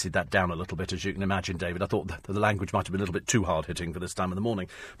praised that down a little bit, as you can imagine, David. I thought that the language might have been a little bit too hard-hitting for this time of the morning.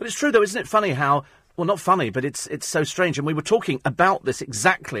 But it's true, though, isn't it funny how... Well, not funny, but it's so strange. And we were talking about this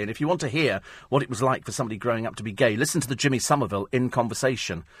exactly. And if you want to hear what it was like for somebody growing up to be gay, listen to the Jimmy Somerville in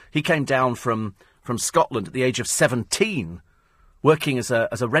Conversation. He came down from Scotland at the age of 17, working as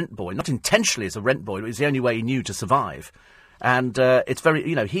a rent boy. Not intentionally as a rent boy, but it was the only way he knew to survive. And it's very...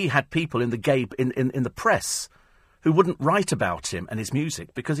 he had people in the gay... in the press who wouldn't write about him and his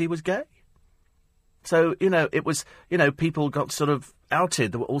music because he was gay. So, it was, people got sort of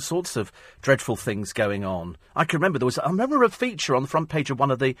outed. There were all sorts of dreadful things going on. I can remember I remember a feature on the front page of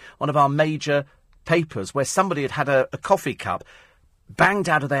one of our major papers where somebody had a coffee cup banged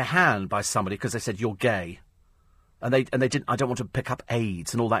out of their hand by somebody because they said, you're gay. And they didn't, I don't want to pick up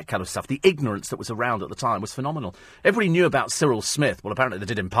AIDS and all that kind of stuff. The ignorance that was around at the time was phenomenal. Everybody knew about Cyril Smith. Well, apparently they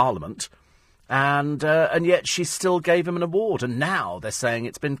did in Parliament. And yet she still gave him an award. And now they're saying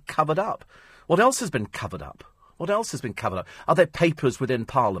it's been covered up. What else has been covered up? What else has been covered up? Are there papers within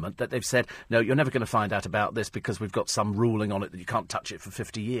Parliament that they've said, no, you're never going to find out about this because we've got some ruling on it that you can't touch it for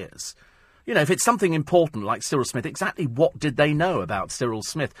 50 years? If it's something important like Cyril Smith, exactly what did they know about Cyril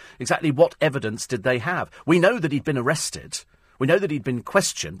Smith? Exactly what evidence did they have? We know that he'd been arrested. We know that he'd been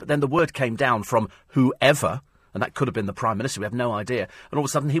questioned. But then the word came down from whoever... And that could have been the Prime Minister, we have no idea. And all of a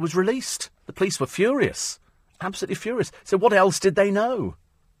sudden he was released. The police were furious. Absolutely furious. So what else did they know?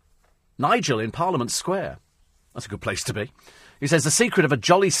 Nigel in Parliament Square. That's a good place to be. He says, the secret of a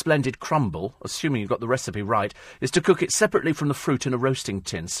jolly splendid crumble, assuming you've got the recipe right, is to cook it separately from the fruit in a roasting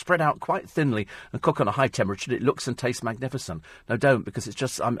tin, spread out quite thinly and cook on a high temperature. It looks and tastes magnificent. No, don't, because it's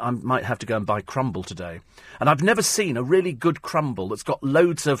just, I might have to go and buy crumble today. And I've never seen a really good crumble that's got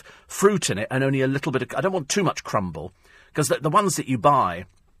loads of fruit in it and only a little bit of... I don't want too much crumble, because the ones that you buy,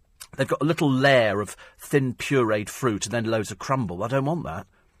 they've got a little layer of thin pureed fruit and then loads of crumble. I don't want that.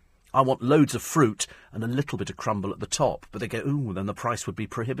 I want loads of fruit and a little bit of crumble at the top. But they go, ooh, then the price would be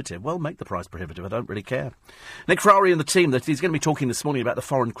prohibitive. Well, make the price prohibitive. I don't really care. Nick Ferrari and the team, he's going to be talking this morning about the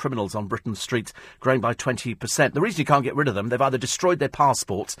foreign criminals on Britain's streets growing by 20%. The reason you can't get rid of them, they've either destroyed their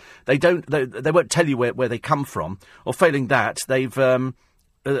passports, they won't tell you where they come from, or failing that, they've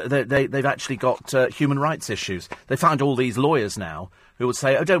actually got human rights issues. They find all these lawyers now who would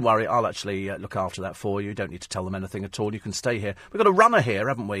say, oh, don't worry, I'll actually look after that for you. You don't need to tell them anything at all. You can stay here. We've got a runner here,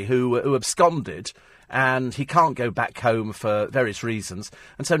 haven't we, who absconded, and he can't go back home for various reasons.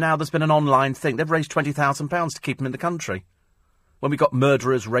 And so now there's been an online thing. They've raised £20,000 to keep him in the country. When we've got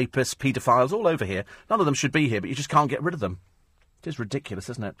murderers, rapists, paedophiles all over here, none of them should be here, but you just can't get rid of them. It is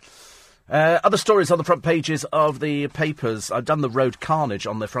ridiculous, isn't it? Other stories on the front pages of the papers. I've done the road carnage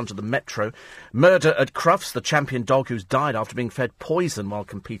on the front of the Metro. Murder at Crufts, the champion dog who's died after being fed poison while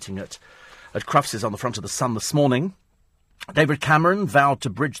competing at Crufts is on the front of the Sun this morning. David Cameron vowed to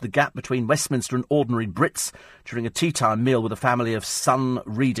bridge the gap between Westminster and ordinary Brits during a tea-time meal with a family of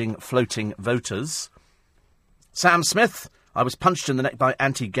Sun-reading floating voters. Sam Smith, I was punched in the neck by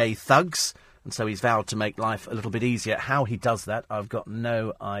anti-gay thugs. And so he's vowed to make life a little bit easier. How he does that, I've got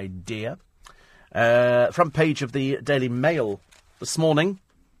no idea. Front page of the Daily Mail this morning.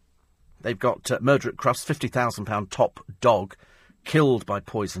 They've got murder at Crufts, £50,000 top dog killed by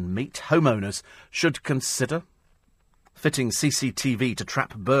poisoned meat. Homeowners should consider fitting CCTV to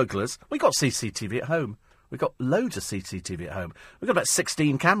trap burglars. We've got CCTV at home. We've got loads of CCTV at home. We've got about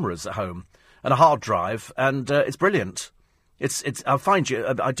 16 cameras at home and a hard drive, and it's brilliant.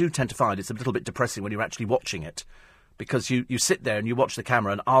 I do tend to find it's a little bit depressing when you're actually watching it. because you sit there and you watch the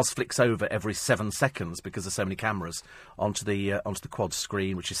camera and ours flicks over every 7 seconds because there's so many cameras onto the quad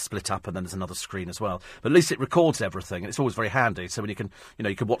screen, which is split up, and then there's another screen as well. But at least it records everything, and it's always very handy. So when you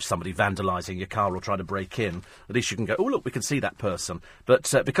can watch somebody vandalising your car or trying to break in, at least you can go, oh, look, we can see that person.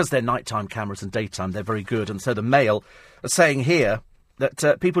 But because they're nighttime cameras and daytime, they're very good. And so the Mail are saying here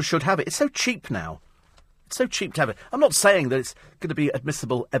that people should have it. It's so cheap now. It's so cheap to have it. I'm not saying that it's going to be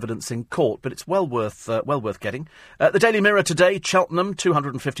admissible evidence in court, but it's well worth getting. The Daily Mirror today, Cheltenham,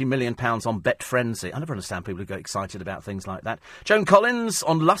 £250 million on bet frenzy. I never understand people who get excited about things like that. Joan Collins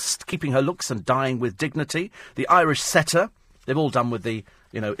on lust, keeping her looks and dying with dignity. The Irish setter, they've all done with the,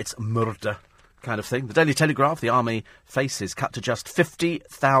 it's murder kind of thing. The Daily Telegraph, the army faces cut to just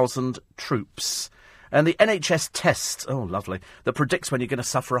 50,000 troops. And the NHS test, oh, lovely, that predicts when you're going to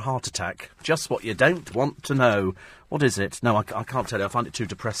suffer a heart attack. Just what you don't want to know. What is it? No, I can't tell you. I find it too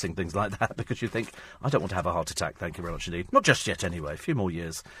depressing, things like that, because you think, I don't want to have a heart attack, thank you very much indeed. Not just yet, anyway. A few more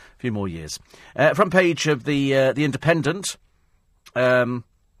years. Front page of the Independent, the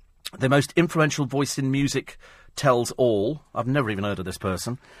most influential voice in music tells all. I've never even heard of this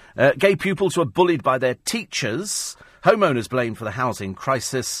person. Gay pupils were bullied by their teachers. Homeowners blamed for the housing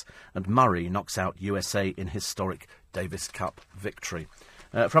crisis, and Murray knocks out USA in historic Davis Cup victory.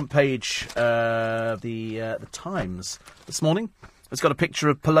 Front page, the Times this morning has got a picture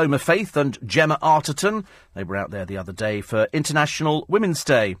of Paloma Faith and Gemma Arterton. They were out there the other day for International Women's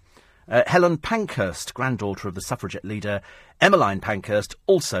Day. Helen Pankhurst, granddaughter of the suffragette leader Emmeline Pankhurst,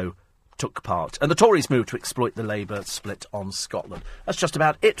 also took part. And the Tories moved to exploit the Labour split on Scotland. That's just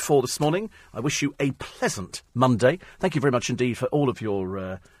about it for this morning. I wish you a pleasant Monday. Thank you very much indeed for all of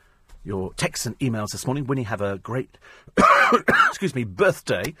your texts and emails this morning. Winnie, have a great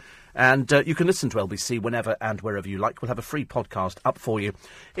birthday. And you can listen to LBC whenever and wherever you like. We'll have a free podcast up for you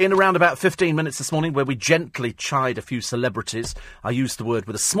in around about 15 minutes this morning, where we gently chide a few celebrities. I used the word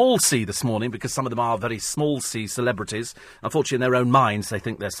with a small c this morning because some of them are very small c celebrities. Unfortunately, in their own minds, they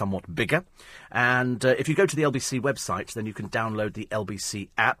think they're somewhat bigger. And if you go to the LBC website, then you can download the LBC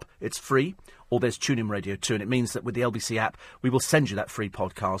app. It's free. Or there's TuneIn Radio too, and it means that with the LBC app, we will send you that free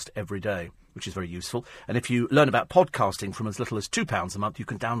podcast every day, which is very useful. And if you learn about podcasting from as little as £2 a month, you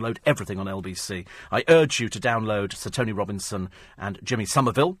can download everything on LBC. I urge you to download Sir Tony Robinson and Jimmy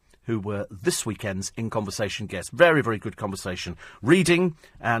Somerville, who were this weekend's In Conversation guests. Very, very good conversation. Reading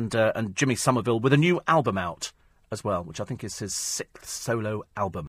and Jimmy Somerville with a new album out as well, which I think is his 6th solo album.